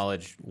these things.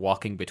 college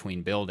walking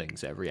between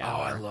buildings every Oh,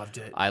 hour. I loved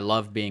it. I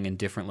love being in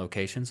different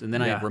locations, and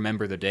then Yeah. I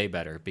remember the day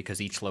better because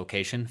each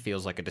location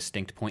feels like a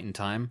distinct point in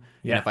time.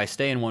 Yeah. And if I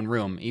stay in one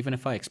room, even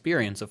if I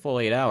experience a full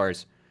 8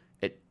 hours,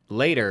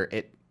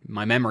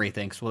 my memory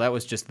thinks, well, that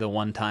was just the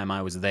one time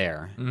I was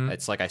there. Mm-hmm.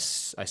 It's like I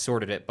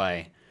sorted it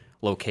by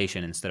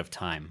location instead of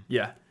time.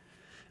 Yeah.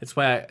 It's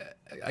why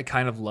I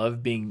kind of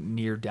love being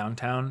near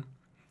downtown.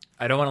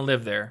 I don't want to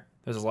live there.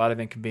 There's a lot of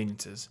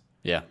inconveniences.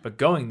 Yeah. But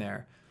going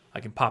there, I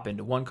can pop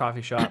into one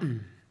coffee shop,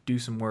 do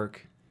some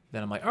work.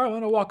 Then I'm like, oh, I'm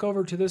going to walk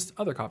over to this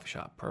other coffee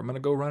shop, or I'm going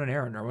to go run an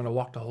errand, or I'm going to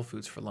walk to Whole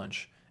Foods for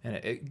lunch. And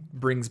it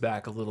brings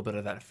back a little bit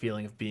of that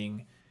feeling of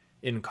being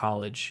in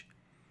college.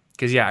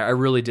 Because, yeah, I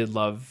really did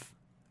love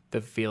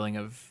the feeling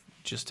of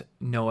just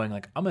knowing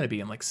like I'm going to be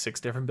in like 6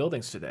 different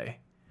buildings today.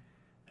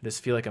 I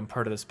just feel like I'm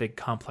part of this big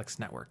complex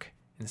network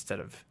instead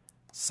of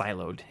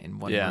siloed in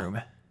one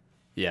room.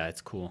 Yeah,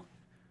 it's cool.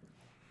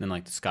 And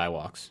like the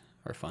skywalks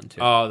are fun too.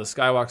 Oh, the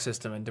Skywalk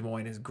system in Des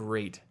Moines is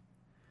great.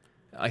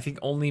 I think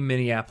only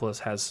Minneapolis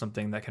has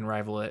something that can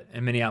rival it,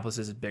 and Minneapolis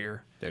is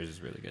bigger. Theirs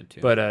is really good too.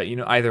 But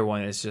either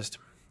one is just,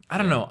 I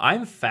don't know.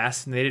 I'm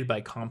fascinated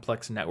by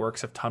complex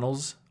networks of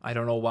tunnels. I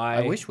don't know why.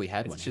 I wish we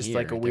had one. It's just here.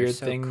 like a They're weird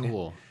so thing.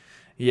 Cool.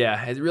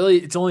 Yeah,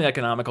 it's only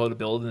economical to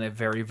build in a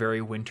very,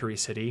 very wintry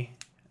city,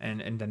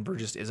 and Denver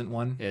just isn't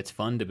one. It's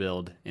fun to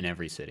build in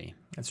every city.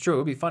 That's true. It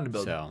would be fun to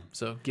build.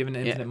 So given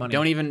infinite money,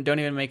 Don't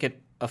even make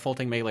it a full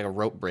thing. Make it like a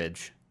rope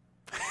bridge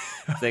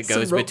that Some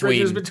goes rope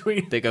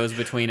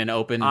between an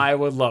open. I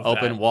would love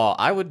open that. wall.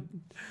 I would.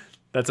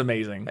 That's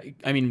amazing.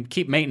 I mean,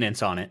 keep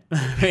maintenance on it.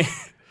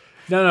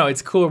 No,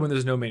 it's cooler when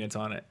there's no maintenance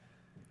on it.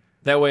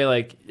 That way,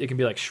 like it can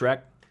be like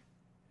Shrek.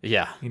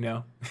 Yeah, You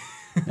know.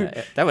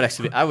 that would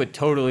actually. I would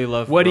totally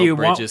love What do rope you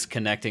want? bridges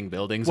connecting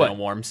buildings What? in a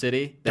warm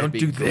city. That'd Don't be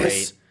do great.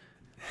 this.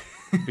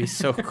 It'd be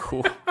so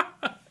cool.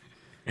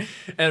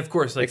 And of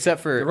course, like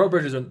Except for- the road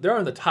bridges, they're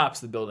on the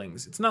tops of the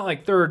buildings. It's not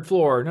like 3rd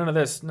floor. None of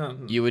this. No,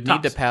 You would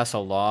need to tops. pass a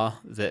law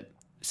that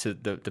so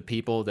the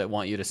people that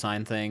want you to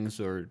sign things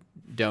or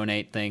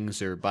donate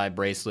things or buy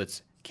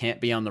bracelets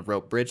can't be on the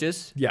rope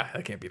bridges Yeah,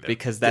 that can't be there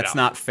because Get that's out.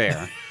 not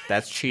fair.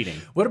 That's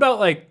cheating. What about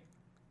like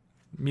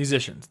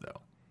musicians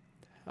though?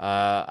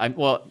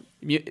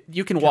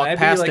 You can I walk be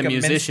past like a a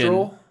musician.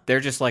 minstrel? They're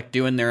just like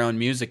doing their own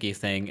music-y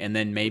thing, and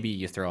then maybe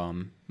you throw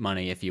them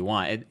money if you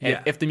want.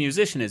 Yeah. If the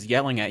musician is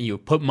yelling at you,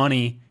 put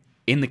money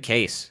in the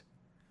case.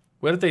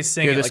 What if they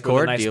sing Hear it this like with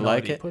chord? a nice Do you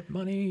like melody? it? Put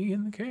money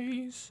in the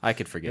case. I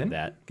could forgive Then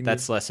that. can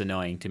That's less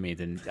annoying to me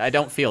than I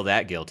don't feel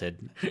that guilted.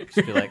 Just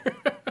be like,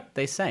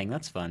 they sang.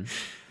 That's fun.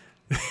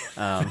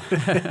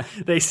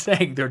 They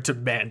sang their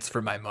demands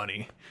for my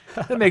money.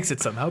 That makes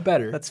it somehow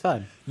better. That's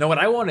fun. No, what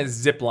I want is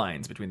zip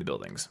lines between the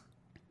buildings.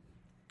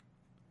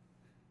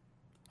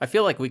 I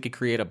feel like we could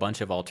create a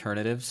bunch of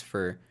alternatives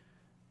for.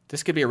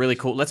 This could be a really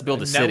cool. Let's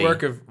build a city.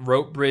 Network of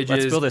rope bridges.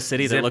 Let's build a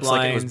city that zip looks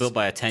like it was lines, built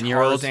by a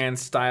 10-year-old. Tarzan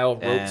style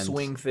rope And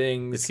swing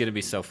things. It's gonna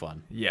be so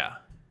fun. Yeah,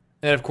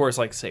 and of course,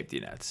 like safety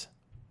nets.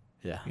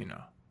 Yeah. You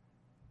know.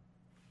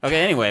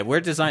 Okay. Anyway,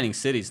 we're designing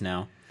cities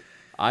now.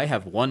 I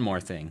have one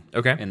more thing.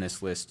 Okay. In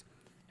this list,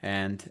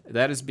 and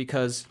that is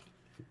because,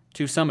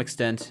 to some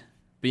extent,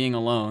 being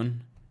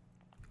alone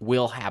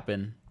will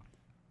happen,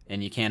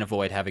 and you can't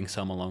avoid having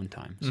some alone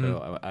time.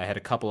 So I had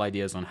a couple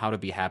ideas on how to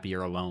be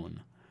happier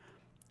alone.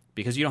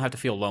 Because you don't have to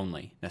feel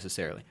lonely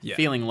necessarily. Yeah.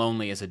 Feeling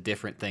lonely is a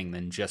different thing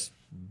than just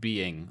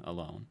being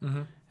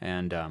alone.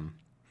 And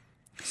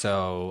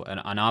so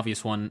an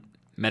obvious one,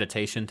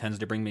 meditation tends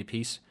to bring me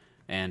peace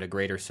and a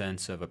greater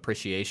sense of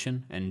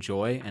appreciation and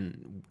joy.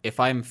 And if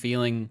I'm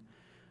feeling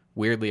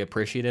weirdly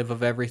appreciative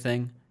of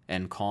everything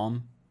and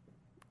calm,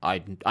 I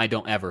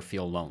don't ever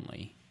feel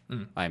lonely.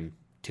 I'm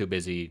too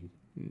busy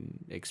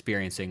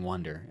experiencing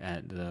wonder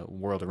at the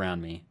world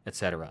around me,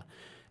 etc.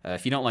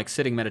 If you don't like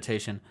sitting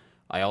meditation,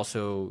 I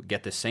also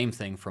get the same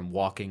thing from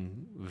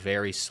walking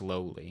very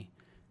slowly,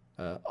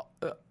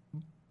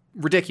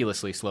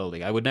 ridiculously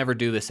slowly. I would never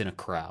do this in a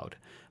crowd,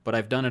 but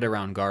I've done it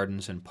around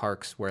gardens and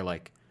parks where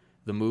like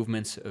the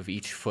movements of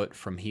each foot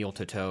from heel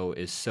to toe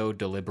is so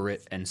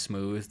deliberate and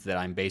smooth that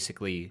I'm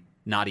basically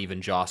not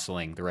even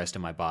jostling the rest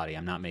of my body.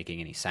 I'm not making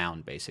any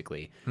sound,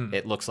 basically.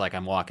 It looks like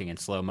I'm walking in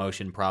slow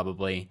motion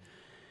probably,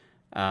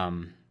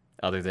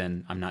 other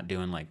than I'm not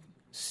doing like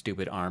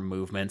stupid arm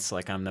movements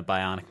like I'm the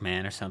Bionic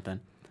Man or something.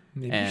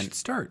 Maybe you should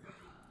start.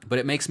 But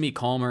it makes me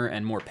calmer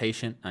and more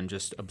patient on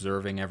just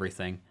observing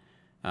everything.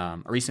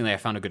 Recently, I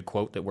found a good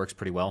quote that works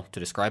pretty well to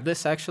describe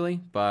this, actually,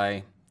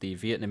 by the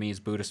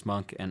Vietnamese Buddhist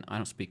monk, and I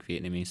don't speak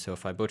Vietnamese, so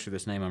if I butcher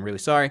this name, I'm really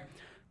sorry.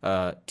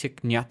 Thich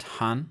Nhat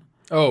Hanh.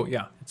 Oh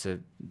yeah,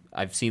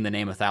 I've seen the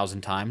name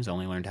 1,000 times.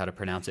 Only learned how to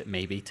pronounce it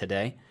maybe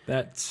today.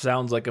 that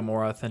sounds like a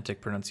more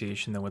authentic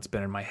pronunciation than what's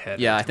been in my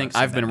head. Yeah, I every time think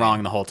seen I've been that wrong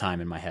name. the whole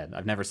time in my head.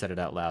 I've never said it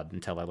out loud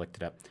until I looked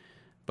it up.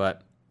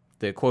 But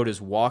the quote is,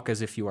 "Walk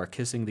as if you are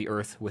kissing the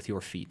earth with your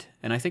feet."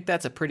 And I think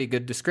that's a pretty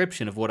good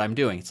description of what I'm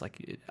doing. It's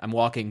like I'm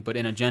walking, but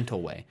in a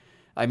gentle way.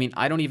 I mean,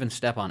 I don't even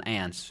step on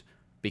ants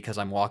because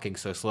I'm walking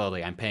so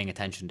slowly. I'm paying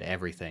attention to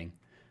everything.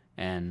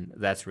 And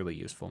that's really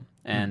useful.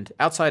 And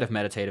outside of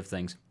meditative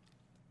things,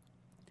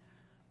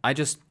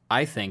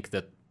 I think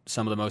that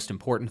some of the most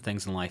important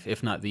things in life,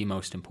 if not the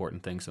most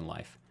important things in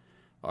life,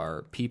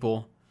 are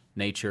people,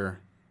 nature,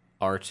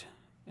 art,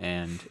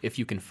 and if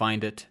you can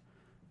find it,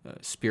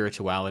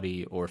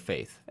 spirituality or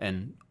faith.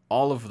 And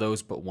all of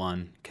those but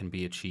one can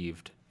be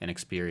achieved and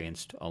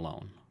experienced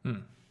alone.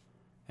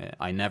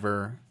 I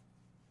never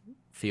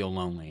feel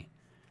lonely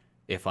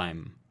if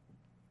I'm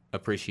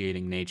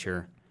appreciating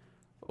nature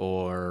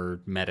or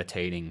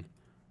meditating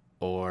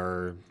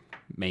or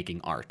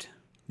making art.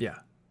 Yeah.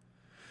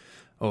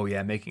 Oh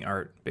yeah, making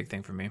art, big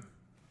thing for me.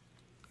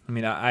 I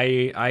mean,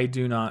 I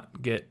do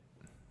not get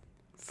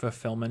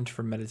fulfillment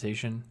from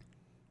meditation.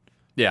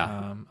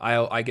 Yeah.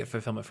 I get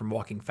fulfillment from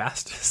walking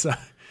fast. So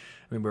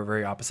I mean, we're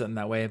very opposite in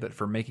that way, but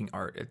for making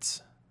art,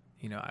 it's,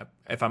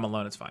 if I'm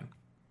alone, it's fine.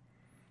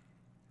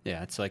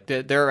 Yeah, it's like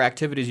there are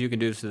activities you can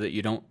do so that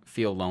you don't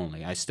feel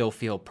lonely. I still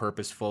feel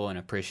purposeful and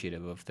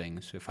appreciative of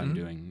things if I'm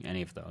doing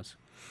any of those.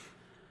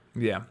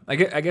 Yeah, I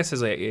guess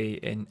as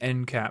an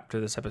end cap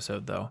to this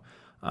episode, though,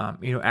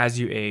 as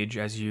you age,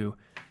 as you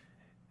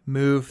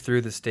move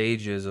through the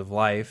stages of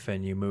life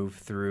and you move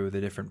through the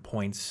different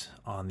points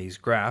on these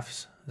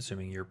graphs,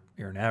 assuming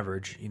you're an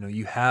average,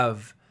 you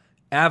have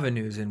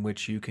avenues in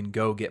which you can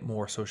go get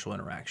more social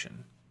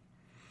interaction,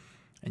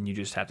 and you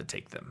just have to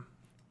take them.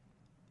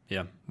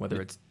 Yeah.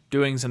 Whether it's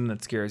doing something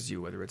that scares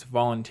you, whether it's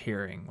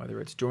volunteering,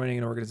 whether it's joining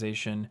an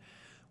organization,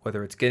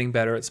 whether it's getting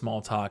better at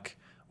small talk,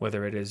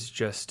 whether it is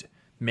just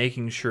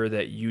making sure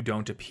that you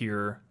don't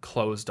appear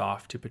closed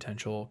off to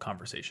potential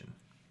conversation.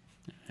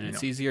 And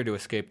it's easier to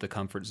escape the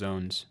comfort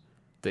zones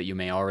that you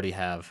may already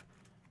have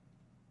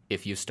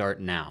if you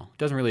start now. It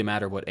doesn't really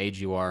matter what age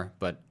you are,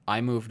 but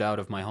I moved out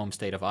of my home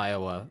state of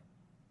Iowa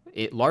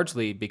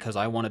largely because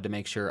I wanted to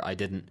make sure I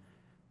didn't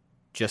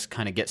just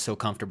kind of get so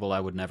comfortable I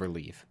would never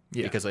leave.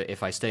 Yeah. Because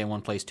if I stay in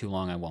one place too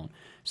long, I won't.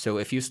 So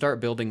if you start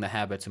building the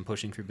habits and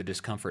pushing through the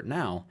discomfort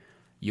now,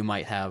 you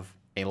might have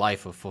a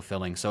life of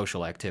fulfilling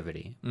social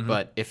activity. Mm-hmm.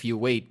 But if you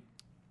wait,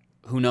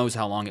 who knows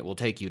how long it will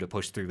take you to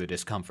push through the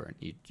discomfort.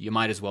 You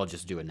might as well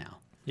just do it now.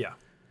 Yeah.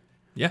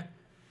 Yeah.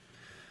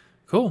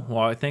 Cool.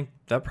 Well, I think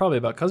that probably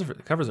about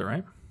covers it,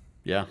 right?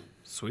 Yeah.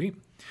 Sweet.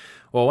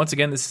 Well, once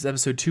again, this is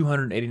episode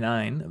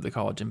 289 of the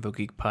College Info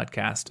Geek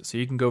podcast. So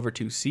you can go over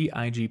to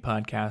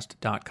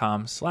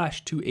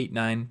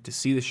cigpodcast.com/289 to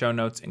see the show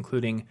notes,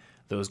 including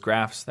those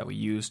graphs that we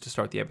used to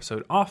start the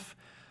episode off,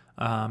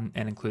 and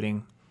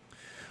including,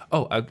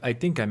 I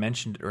think I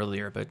mentioned it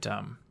earlier, but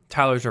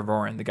Tyler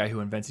Tervoren, the guy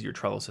who invented your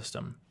Trello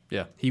system,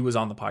 he was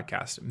on the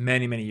podcast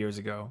many, many years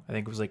ago. I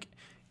think it was like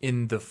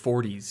in the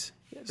 40s.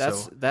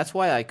 That's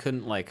why I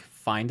couldn't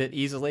find it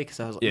easily, because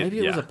I was maybe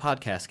it was a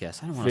podcast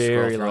guest. I don't want to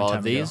scroll through all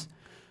of these.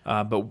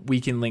 But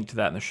we can link to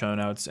that in the show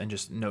notes, and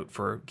just note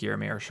for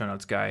Guillermo, our show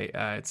notes guy,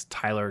 it's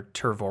Tyler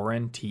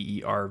Tervoren,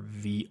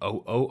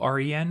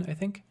 Tervooren, I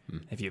think.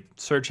 If you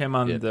search him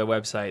on the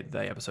website,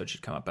 the episode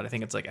should come up, but I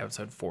think it's like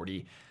episode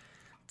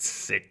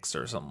 46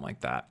 or something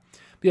like that.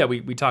 But yeah,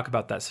 we talk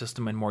about that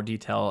system in more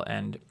detail,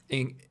 and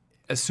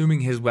assuming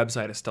his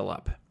website is still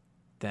up,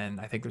 then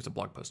I think there's a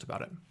blog post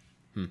about it,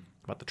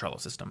 about the Trello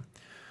system.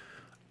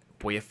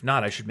 Boy, if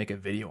not, I should make a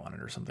video on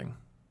it or something.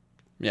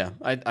 Yeah,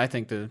 I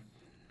think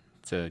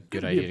it's a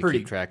good idea to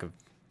keep track of.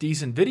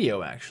 Decent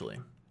video, actually.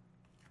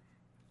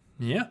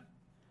 Yeah.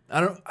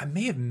 I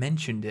may have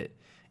mentioned it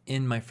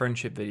in my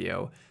friendship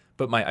video,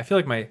 but I feel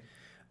like my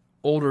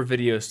older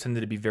videos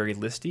tended to be very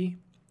listy,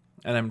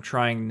 and I'm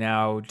trying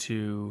now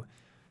to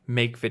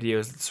make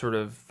videos that sort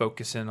of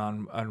focus in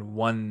on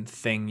one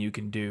thing you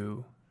can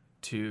do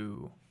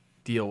to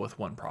deal with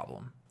one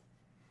problem,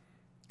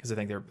 because I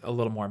think they're a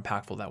little more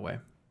impactful that way.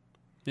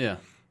 Yeah.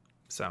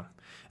 So,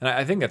 and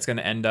I think that's going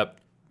to end up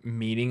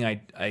meaning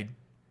I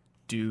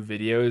do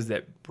videos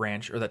that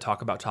branch or that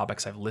talk about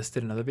topics I've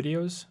listed in other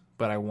videos,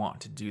 but I want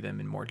to do them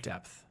in more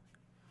depth,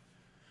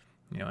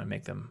 and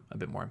make them a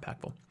bit more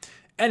impactful.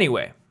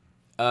 Anyway,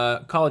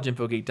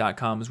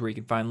 collegeinfogeek.com is where you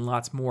can find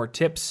lots more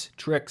tips,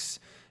 tricks,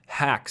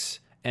 hacks,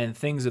 and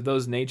things of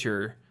those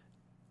nature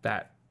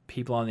that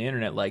people on the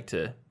internet like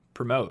to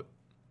promote.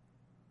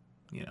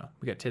 We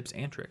got tips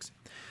and tricks.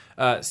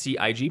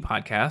 CIG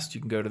Podcast,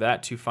 you can go to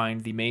that to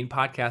find the main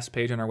podcast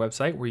page on our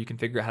website, where you can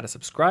figure out how to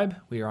subscribe.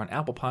 We are on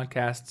Apple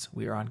Podcasts,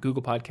 we are on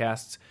Google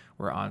Podcasts,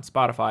 we're on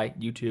Spotify,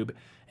 YouTube,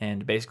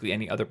 and basically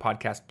any other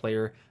podcast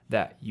player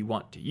that you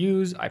want to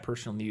use. I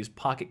personally use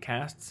Pocket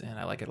Casts, and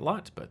I like it a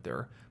lot, but there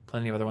are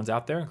plenty of other ones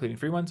out there, including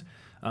free ones.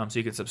 So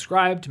you can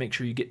subscribe to make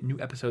sure you get new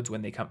episodes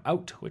when they come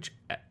out, which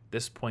at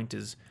this point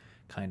is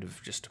kind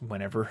of just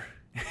whenever.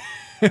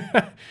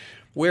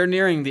 We're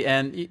nearing the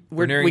end.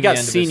 We got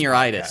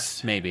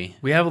senioritis, maybe.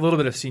 We have a little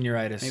bit of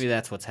senioritis. Maybe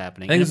that's what's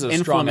happening. I think this is a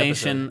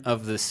inflammation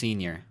of the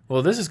senior.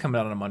 Well, this is coming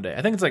out on a Monday.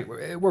 I think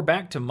it's we're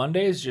back to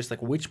Mondays, just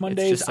which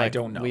Mondays, I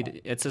don't know.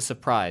 It's a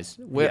surprise.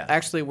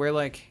 Actually, we're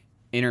like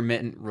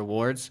intermittent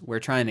rewards. We're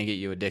trying to get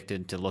you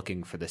addicted to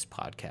looking for this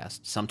podcast.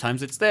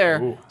 Sometimes it's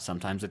there. Ooh.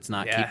 Sometimes it's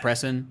not. Yeah. Keep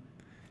pressing.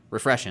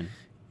 Refreshing.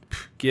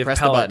 Press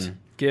pellet. The button.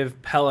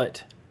 Give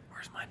pellet.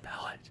 Where's my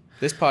pellet?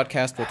 This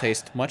podcast will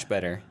taste much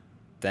better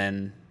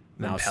than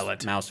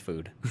mouse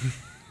food.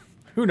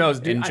 Who knows,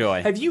 dude?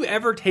 Enjoy. Have you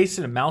ever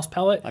tasted a mouse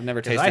pellet? I've never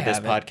tasted this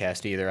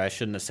podcast either. I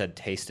shouldn't have said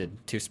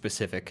tasted. Too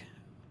specific.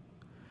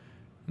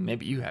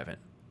 Maybe you haven't.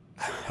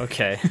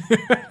 Okay.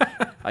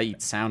 I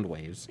eat sound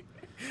waves.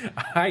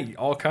 I eat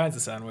all kinds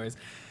of sound waves.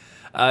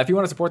 If you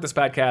want to support this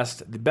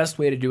podcast, the best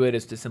way to do it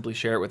is to simply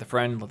share it with a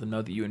friend, let them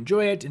know that you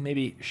enjoy it, and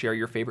maybe share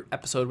your favorite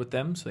episode with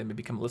them so they may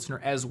become a listener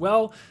as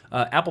well.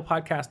 Apple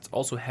Podcasts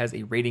also has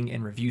a rating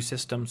and review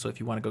system, so if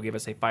you want to go give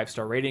us a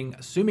 5-star rating,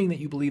 assuming that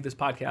you believe this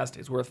podcast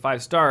is worth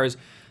 5 stars,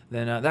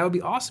 then that would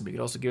be awesome. You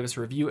could also give us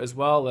a review as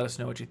well. Let us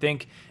know what you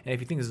think. And if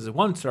you think this is a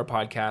 1-star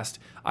podcast,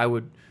 I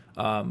would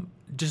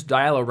just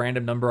dial a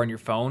random number on your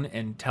phone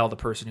and tell the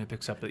person who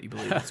picks up that you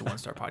believe it's a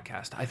 1-star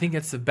podcast. I think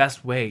it's the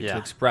best way to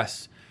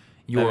express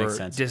your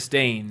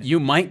disdain. You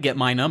might get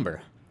my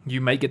number. You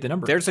might get the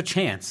number. There's a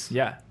chance.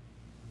 Yeah,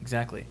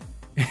 exactly.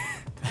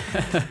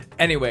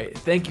 Anyway,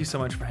 thank you so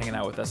much for hanging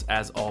out with us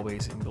as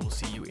always, and we'll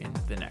see you in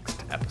the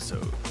next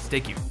episode. Stay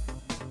cute.